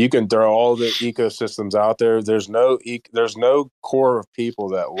 You can throw all the ecosystems out there. There's no core of people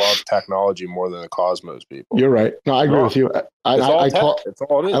that love technology more than the Cosmos people. You're right. No, I agree with you. I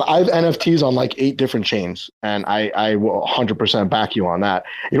have NFTs on like 8 different chains, and I will 100% back you on that.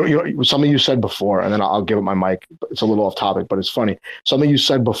 Something you said before, and then I'll give it my mic. It's a little off topic, but it's funny. Something you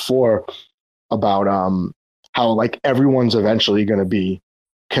said before about how like everyone's eventually going to be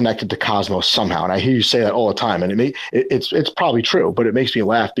connected to Cosmos somehow, and I hear you say that all the time, and it's probably true, but it makes me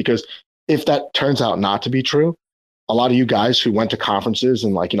laugh, because if that turns out not to be true, a lot of you guys who went to conferences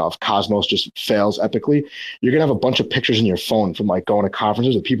and like, if Cosmos just fails epically, you're gonna have a bunch of pictures in your phone from like going to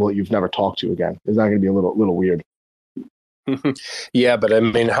conferences with people that you've never talked to again. Is that gonna be a little weird? Yeah, but I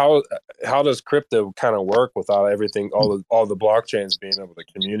mean, how does crypto kind of work without everything, all the blockchains being able to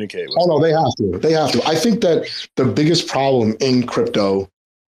communicate with? Oh no, they have to. I think that the biggest problem in crypto,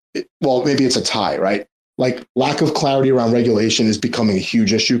 well, maybe it's a tie, right? Like lack of clarity around regulation is becoming a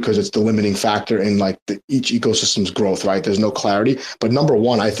huge issue, because it's the limiting factor in like each ecosystem's growth, right? There's no clarity. But number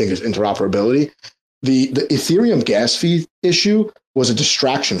one, I think, is interoperability. The Ethereum gas fee issue was a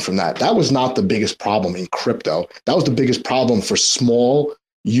distraction from that. That was not the biggest problem in crypto. That was the biggest problem for small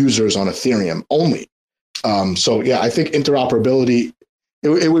users on Ethereum only. So yeah, I think interoperability,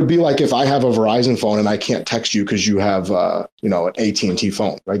 it would be like if I have a Verizon phone and I can't text you because you have an AT&T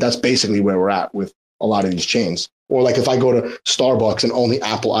phone, right? That's basically where we're at with a lot of these chains. Or like if I go to Starbucks and only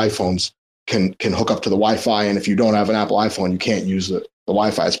Apple iPhones can hook up to the Wi-Fi, and if you don't have an Apple iPhone, you can't use the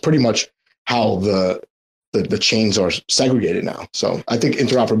Wi-Fi. It's pretty much how the chains are segregated now. So I think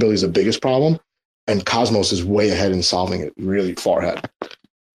interoperability is the biggest problem, and Cosmos is way ahead in solving it, really far ahead.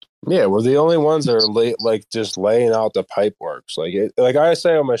 Yeah, we're the only ones that are just laying out the pipe works. Like I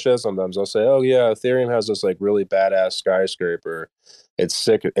say on my show sometimes, I'll say, "Oh yeah, Ethereum has this like really badass skyscraper. It's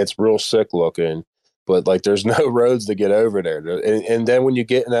sick. It's real sick looking, but like there's no roads to get over there. And then when you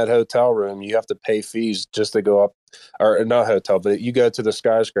get in that hotel room, you have to pay fees just to go up, or not hotel, but you go to the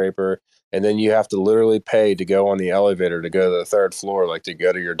skyscraper, and then you have to literally pay to go on the elevator to go to the 3rd floor, like to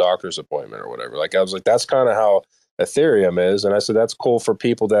go to your doctor's appointment or whatever." Like I was like, that's kind of how Ethereum is. And I said, that's cool for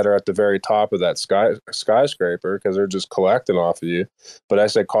people that are at the very top of that skyscraper, because they're just collecting off of you. But I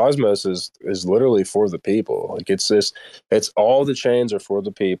said, Cosmos is literally for the people. Like it's all the chains are for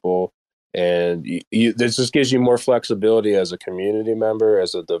the people. And this just gives you more flexibility as a community member,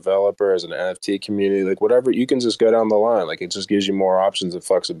 as a developer, as an NFT community, like whatever, you can just go down the line. Like it just gives you more options of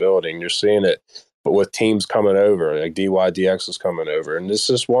flexibility, and you're seeing it, but with teams coming over, like DYDX is coming over. And this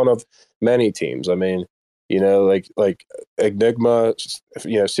is one of many teams. I mean, like Enigma,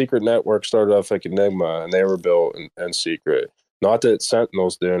 Secret Network started off like Enigma, and they were built in secret. Not that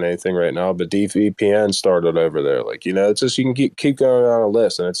Sentinel's doing anything right now, but DVPN started over there. Like, it's just you can keep going on a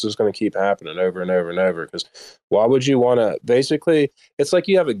list, and it's just going to keep happening over and over and over. Because why would you want to? Basically, it's like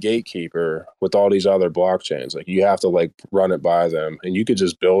you have a gatekeeper with all these other blockchains. Like, you have to like run it by them, and you could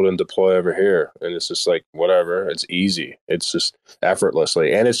just build and deploy over here, and it's just like whatever. It's easy. It's just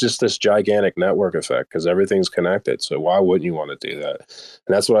effortlessly, and it's just this gigantic network effect because everything's connected. So why wouldn't you want to do that?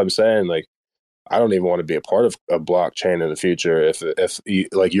 And that's what I'm saying. Like, I don't even want to be a part of a blockchain in the future. If you,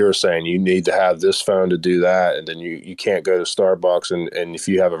 like you were saying, you need to have this phone to do that, and then you can't go to Starbucks, and if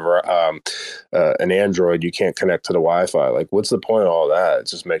you have an Android, you can't connect to the Wi-Fi. Like, what's the point of all that? It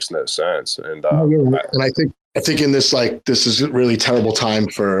just makes no sense. And I think in this, like, this is a really terrible time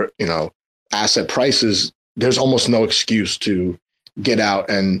for asset prices. There's almost no excuse to get out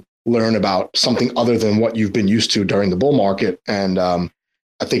and learn about something other than what you've been used to during the bull market. And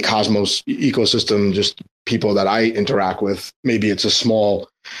I think Cosmos ecosystem, just people that I interact with, maybe it's a small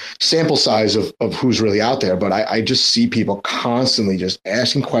sample size of who's really out there, but I just see people constantly just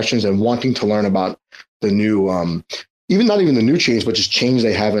asking questions and wanting to learn about the new, not even the new chains, but just chains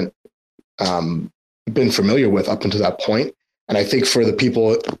they haven't been familiar with up until that point. And I think for the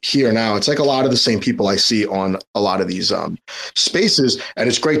people here now, it's like a lot of the same people I see on a lot of these spaces. And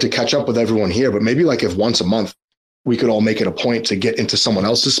it's great to catch up with everyone here, but maybe like if once a month, we could all make it a point to get into someone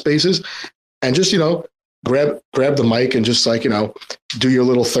else's spaces and just, grab the mic and just like, do your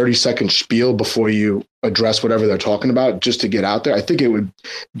little 30-second spiel before you address whatever they're talking about, just to get out there. I think it would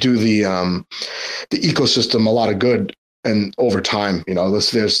do the ecosystem a lot of good. And over time,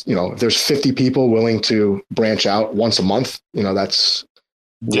 if there's 50 people willing to branch out once a month, that's.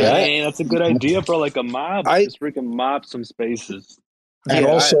 Yeah, that's a good idea, bro. Like a mob, just freaking mob some spaces. And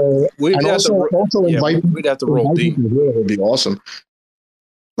we'd have to roll deep. It would be awesome.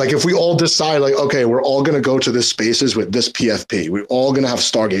 Like if we all decide, like, okay, we're all going to go to this spaces with this PFP. We're all going to have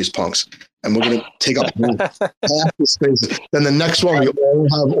Stargaze punks, and we're going to take up half the spaces. Then the next one, we all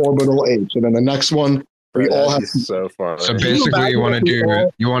have Orbital H, and then the next one, we all have. So fun. So basically, you want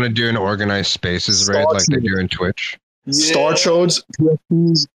to do an organized spaces, right? Like they do in Twitch. Star Chodes,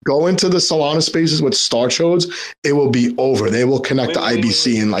 PFPs, go into the Solana spaces with Star Chodes. It will be over. They will connect to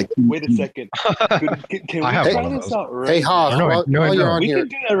IBC in like. Wait a second. Can we try this out right? Hey, Haas, while you're on we here, can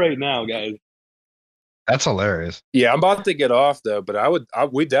do that right now, guys. That's hilarious. Yeah, I'm about to get off though, but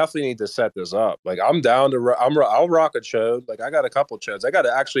we definitely need to set this up. Like, I'm down to. I'll rock a chode. Like, I got a couple chodes. I got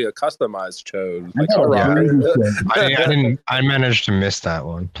actually a customized chode. Like, I'll rock it. I managed to miss that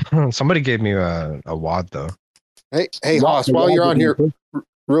one. Somebody gave me a wad though. Hey, Haas, while you're on here,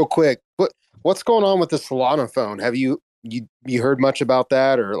 real quick, what's going on with the Solana phone? Have you heard much about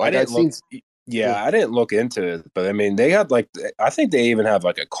that, or like I didn't look into it, but I mean, they had like, I think they even have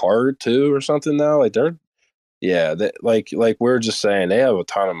like a card too or something now. Like like we're just saying, they have a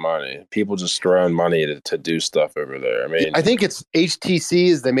ton of money. People just throwing money to do stuff over there. I mean, I think it's HTC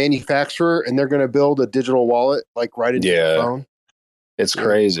is the manufacturer, and they're going to build a digital wallet like right into the phone. It's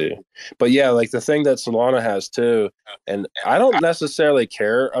crazy. But yeah, like the thing that Solana has too, and I don't necessarily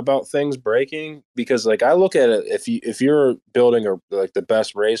care about things breaking, because like I look at it, if you're building like the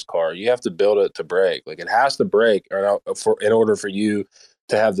best race car, you have to build it to break. Like it has to break in order for you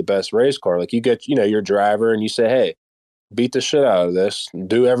to have the best race car. Like you get, your driver and you say, hey, beat the shit out of this,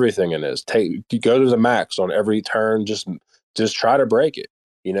 do everything in this, go to the max on every turn, just try to break it.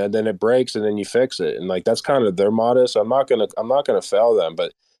 Then it breaks and then you fix it. And like, that's kind of their motto. So I'm not going to fail them.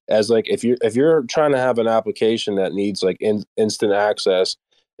 But as like, if you're trying to have an application that needs like instant access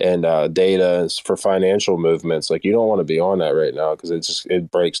and data for financial movements, like you don't want to be on that right now, because it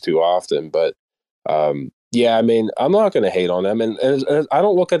breaks too often. But yeah, I mean, I'm not going to hate on them. And I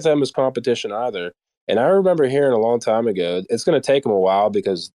don't look at them as competition either. And I remember hearing a long time ago, it's going to take them a while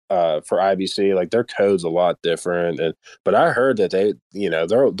because for IBC, like their code's a lot different. But I heard that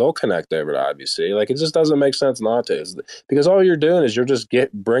they'll connect over to IBC. Like it just doesn't make sense not to, because all you're doing is you're just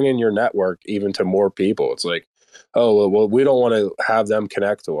bringing your network even to more people. It's like, oh, well, we don't want to have them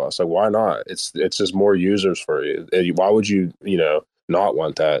connect to us. Like, why not? It's just more users for you. Why would you, not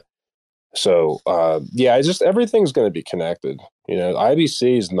want that? So, yeah, everything's going to be connected.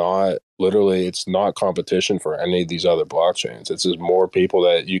 IBC is it's not competition for any of these other blockchains. It's just more people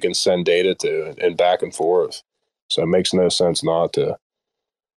that you can send data to and back and forth. So it makes no sense not to.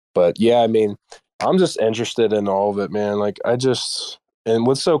 But yeah, I mean, I'm just interested in all of it, man. Like and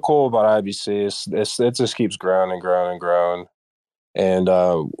what's so cool about IBC is it just keeps growing and growing and growing. And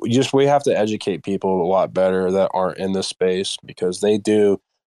we have to educate people a lot better that aren't in this space, because they do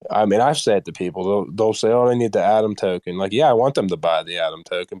I mean, I've said to people, they'll say, "Oh, they need the Atom token." Like, yeah, I want them to buy the Atom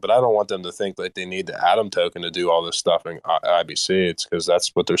token, but I don't want them to think like they need the Atom token to do all this stuff in IBC. It's because that's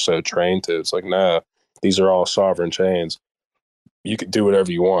what they're so trained to. It's like, no, these are all sovereign chains. You can do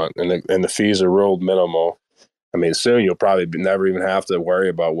whatever you want, and the fees are real minimal. I mean, soon you'll probably never even have to worry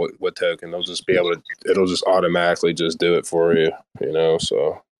about what token. They'll just be able to. It'll just automatically just do it for you.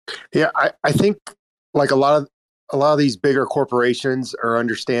 So yeah, I think like a lot of these bigger corporations are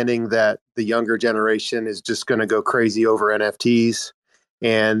understanding that the younger generation is just going to go crazy over NFTs,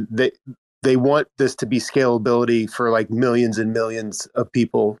 and they want this to be scalability for like millions and millions of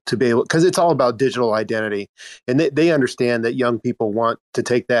people to be able, because it's all about digital identity, and they understand that young people want to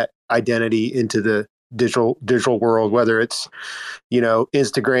take that identity into the digital world, whether it's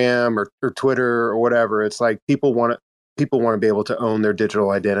Instagram or Twitter or whatever. It's like people want to be able to own their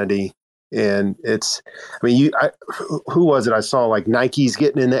digital identity. And it's, I mean, who was it? I saw like Nike's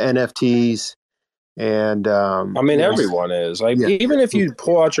getting into NFTs, and I mean, everyone is like, even if you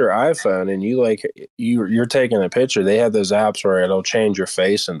pull out your iPhone and you're taking a picture, they have those apps where it'll change your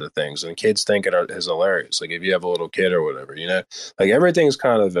face into things, and kids think it is hilarious. Like if you have a little kid or whatever, like everything's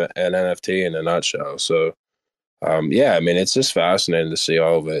kind of an NFT in a nutshell. So, yeah, I mean, it's just fascinating to see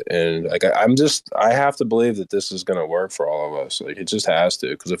all of it. And like, I have to believe that this is going to work for all of us. Like it just has to,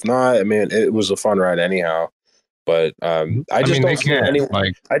 because if not, I mean, it was a fun ride anyhow, but, I just don't see any,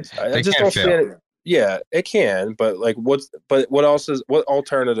 like, I just don't see it. Yeah, it can, but like, what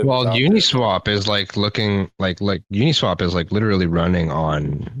alternative? Well, Uniswap is like looking like Uniswap is like literally running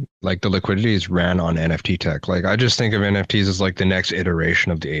on, like, the liquidity is ran on NFT tech. Like I just think of NFTs as like the next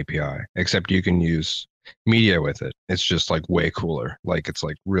iteration of the API, except you can use media with it. It's just like way cooler. Like it's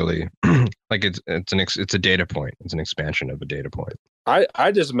like really like it's a data point. It's an expansion of a data point.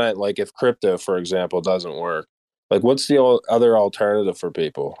 I just meant like if crypto, for example, doesn't work, like what's the other alternative for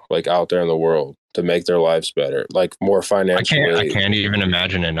people like out there in the world to make their lives better, like more financially? I can't even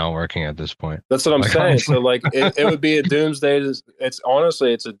imagine it not working at this point. That's what I'm saying. So like it would be a doomsday. It's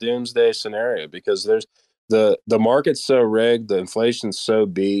a doomsday scenario, because there's the market's so rigged, the inflation's so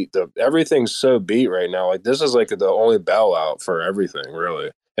beat, everything's so beat right now. Like this is like the only bailout for everything,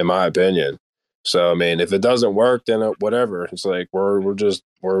 really, in my opinion. So I mean, if it doesn't work, then whatever. It's like we're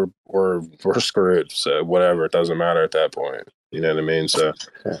screwed. So whatever, it doesn't matter at that point. You know what I mean? So.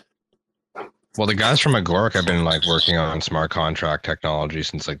 Well, the guys from Agoric have been like working on smart contract technology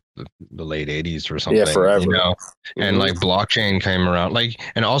since like the late 80s or something. Yeah, forever. And like blockchain came around, like,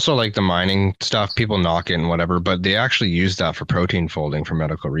 and also like the mining stuff, people knock it and whatever, but they actually used that for protein folding for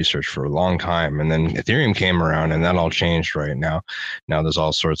medical research for a long time. And then Ethereum came around and that all changed right now. Now there's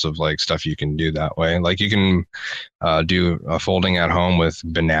all sorts of like stuff you can do that way. Like you can do a folding at home with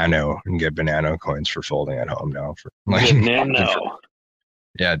Banano and get Banano coins for folding at home now. For like Banano.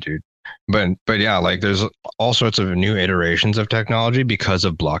 Yeah, dude. But yeah, like there's all sorts of new iterations of technology because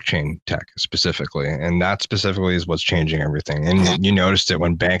of blockchain tech specifically, and that specifically is what's changing everything. And you noticed it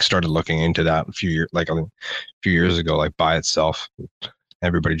when banks started looking into that a few years ago, like by itself.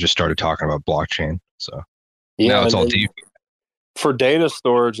 Everybody just started talking about blockchain. So now it's all deep. For data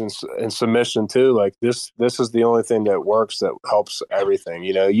storage and submission too, like this is the only thing that works, that helps everything.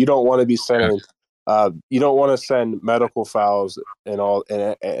 You don't want to be sending. You don't want to send medical files and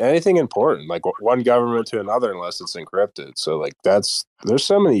anything important, like one government to another, unless it's encrypted. So like there's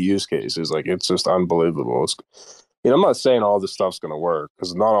so many use cases. Like it's just unbelievable. I'm not saying all this stuff's going to work,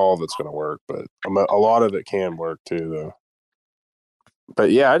 because not all of it's going to work, but a lot of it can work too, though.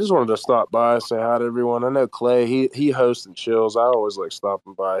 But yeah, I just wanted to stop by, say hi to everyone. I know Clay, he hosts and chills. I always like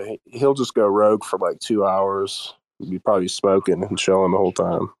stopping by. He'll just go rogue for like 2 hours. He'll be probably smoking and chilling the whole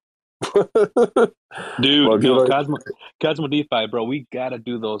time. Dude, Cosmo DeFi, bro, we gotta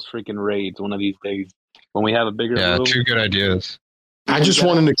do those freaking raids one of these days when we have a bigger room. Two good ideas. I just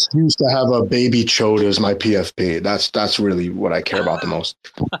want an excuse to have a baby chode as my PFP. That's really what I care about the most.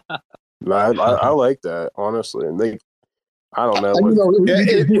 I like that, honestly. And I don't know.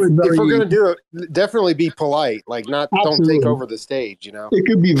 If we're gonna do it, definitely be polite. Like don't take over the stage. It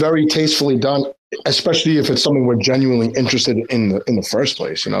could be very tastefully done, especially if it's something we're genuinely interested in the first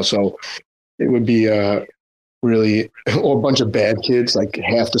place. So it would be really, or a bunch of bad kids. Like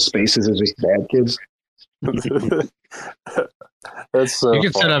half the spaces are just bad kids. That's so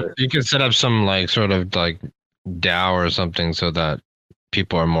you could set up some like sort of like DAO or something so that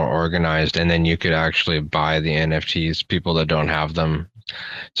people are more organized, and then you could actually buy the NFTs, people that don't have them,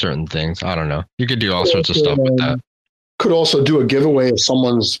 certain things. I don't know. You could do all sorts of stuff with that. Could also do a giveaway if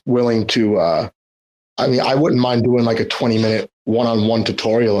someone's willing to, I wouldn't mind doing like a 20-minute one-on-one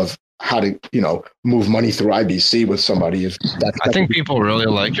tutorial of how to, move money through IBC with somebody. If that's I think people really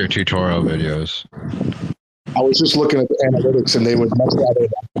like your tutorial videos. I was just looking at the analytics, and they would much rather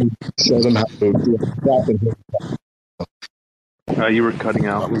show them how to do that. You were cutting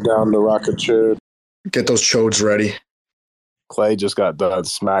out. I'm down to rocket chode. Get those chodes ready. Clay just got done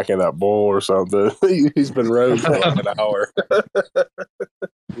smacking that bowl or something. He's been roasting for like an hour.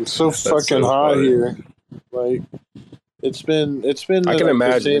 It's so fucking hot here. Like it's been I can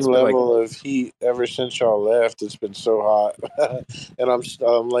imagine the same level of heat ever since y'all left. It's been so hot, and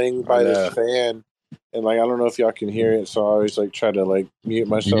I'm laying by this fan, and like I don't know if y'all can hear it, so I always like try to like mute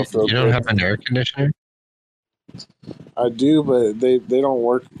myself. You don't have an air conditioner? I do, but they don't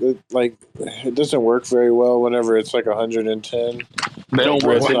work. It doesn't work very well whenever it's like 110. They don't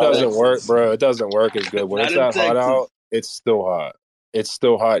work. It doesn't work, bro. It doesn't work as good when it's that hot out. It's still hot. It's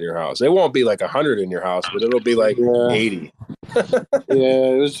still hot in your house. It won't be like 100 in your house, but it'll be like 80. Yeah,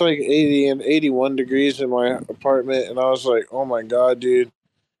 it was like 80 and 81 degrees in my apartment, and I was like, "Oh my god, dude,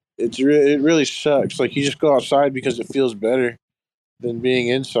 it really sucks." Like you just go outside because it feels better than being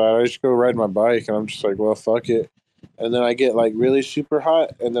inside. I just go ride my bike, and I'm just like, "Well, fuck it." And then I get like really super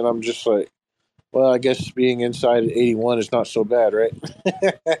hot, and then I'm just like, "Well, I guess being inside at 81 is not so bad, right?"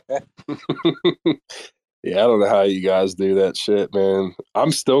 Yeah, I don't know how you guys do that shit, man.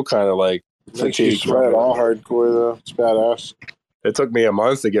 I'm still kind of like makes you sweat all hardcore though. It's badass. It took me a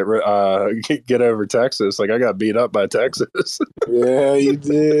month to get over Texas. Like I got beat up by Texas. Yeah, you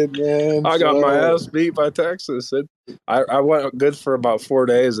did, man. I got my ass beat by Texas. I went good for about 4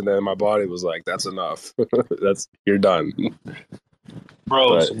 days, and then my body was like, "That's enough. You're done."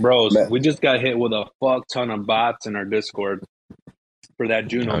 Bros, we just got hit with a fuck ton of bots in our Discord for that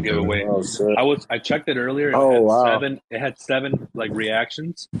Juno giveaway. I checked it earlier. It had seven like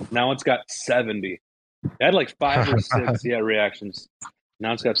reactions. Now it's got 70. It had like 5 or 6 reactions.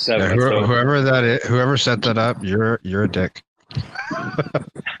 Now it's got 7. Yeah, whoever set that up, you're a dick.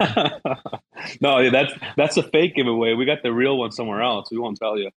 No, that's a fake giveaway. We got the real one somewhere else. We won't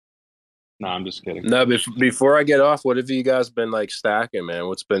tell you. No, I'm just kidding. No, before I get off, what have you guys been like stacking, man?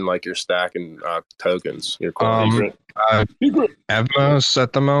 What's been like your stacking tokens? Your Evmos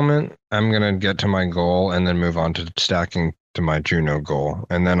at the moment. I'm gonna get to my goal and then move on to stacking to my Juno goal,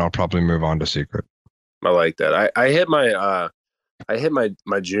 and then I'll probably move on to secret. I like that. I hit my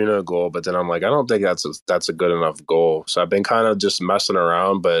Juno goal, but then I'm like, I don't think that's a good enough goal. So I've been kind of just messing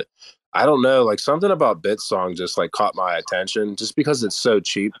around, but I don't know, like something about Bitsong just like caught my attention just because it's so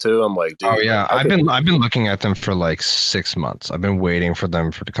cheap too. I'm like, dude, oh yeah, I've been looking at them for like 6 months. I've been waiting for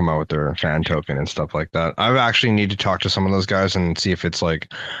them to come out with their fan token and stuff like that. I actually need to talk to some of those guys and see if it's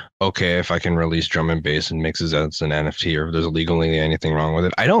like okay if I can release drum and bass and mixes as an NFT or if there's legally anything wrong with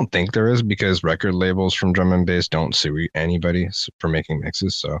it. I don't think there is because record labels from drum and bass don't sue anybody for making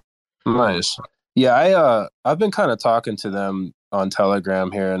mixes. So nice. Yeah, I've been kind of talking to them on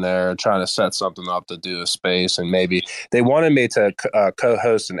Telegram here and there, trying to set something up to do a space, and maybe they wanted me to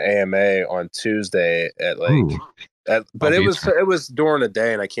co-host an AMA on Tuesday at but it was during the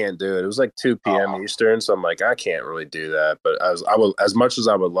day and I can't do it. It was like 2 p.m. Eastern, so I'm like I can't really do that. But I will as much as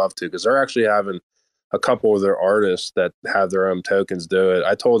I would love to, because they're actually having a couple of their artists that have their own tokens do it.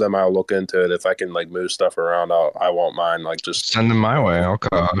 I told them I'll look into it if I can like move stuff around. I won't mind like just send them my way. I'll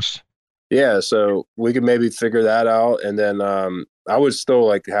co-host. Yeah, so we could maybe figure that out, and then I would still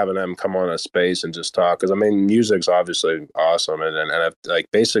like having them come on a space and just talk, because I mean, music's obviously awesome, and like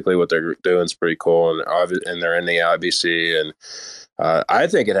basically what they're doing is pretty cool, and they're in the IBC, and I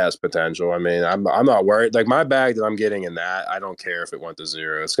think it has potential. I mean, I'm not worried. Like my bag that I'm getting in that, I don't care if it went to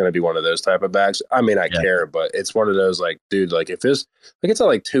 0. It's going to be one of those type of bags. I mean, I care, but it's one of those like, dude, like if this, like it's at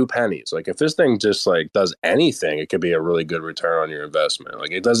like 2 pennies. Like if this thing just like does anything, it could be a really good return on your investment.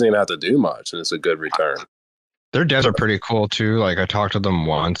 Like it doesn't even have to do much, and it's a good return. Their devs are pretty cool too. Like I talked to them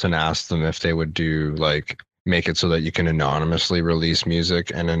once and asked them if they would do like make it so that you can anonymously release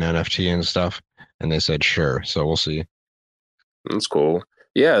music and an NFT and stuff, and they said sure. So we'll see. That's cool.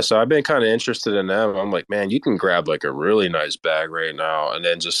 Yeah, so I've been kind of interested in them. I'm like, man, you can grab like a really nice bag right now and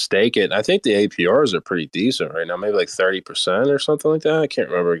then just stake it. I think the APRs are pretty decent right now, maybe like 30% or something like that. I can't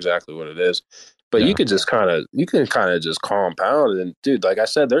remember exactly what it is. But you could just kind of just compound. And dude, like I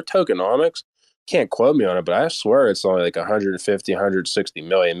said, their tokenomics, can't quote me on it, but I swear it's only like 150, 160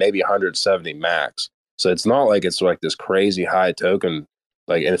 million, maybe 170 max. So it's not like it's like this crazy high token,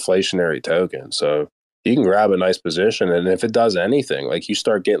 like inflationary token. So you can grab a nice position, and if it does anything, like you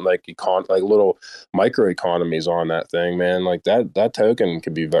start getting like little micro economies on that thing, man. Like that token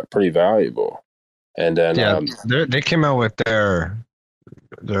could be pretty valuable. And then they came out with their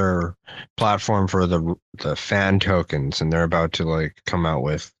platform for the fan tokens, and they're about to like come out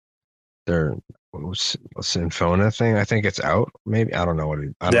with their Sinfona thing. I think it's out. Maybe I don't know what I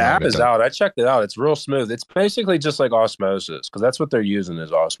don't The know app what it is does. out. I checked it out. It's real smooth. It's basically just like Osmosis because that's what they're using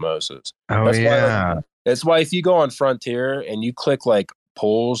is Osmosis. Oh That's why, yeah. that's why if you go on Frontier and you click like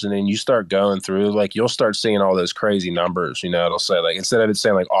polls and then you start going through, like you'll start seeing all those crazy numbers. It'll say like instead of it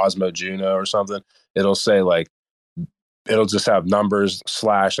saying like Osmo Juno or something, it'll say like it'll just have numbers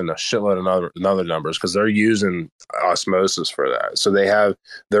slash and a shitload of other numbers because they're using Osmosis for that. So they have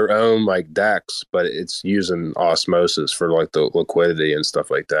their own like DEX, but it's using Osmosis for like the liquidity and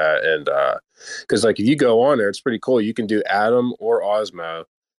stuff like that. And because like if you go on there, it's pretty cool. You can do Atom or Osmo,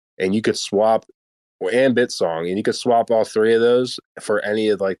 and you could swap and Bitsong, and you could swap all three of those for any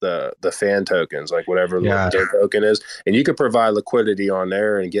of like the fan tokens, like whatever their token is, and you could provide liquidity on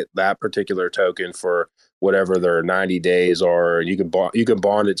there and get that particular token for whatever their 90 days are. And you can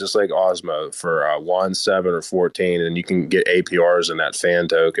bond it just like Osmo for 1, 7, or 14, and you can get APRs in that fan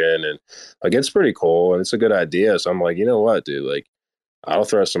token, and like it's pretty cool and it's a good idea. So I'm like, you know what, dude, like I'll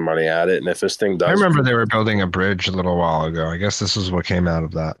throw some money at it, and if this thing does, I remember they were building a bridge a little while ago. I guess this is what came out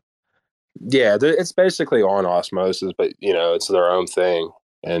of that. Yeah, it's basically on Osmosis, but it's their own thing,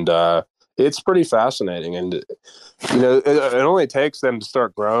 and it's pretty fascinating. And it only takes them to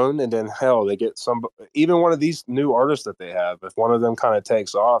start growing, and then hell, they get even one of these new artists that they have. If one of them kind of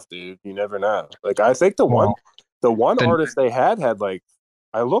takes off, dude, you never know. Like I think the one artist they had like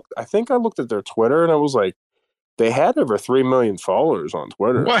I think I looked at their Twitter and it was like they had over 3 million followers on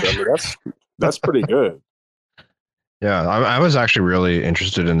Twitter. What? So, I mean, that's pretty good. Yeah, I was actually really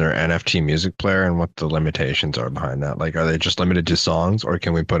interested in their NFT music player and what the limitations are behind that. Like, are they just limited to songs, or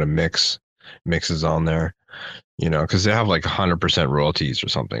can we put mixes on there? Because they have like 100% royalties or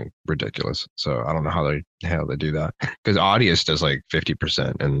something ridiculous. So I don't know how they do that. Because Audius does like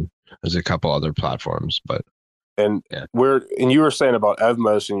 50%, and there's a couple other platforms, but. And you were saying about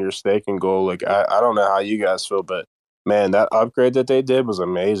Evmos and your staking goal. Like, I don't know how you guys feel, but man, that upgrade that they did was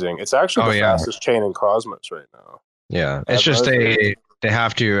amazing. It's actually the fastest chain in Cosmos right now. Yeah, it's just they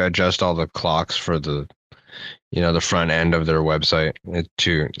have to adjust all the clocks for the the front end of their website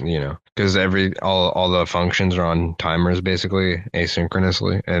because all the functions are on timers basically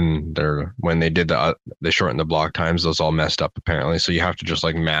asynchronously, and when they did they shortened the block times, those all messed up apparently. So you have to just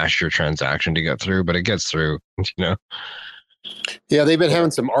like mash your transaction to get through, but it gets through. Yeah, they've been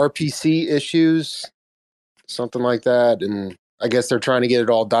having some RPC issues, something like that, and I guess they're trying to get it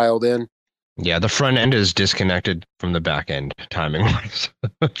all dialed in. Yeah, the front end is disconnected from the back end timing wise,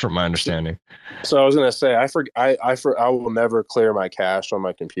 from my understanding. So I was gonna say, I will never clear my cache on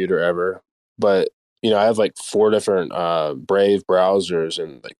my computer ever, but I have like 4 different Brave browsers,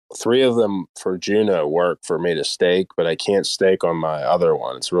 and like 3 of them for Juno work for me to stake, but I can't stake on my other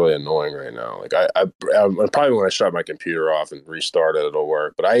one. It's really annoying right now. Like I probably when I shut my computer off and restart it, it'll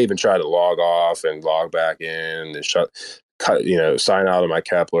work. But I even tried to log off and log back in and sign out of my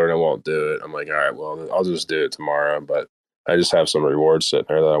Kepler, and it won't do it. I'm like, all right, well, I'll just do it tomorrow. But I just have some rewards sitting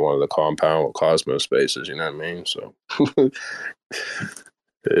there that I wanted to compound with Cosmos spaces. You know what I mean? So,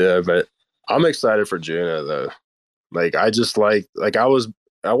 yeah, but I'm excited for Juno though. Like, I just like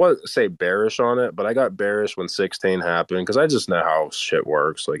I wouldn't say bearish on it, but I got bearish when 16 happened because I just know how shit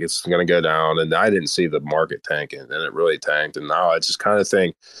works. Like, it's going to go down, and I didn't see the market tanking, and it really tanked. And now I just kind of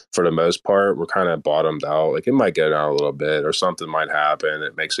think, for the most part, we're kind of bottomed out. Like, it might go down a little bit, or something might happen.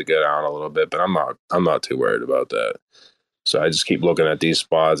 It makes it go down a little bit, but I'm not too worried about that. So I just keep looking at these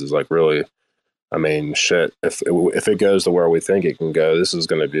spots as like really. I mean, shit, if it goes to where we think it can go, this is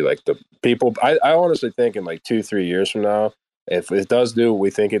going to be like the people. I honestly think in like 2-3 years from now, if it does do what we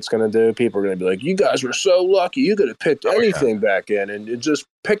think it's going to do, people are going to be like, you guys were so lucky. You could have picked anything back in, and it just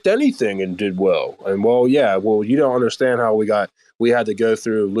picked anything and did well. And you don't understand how we had to go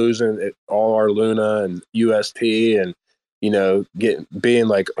through losing all our Luna and UST and, being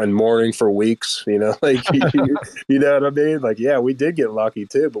like in mourning for weeks, like, you know what I mean? Like, yeah, we did get lucky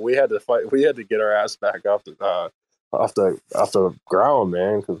too, but we had to fight. We had to get our ass back off the ground,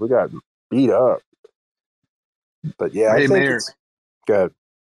 man, because we got beat up. But yeah, hey, I think Mayor. it's good.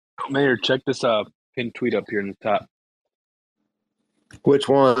 Mayor, check this pinned tweet up here in the top. Which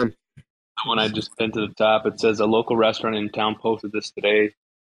one? The one I just pinned to the top. It says a local restaurant in town posted this today.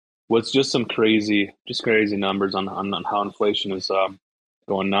 What's just some crazy numbers on how inflation is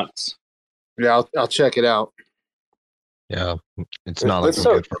going nuts. Yeah, I'll check it out. Yeah, it's not looking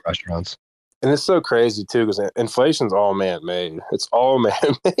good for restaurants. And it's so crazy too because inflation's all man-made. It's all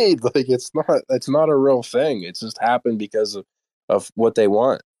man-made. Like, it's not a real thing. It's just happened because of what they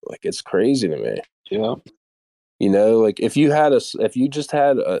want. Like, it's crazy to me. Yeah. Like if you just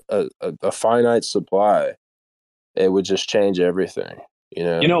had a finite supply, it would just change everything.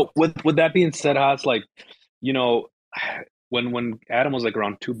 You know, with that being said, Haas, like, you know, when Adam was like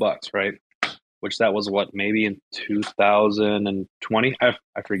around $2, right? Which that was what, maybe in 2020? I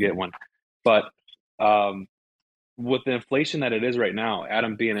forget when. But with the inflation that it is right now,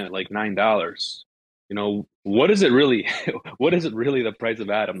 Adam being at like $9, you know, what is it really? What is it really the price of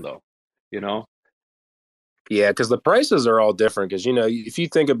Adam though? You know? Yeah, because the prices are all different. Because if you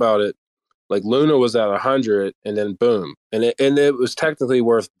think about it, like Luna was at 100, and then boom, and it was technically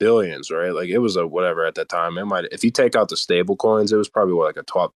worth billions, right? Like it was a whatever at that time. It might, if you take out the stable coins, it was probably like a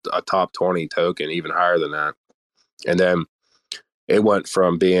top 20 token, even higher than that. And then it went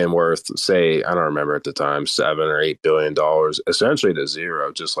from being worth, say, I don't remember at the time, $7 or $8 billion, essentially to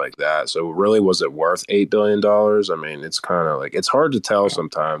zero, just like that. So really, was it worth $8 billion? I mean, it's kind of like, it's hard to tell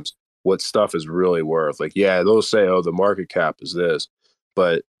sometimes what stuff is really worth. Like, yeah, they'll say, oh, the market cap is this,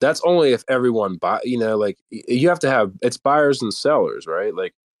 but that's only if everyone buy. Like you have to have, it's buyers and sellers, right?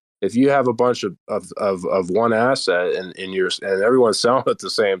 Like if you have a bunch of one asset and everyone's selling at the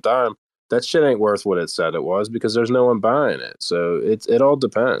same time, that shit ain't worth what it said it was, because there's no one buying it. So it all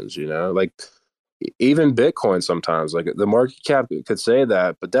depends, like even Bitcoin sometimes, like the market cap could say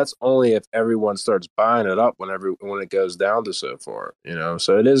that, but that's only if everyone starts buying it up when it goes down to so far,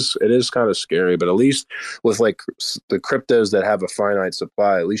 so it is kind of scary. But at least with like the cryptos that have a finite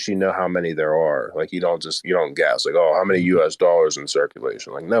supply, at least how many there are. Like you don't guess like, oh, how many US dollars in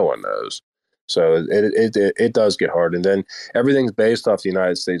circulation? Like no one knows. So it does get hard. And then everything's based off the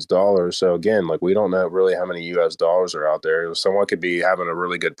United States dollar. So again, like we don't know really how many US dollars are out there. Someone could be having a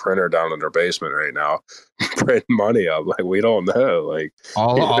really good printer down in their basement right now, printing money up. Like we don't know. Like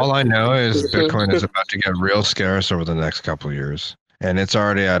all I know is Bitcoin is about to get real scarce over the next couple of years. And it's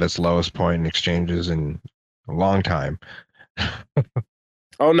already at its lowest point in exchanges in a long time.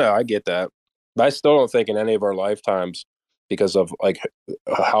 Oh no, I get that. But I still don't think in any of our lifetimes, because of like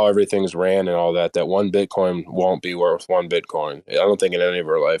how everything's ran and all that one Bitcoin won't be worth one Bitcoin. I don't think in any of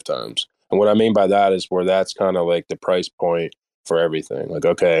our lifetimes. And what I mean by that is where that's kind of like the price point for everything. Like,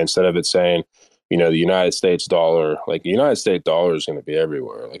 okay, instead of it saying, the United States dollar, like the United States dollar is going to be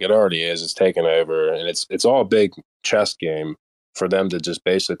everywhere. Like it already is. It's taken over, and it's all a big chess game for them to just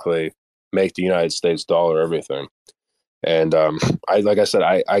basically make the United States dollar everything. And like I said,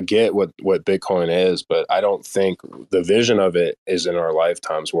 I get what Bitcoin is, but I don't think the vision of it is in our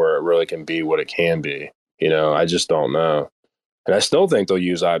lifetimes where it really can be what it can be. I just don't know. And I still think they'll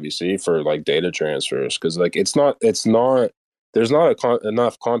use IBC for like data transfers, because like there's not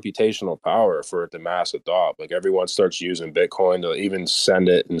enough computational power for it to mass adopt. Like everyone starts using Bitcoin to even send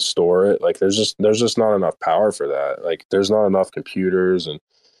it and store it. Like there's just not enough power for that. Like there's not enough computers, and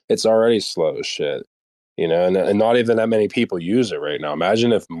it's already slow as shit. And not even that many people use it right now.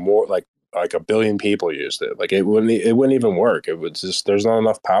 Imagine if more like a billion people used it. Like it wouldn't even work. It would just, there's not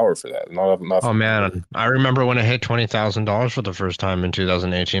enough power for that. Not enough. Oh man, I remember when it hit $20,000 for the first time in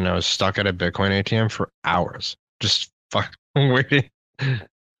 2018. I was stuck at a Bitcoin ATM for hours, just fucking waiting.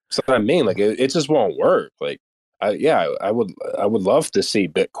 So I mean, like it just won't work. Like I would love to see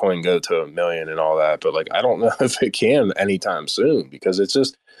Bitcoin go to 1 million and all that, but like I don't know if it can anytime soon, because it's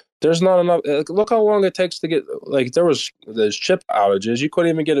just, there's not enough. Look how long it takes to get, like there's chip outages. You couldn't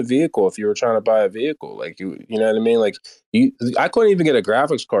even get a vehicle if you were trying to buy a vehicle. Like you know what I mean? Like I couldn't even get a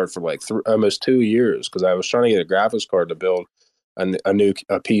graphics card for like almost 2 years, because I was trying to get a graphics card to build a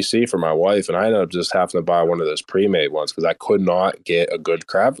PC for my wife, and I ended up just having to buy one of those pre-made ones because I could not get a good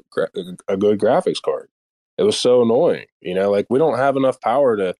graphics card. It was so annoying. Like we don't have enough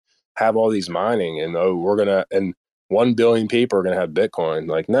power to have all these mining, and we're gonna, and 1 billion people are going to have Bitcoin.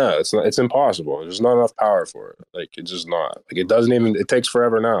 Like, no, it's not, it's impossible. There's not enough power for it. Like, it's just not. Like, it doesn't even, it takes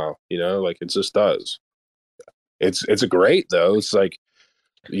forever now, like it just does. It's great though. It's like,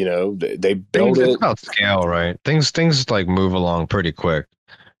 they build it. It's about scale, right? Things like move along pretty quick.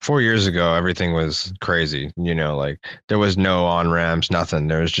 4 years ago, everything was crazy. Like there was no on-ramps, nothing.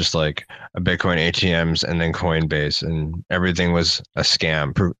 There was just like a Bitcoin ATMs and then Coinbase, and everything was a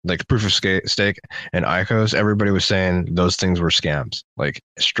scam. Like proof of stake and ICOs, everybody was saying those things were scams, like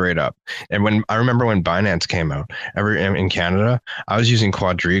straight up. And I remember when Binance came out, in Canada, I was using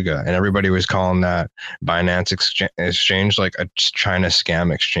Quadriga, and everybody was calling that Binance exchange like a China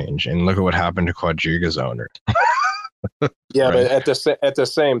scam exchange. And look at what happened to Quadriga's owner. Yeah, Right. but at the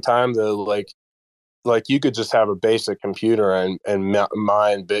same time, though, like you could just have a basic computer and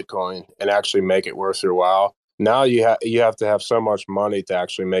mine Bitcoin and actually make it worth your while. Now you have to have so much money to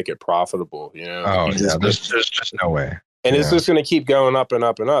actually make it profitable. Oh yeah, there's just no way. And it's just going to keep going up and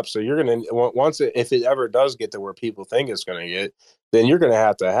up and up. So you're going to, if it ever does get to where people think it's going to get, then you're going to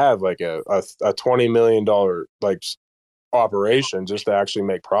have like a $20 million like operation just to actually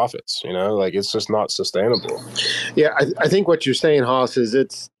make profits. Like it's just not sustainable. Yeah, I think what you're saying, Haas, is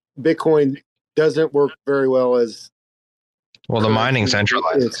it's Bitcoin doesn't work very well as the mining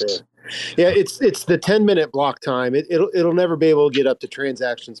centralizes. It's the 10-minute block time. It'll never be able to get up to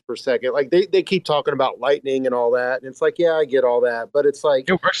transactions per second. Like they keep talking about lightning and all that, and it's like, yeah, I get all that, but it's like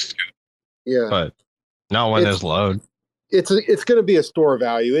it works. Yeah, but not when there's load. It's going to be a store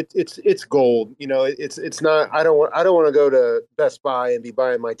value. It's gold. It's not. I don't want to go to Best Buy and be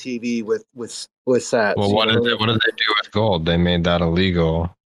buying my TV with sats. Well, what did they do with gold? They made that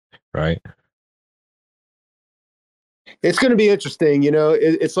illegal, right? It's going to be interesting.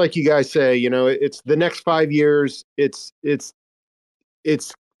 It's like you guys say. It's the next 5 years. It's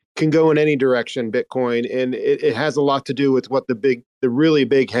can go in any direction. Bitcoin, and it has a lot to do with what the really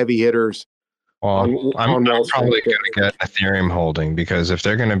big heavy hitters. Well, I'm probably going to get Ethereum holding, because if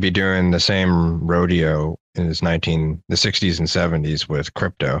they're going to be doing the same rodeo in the 60s and 70s with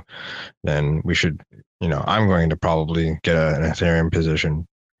crypto, then we should, I'm going to probably get an Ethereum position.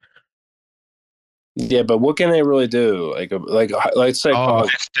 Yeah, but what can they really do? Let's say,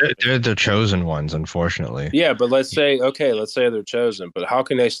 they're the chosen ones, unfortunately. Yeah, but let's say they're chosen, but how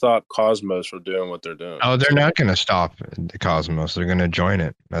can they stop Cosmos from doing what they're doing? Oh, they're not going to stop the Cosmos. They're going to join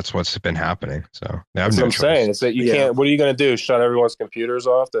it. That's what's been happening. So that's what I'm saying. It's that you can't. What are you going to do? Shut everyone's computers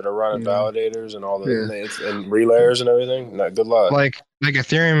off that are running validators and all the and relayers and everything? No, good luck. Like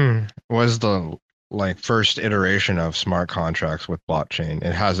Ethereum was the first iteration of smart contracts with blockchain.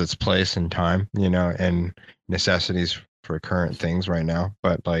 It has its place in time, and necessities for current things right now.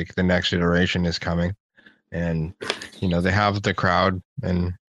 But the next iteration is coming, and they have the crowd,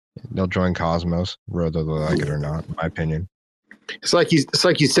 and they'll join Cosmos, whether they like it or not. In my opinion, it's like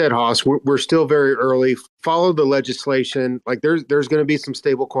you said, Haas. We're still very early. Follow the legislation. There's going to be some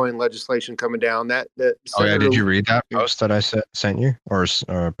stablecoin legislation coming down. Did you read that post that I sent you or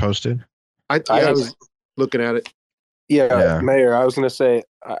posted? I was looking at it. Yeah, Mayor, I was going to say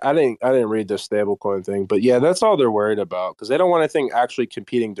I didn't read the stablecoin thing, but yeah, that's all they're worried about, because they don't want anything actually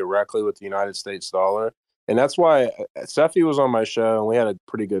competing directly with the United States dollar, and that's why Cephii was on my show and we had a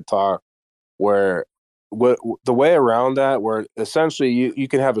pretty good talk where the way around that, where essentially you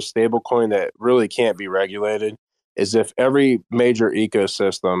can have a stablecoin that really can't be regulated, is if every major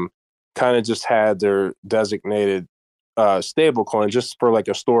ecosystem kind of just had their designated stable coin just for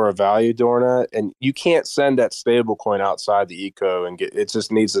a store of value during that, and you can't send that stable coin outside the eco and it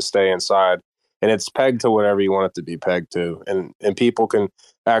just needs to stay inside, and it's pegged to whatever you want it to be pegged to, and people can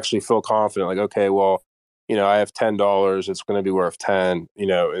actually feel confident, okay, well, I have $10, it's going to be worth 10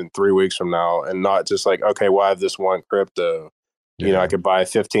 in 3 weeks from now, and not just okay, well, I have this one crypto, I could buy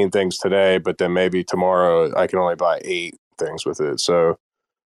 15 things today, but then maybe tomorrow I can only buy 8 things with it. So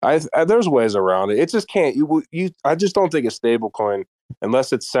there's ways around it. It just can't. I just don't think a stable coin,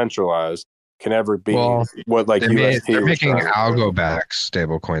 unless it's centralized, can ever be what UST. They're making algo-backed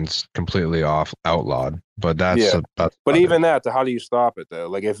stable coins completely outlawed, but that's but even that, how do you stop it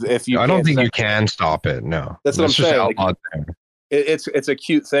though? If you, I don't think you can stop it. No, that's what I'm saying. It's a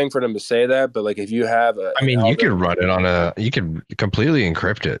cute thing for them to say that, but if you have you could run it you could completely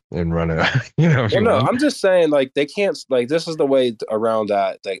encrypt it and run it. I'm just saying they can't, this is the way around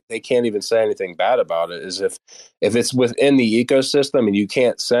that. They can't even say anything bad about it, is if it's within the ecosystem and you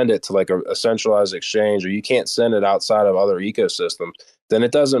can't send it to a centralized exchange, or you can't send it outside of other ecosystems, then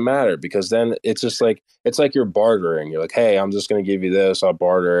it doesn't matter, because then it's just it's like you're bartering. You're hey, I'm just going to give you this, I'll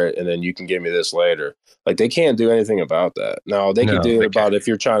barter it, and then you can give me this later. They can't do anything about that. Now they can do it about if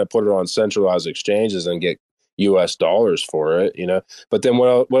you're trying to put it on centralized exchanges and get US dollars for it, But then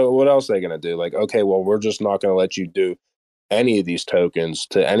what else are they going to do? Okay, well, we're just not going to let you do any of these tokens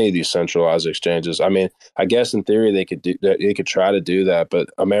to any of these centralized exchanges. I mean, I guess in theory they could try to do that, but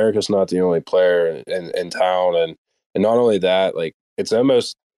America's not the only player in town, and not only that, it's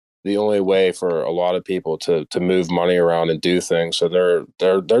almost the only way for a lot of people to move money around and do things. So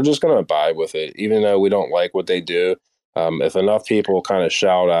they're just going to abide with it, even though we don't like what they do. If enough people kind of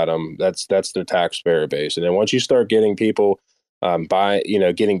shout at them, that's their taxpayer base. And then once you start getting people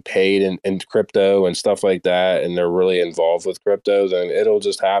getting paid in crypto and stuff like that, and they're really involved with crypto, then it'll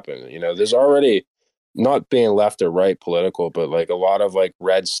just happen. There's already, not being left or right political, but a lot of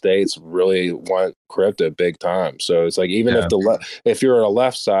red states really want crypto big time. So it's even if you're on a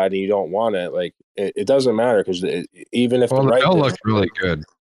left side and you don't want it, it doesn't matter, because even if the bill looked really good,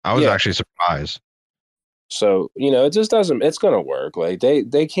 I was actually surprised. So, it just doesn't, it's going to work. Like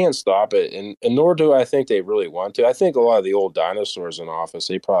they can't stop it. And nor do I think they really want to. I think a lot of the old dinosaurs in office,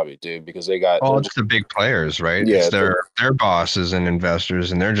 they probably do because they got, Oh, it's the big players, right? Yeah, It's their bosses and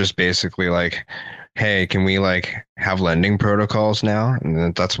investors, and they're just basically like, hey, can we like have lending protocols now?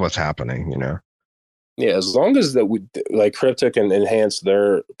 And that's what's happening, yeah, as long as that we like crypto can enhance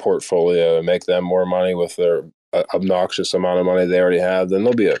their portfolio and make them more money with their obnoxious amount of money they already have, then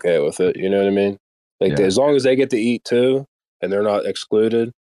they'll be okay with it. You know what I mean? Like Yeah. as long as they get to eat too, and they're not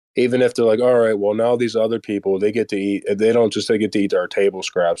excluded, even if they're like, all right, well now these other people they get to eat, they don't just they get to eat our table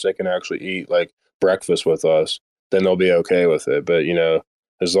scraps, they can actually eat like breakfast with us, then they'll be okay with it. But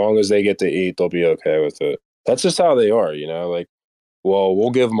as long as they get to eat, they'll be okay with it. That's just how they are. Like, well, we'll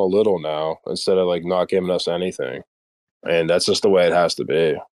give them a little now instead of like not giving us anything, and that's just the way it has to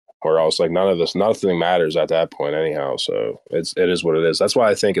be. Or else, like nothing matters at that point, anyhow. So it is what it is. That's why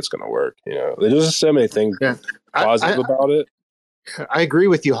I think it's going to work. There's just so many things positive about it. I agree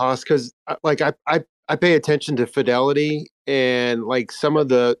with you, Haas, because like I pay attention to Fidelity and like some of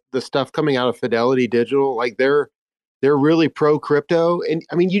the stuff coming out of Fidelity Digital, like they're really pro crypto. And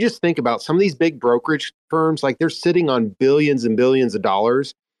I mean, you just think about some of these big brokerage firms, like they're sitting on billions and billions of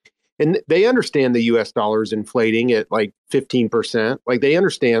dollars. And they understand the US dollar is inflating at like 15%. Like they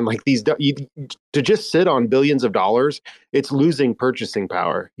understand like to just sit on billions of dollars, it's losing purchasing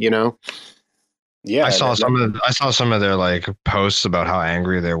power, Yeah, I saw some of their like posts about how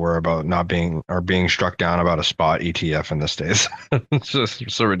angry they were about not being struck down about a spot ETF in the States. It's just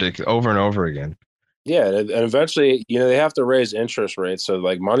so ridiculous over and over again. Yeah, and eventually, they have to raise interest rates, so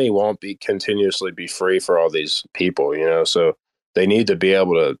like money won't be continuously be free for all these people, So they need to be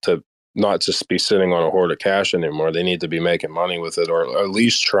able to not just be sitting on a hoard of cash anymore. They need to be making money with it, or at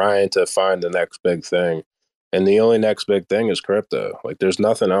least trying to find the next big thing. And the only next big thing is crypto. Like, there's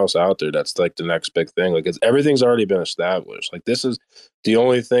nothing else out there that's like the next big thing. Like, everything's already been established. Like, this is the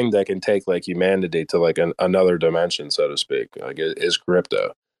only thing that can take like humanity to like another dimension, so to speak. Like, it is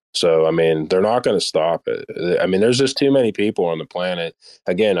crypto. So, I mean, they're not going to stop it. I mean, there's just too many people on the planet.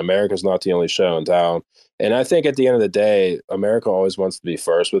 Again, America's not the only show in town. And I think at the end of the day, America always wants to be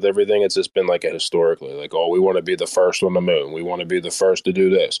first with everything. It's just been like historically, like, oh, we want to be the first on the moon. We want to be the first to do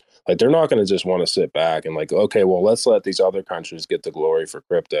this. Like, they're not going to just want to sit back and like, okay, well, let's let these other countries get the glory for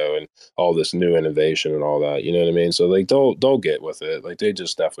crypto and all this new innovation and all that. You know what I mean? So like, they'll get with it. Like, they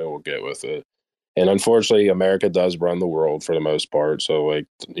just definitely will get with it. And unfortunately, America does run the world for the most part. So like,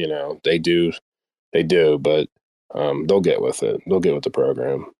 they do, but they'll get with it. They'll get with the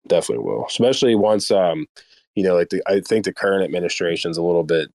program. Definitely will. Especially once, I think the current administration's a little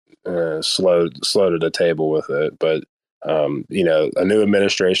bit slow to the table with it. But, a new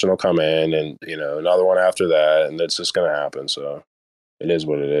administration will come in and, another one after that. And it's just going to happen. So it is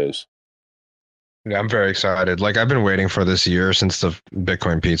what it is. Yeah, I'm very excited. Like I've been waiting for this year since the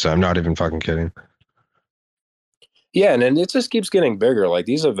Bitcoin pizza. I'm not even fucking kidding. Yeah, and then it just keeps getting bigger. Like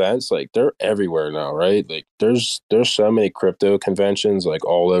these events, like they're everywhere now, right? Like there's so many crypto conventions like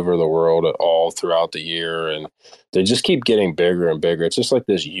all over the world, all throughout the year, and they just keep getting bigger and bigger. It's just like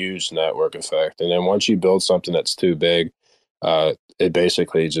this huge network effect. And then once you build something that's too big, it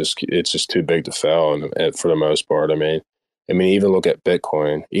basically it's just too big to fail. And for the most part, I mean, even look at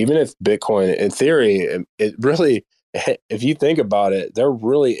Bitcoin. Even if Bitcoin, in theory, it really, if you think about it, there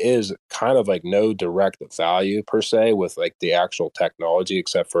really is kind of like no direct value per se with like the actual technology,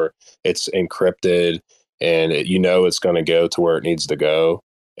 except for it's encrypted and it's going to go to where it needs to go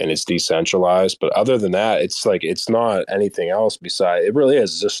and it's decentralized. But other than that, it's like it's not anything else besides it really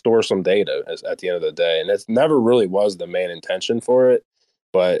is just store some data at the end of the day. And it never really was the main intention for it,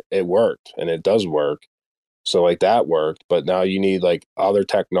 but it worked and it does work. So like that worked, but now you need like other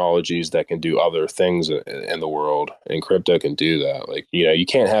technologies that can do other things in the world, and crypto can do that. Like, you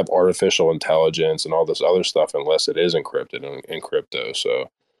can't have artificial intelligence and all this other stuff unless it is encrypted in crypto. So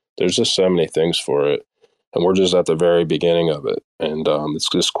there's just so many things for it, and we're just at the very beginning of it. And it's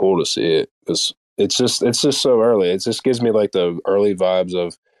just cool to see it because it's just so early. It just gives me like the early vibes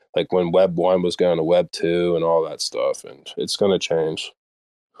of like when Web 1 was going to Web 2 and all that stuff, and it's going to change.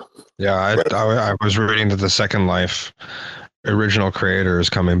 Yeah, I was reading that the Second Life original creator is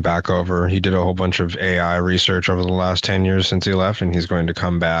coming back over. He did a whole bunch of AI research over the last 10 years since he left, and he's going to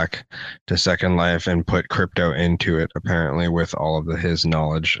come back to Second Life and put crypto into it, apparently, with all of his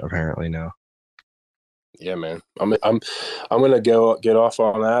knowledge, apparently now. Yeah, man. I'm gonna go get off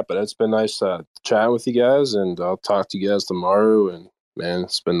on that, but it's been nice chatting with you guys, and I'll talk to you guys tomorrow. And man,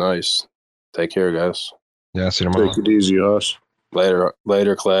 it's been nice. Take care, guys. Yeah, see you tomorrow. Take it easy, us.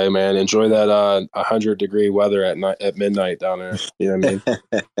 Later, Clay, man. Enjoy that 100-degree weather at midnight down there. You know what I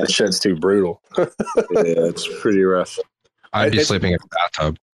mean? That shit's too brutal. Yeah, it's pretty rough. I'd be sleeping in a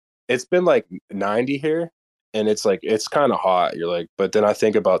bathtub. It's been like 90 here, and it's kind of hot. You're like, but then I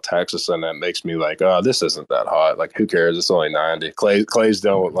think about Texas, and that makes me like, oh, this isn't that hot. Like, who cares? It's only 90. Clay's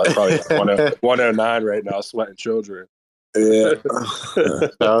done like probably 109 right now, sweating children. Yeah,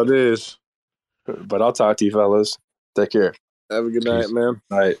 how it is. But I'll talk to you fellas. Take care. Have a good night, man.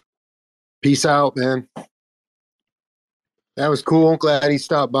 Night. Peace out, man. That was cool. Glad he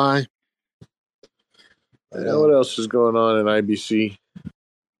stopped by. What else is going on in IBC?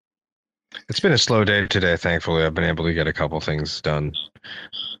 It's been a slow day today. Thankfully, I've been able to get a couple things done.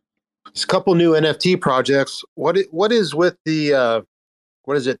 There's a couple new NFT projects. What is with the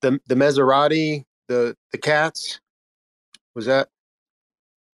what is it? The Maserati, the cats? Was that?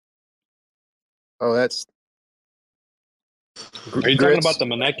 Oh, that's. Are you talking about the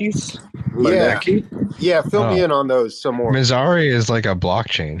Manekis? Yeah, fill me in on those some more. Mizari is like a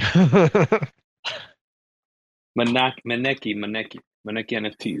blockchain. Maneki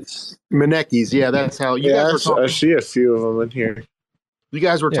NFTs. Manekis, yeah, that's how you guys were talking. I see a few of them in here. You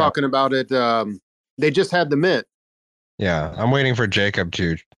guys were talking about it. They just had the mint. Yeah, I'm waiting for Jacob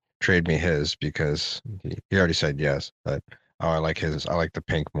to trade me his because he already said yes. But I like his. I like the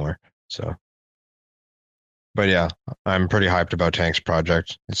pink more. So. But yeah, I'm pretty hyped about Tank's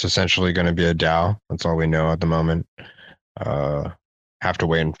project. It's essentially going to be a DAO. That's all we know at the moment. Have to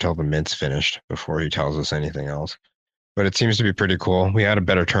wait until the mint's finished before he tells us anything else. But it seems to be pretty cool. We had a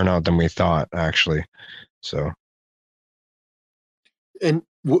better turnout than we thought, actually. So. And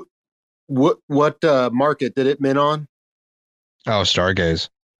what market did it mint on? Oh, Stargaze.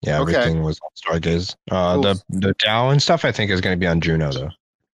 Yeah, Okay. everything was on Stargaze. Cool. The DAO and stuff I think is going to be on Juno though.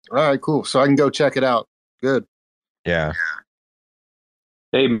 All right, cool. So I can go check it out. Good. Yeah.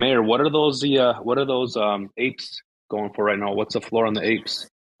 Hey, Mayor, what are those apes going for right now? What's the floor on the apes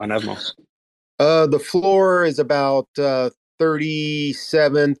on Evmos? The floor is about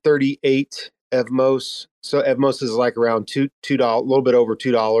 37, 38 Evmos. So Evmos is like around $2, a little bit over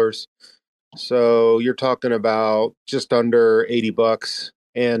 $2. So you're talking about just under $80,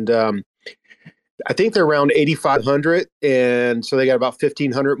 and I think they're around 8,500, and so they got about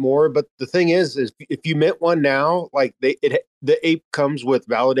 1,500 more. But the thing is if you mint one now, like the ape comes with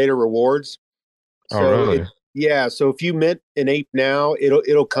validator rewards. So Oh, really? yeah. So if you mint an ape now,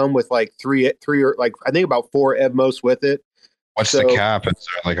 it'll come with like three or like I think about 4 Evmos with it. What's So the cap? Is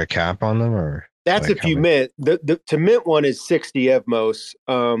there like a cap on them or? that's like if you how mint. The to mint one is 60 Evmos.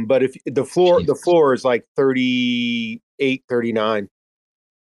 But if the floor is like 38, 39.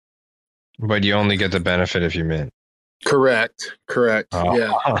 But you only get the benefit if you mint. Correct. Oh,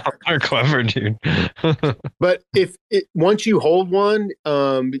 Yeah. you're clever, dude. But once you hold one,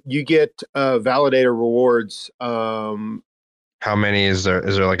 you get validator rewards. How many is there?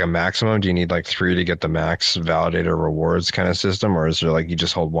 Is there like a maximum? Do you need like 3 to get the max validator rewards kind of system, or is there like you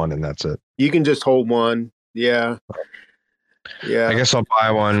just hold one and that's it? You can just hold one. Yeah. I guess I'll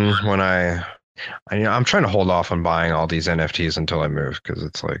buy one when I'm trying to hold off on buying all these NFTs until I move because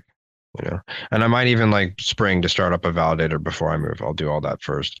it's like, and I might even like spring to start up a validator before I move. I'll do all that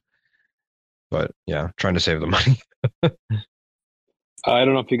first. But yeah, trying to save the money. I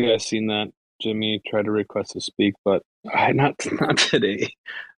don't know if you guys seen that. Jimmy tried to request to speak, but not today.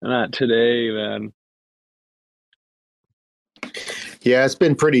 Not today, man. Yeah, it's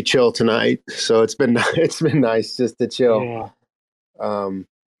been pretty chill tonight, so it's been nice just to chill. Yeah.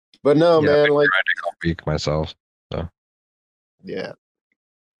 But no, Yeah, man, I've been like trying to go week myself. So yeah,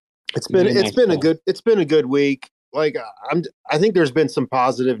 it's been a good week. Like I think there's been some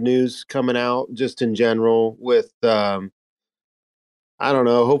positive news coming out just in general with I don't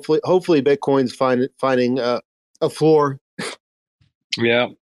know. Hopefully Bitcoin's finding a floor. Yeah.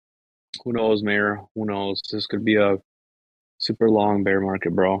 Who knows, Mayor? Who knows? This could be a super long bear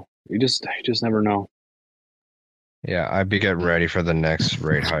market, bro. You just never know. yeah, I'd be getting ready for the next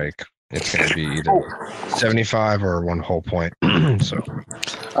rate hike. It's going to be either 75 or 1 whole point. So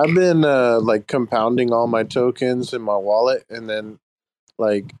I've been like compounding all my tokens in my wallet, and then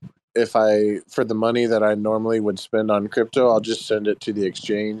like if for the money that I normally would spend on crypto, I'll just send it to the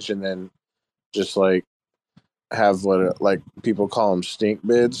exchange and then just like have what like people call them stink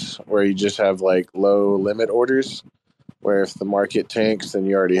bids, where you just have like low limit orders, where if the market tanks, then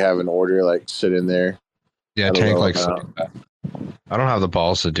you already have an order like sitting there. yeah, at a tank low like amount. I don't have the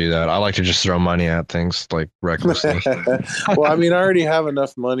balls to do that. I like to just throw money at things like recklessly. Well, I mean, I already have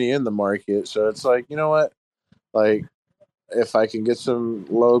enough money in the market, so it's like, you know what? Like, if I can get some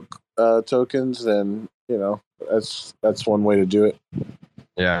low tokens, then that's one way to do it.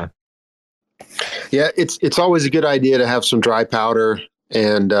 Yeah. Yeah, it's always a good idea to have some dry powder,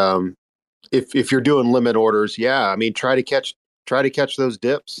 and if you're doing limit orders, I mean, try to catch those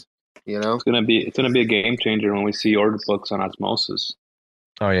dips. It's gonna be a game changer when we see order books on Osmosis.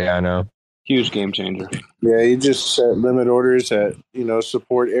 Oh yeah, I know. Huge game changer. Yeah, you just set limit orders at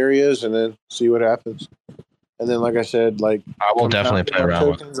support areas, and then see what happens. And then, like I said, like I will definitely play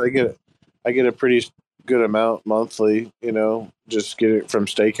around tokens. I get a pretty good amount monthly. Just get it from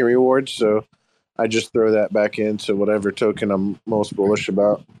staking rewards. So I just throw that back into whatever token I'm most bullish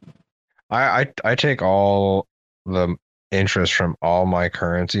about. I take all the interest from all my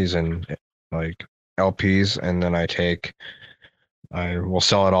currencies and like LPs, and then I will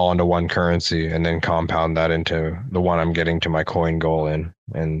sell it all into one currency and then compound that into the one I'm getting to my coin goal in.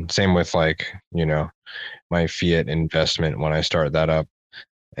 And same with my fiat investment when I start that up,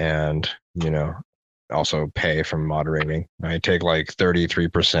 and also pay from moderating. I take like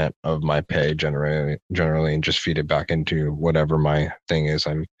 33% of my pay generally and just feed it back into whatever my thing is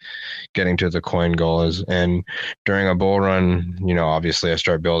I'm getting to the coin goal is. And during a bull run, obviously I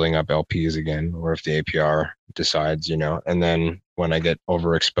start building up LPs again, or if the APR decides, and then when I get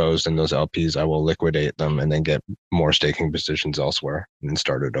overexposed in those LPs, I will liquidate them and then get more staking positions elsewhere and then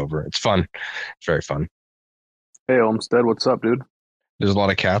start it over. It's fun. It's very fun. Hey, Olmsted, what's up, dude? There's a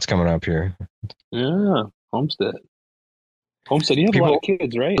lot of cats coming up here. Yeah, Homestead, you have a lot of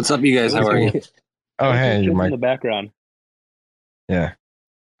kids, right? What's up, you guys? How are you? Oh, hey, you're in the background. Yeah.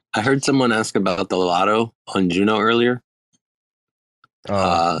 I heard someone ask about the lotto on Juno earlier.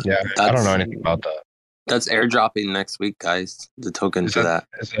 Yeah, I don't know anything about that. That's airdropping next week, guys. The token for that.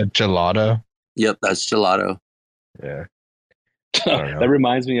 Is that gelato? Yep, that's gelato. Yeah. That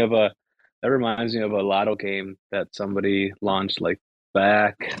reminds me of a lotto game that somebody launched like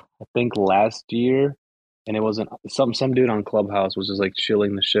back, I think last year, and it wasn't some dude on Clubhouse was just like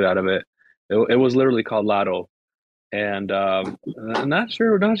chilling the shit out of it. It was literally called Lotto, and I'm not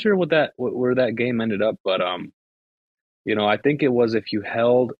sure where that game ended up, but I think it was if you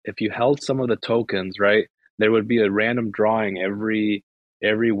held some of the tokens, right, there would be a random drawing every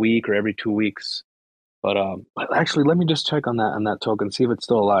week or every 2 weeks. But actually, let me just check on that token, see if it's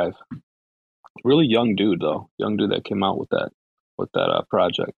still alive. Really young dude that came out with that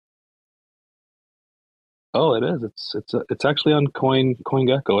project. Oh, it is. It's actually on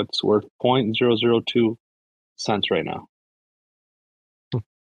CoinGecko. It's worth 0.002 cents right now.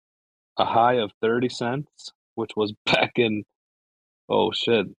 A high of 30 cents, which was back in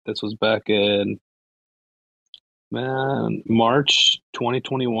this was back in March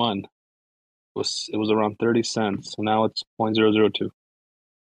 2021. It was around 30 cents. So now it's 0.002.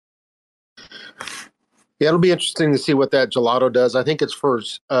 Yeah, it'll be interesting to see what that gelato does. I think it's for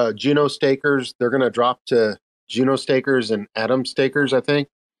Juno stakers. They're going to drop to Juno stakers and Atom stakers, I think.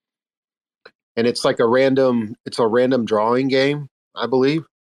 And it's like a random drawing game, I believe.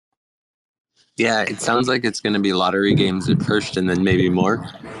 Yeah, it sounds like it's going to be lottery games at first and then maybe more.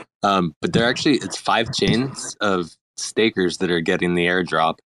 But it's 5 chains of stakers that are getting the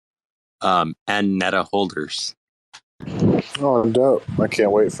airdrop, and Neta holders. Oh, dope. I can't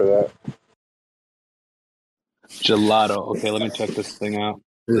wait for that. Gelato. Okay, let me check this thing out.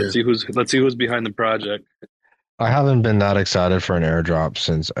 Let's see who's behind the project. I haven't been that excited for an airdrop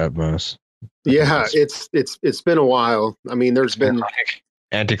since Atmos. Yeah, it's been a while. I mean, there's been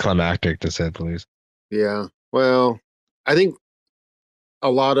anticlimactic, to say the least. Yeah. Well, I think a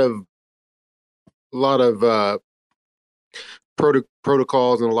lot of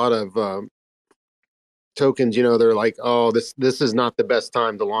protocols and a lot of tokens, they're like, oh, this is not the best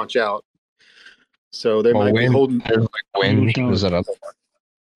time to launch out. So they might be holding. There's like wind. Is that other one?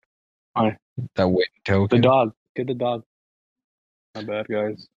 Hi. That wind token. The dog. Get the dog. My bad,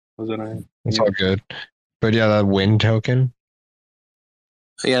 guys. Was it? It's all good. But yeah, that wind token.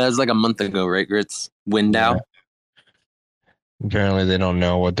 Yeah, that was like a month ago, right, Grits? Window. Yeah. Apparently, they don't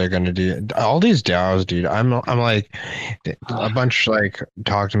know what they're gonna do. All these DAOs, dude. I'm like, a bunch like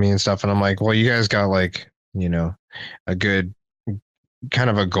talk to me and stuff, and I'm like, well, you guys got like, a good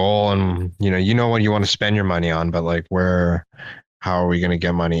kind of a goal, and you know what you want to spend your money on, but like how are we going to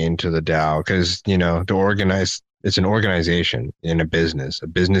get money into the DAO? Because to organize, it's an organization in a business.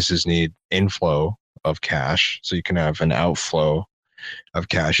 Businesses need inflow of cash, so you can have an outflow of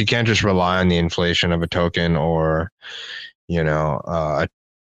cash. You can't just rely on the inflation of a token, or I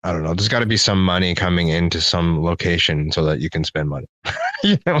don't know. There's got to be some money coming into some location so that you can spend money.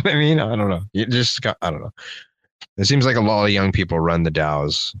 You know what I mean? I don't know. I don't know. It seems like a lot of young people run the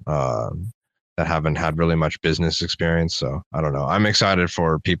DAOs that haven't had really much business experience. So I don't know. I'm excited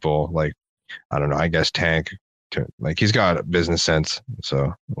for people like, I don't know, I guess Tank to like, he's got business sense.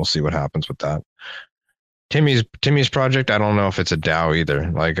 So we'll see what happens with that. Timmy's project, I don't know if it's a DAO either.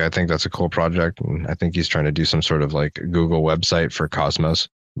 Like, I think that's a cool project. And I think he's trying to do some sort of like Google website for Cosmos,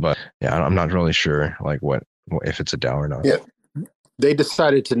 but yeah, I'm not really sure like what if it's a DAO or not. Yeah. They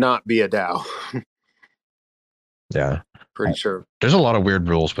decided to not be a DAO. Yeah. Pretty sure. There's a lot of weird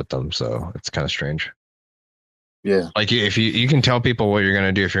rules with them, so it's kind of strange. Yeah. Like if you can tell people what you're going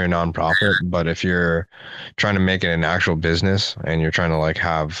to do if you're a nonprofit, but if you're trying to make it an actual business and you're trying to like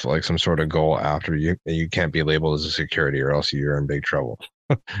have like some sort of goal after, you can't be labeled as a security or else you're in big trouble.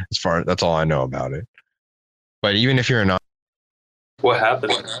 That's all I know about it. But even if you're not, What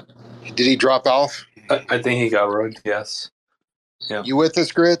happened? Did he drop off? I think he got rugged. Yes. Yeah. You with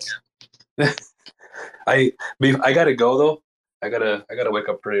us, Grits? I gotta go though. I gotta wake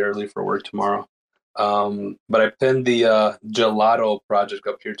up pretty early for work tomorrow. But I pinned the gelato project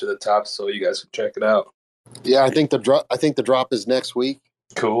up here to the top so you guys can check it out. Yeah, I think the drop is next week.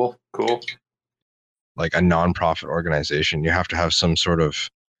 Cool. like a nonprofit organization, you have to have some sort of,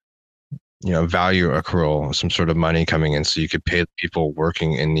 value accrual, some sort of money coming in so you could pay the people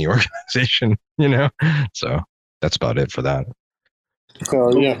working in the organization, So that's about it for that.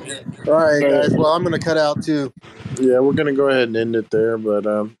 Oh, yeah. All right, guys. Well, I'm going to cut out too. Yeah, we're going to go ahead and end it there. But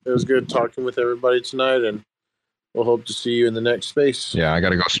it was good talking with everybody tonight, and we'll hope to see you in the next space. Yeah, I got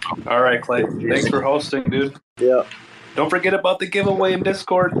to go. All right, Clay. Thanks for hosting, dude. Yeah. Don't forget about the giveaway in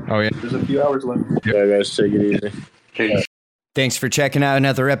Discord. Oh, yeah. There's a few hours left. Yeah, guys, take it easy. Okay. Thanks for checking out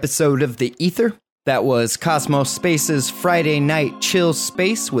another episode of The Ether. That was Cosmos Space's Friday Night Chill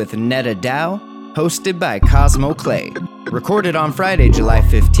Space with Netta DAO, hosted by Cosmo Clay. Recorded on Friday, July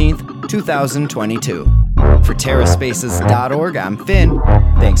 15th, 2022. For TerraSpaces.org, I'm Finn.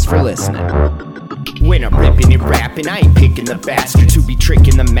 Thanks for listening. When I'm ripping and rapping, I ain't picking the bastards who be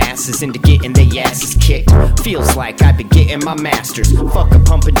tricking the masses into getting their asses kicked. Feels like I've been getting my masters. Fuck a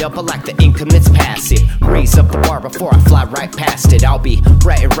pump and dump, I like the income that's passive. Raise up the bar before I fly right past it. I'll be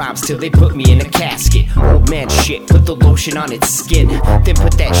writing rhymes till they put me in a casket. Old man shit, put the lotion on its skin, then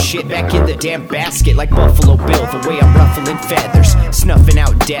put that shit back in the damn basket. Like Buffalo Bill, the way I'm ruffling feathers, snuffing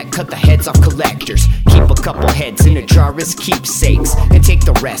out debt, cut the heads off collectors. Keep a couple heads in a jar as keepsakes, and take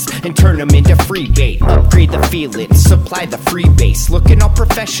the rest and turn them into free bait. Upgrade the feeling, supply the free base. Looking all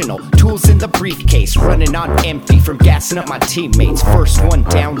professional, tools in the briefcase. Running on empty from gassing up my teammates. First one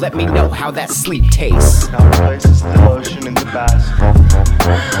down, let me know how that sleep tastes. Now places the lotion in the basket.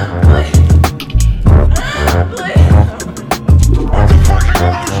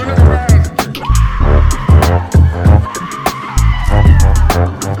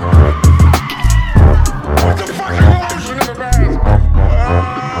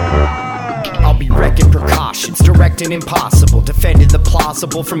 Directing impossible, defending the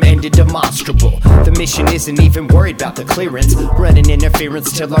plausible from ended demonstrable. The mission isn't even worried about the clearance, running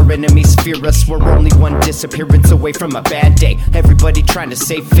interference till our enemies fear us. We're only one disappearance away from a bad day. Everybody trying to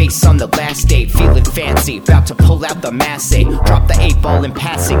save face on the last day, feeling fancy, about to pull out the masse. Drop the 8-ball in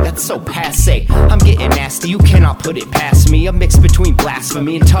passing, that's so passe. I'm getting nasty, you cannot put it past me. A mix between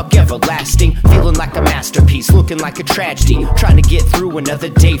blasphemy and talk everlasting. Feeling like a masterpiece, looking like a tragedy. Trying to get through another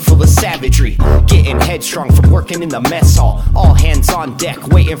day full of savagery. Getting headstrong from working in the mess hall. All hands on deck,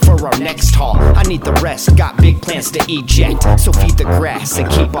 waiting for our next haul. I need the rest, got big plans to eject. So feed the grass and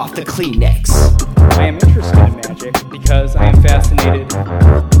keep off the Kleenex. I am interested in magic because I am fascinated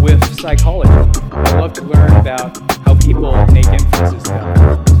with psychology. I love to learn about how people make inferences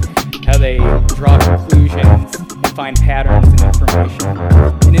about it, how they draw conclusions and find patterns in information.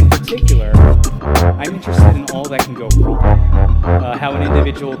 And in particular, I'm interested in all that can go wrong. How an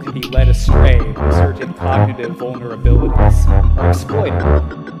individual can be led astray when certain cognitive vulnerabilities are exploited.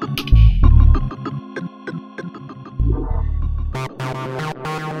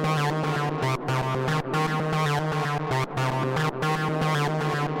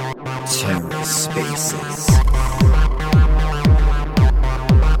 TerraSpaces.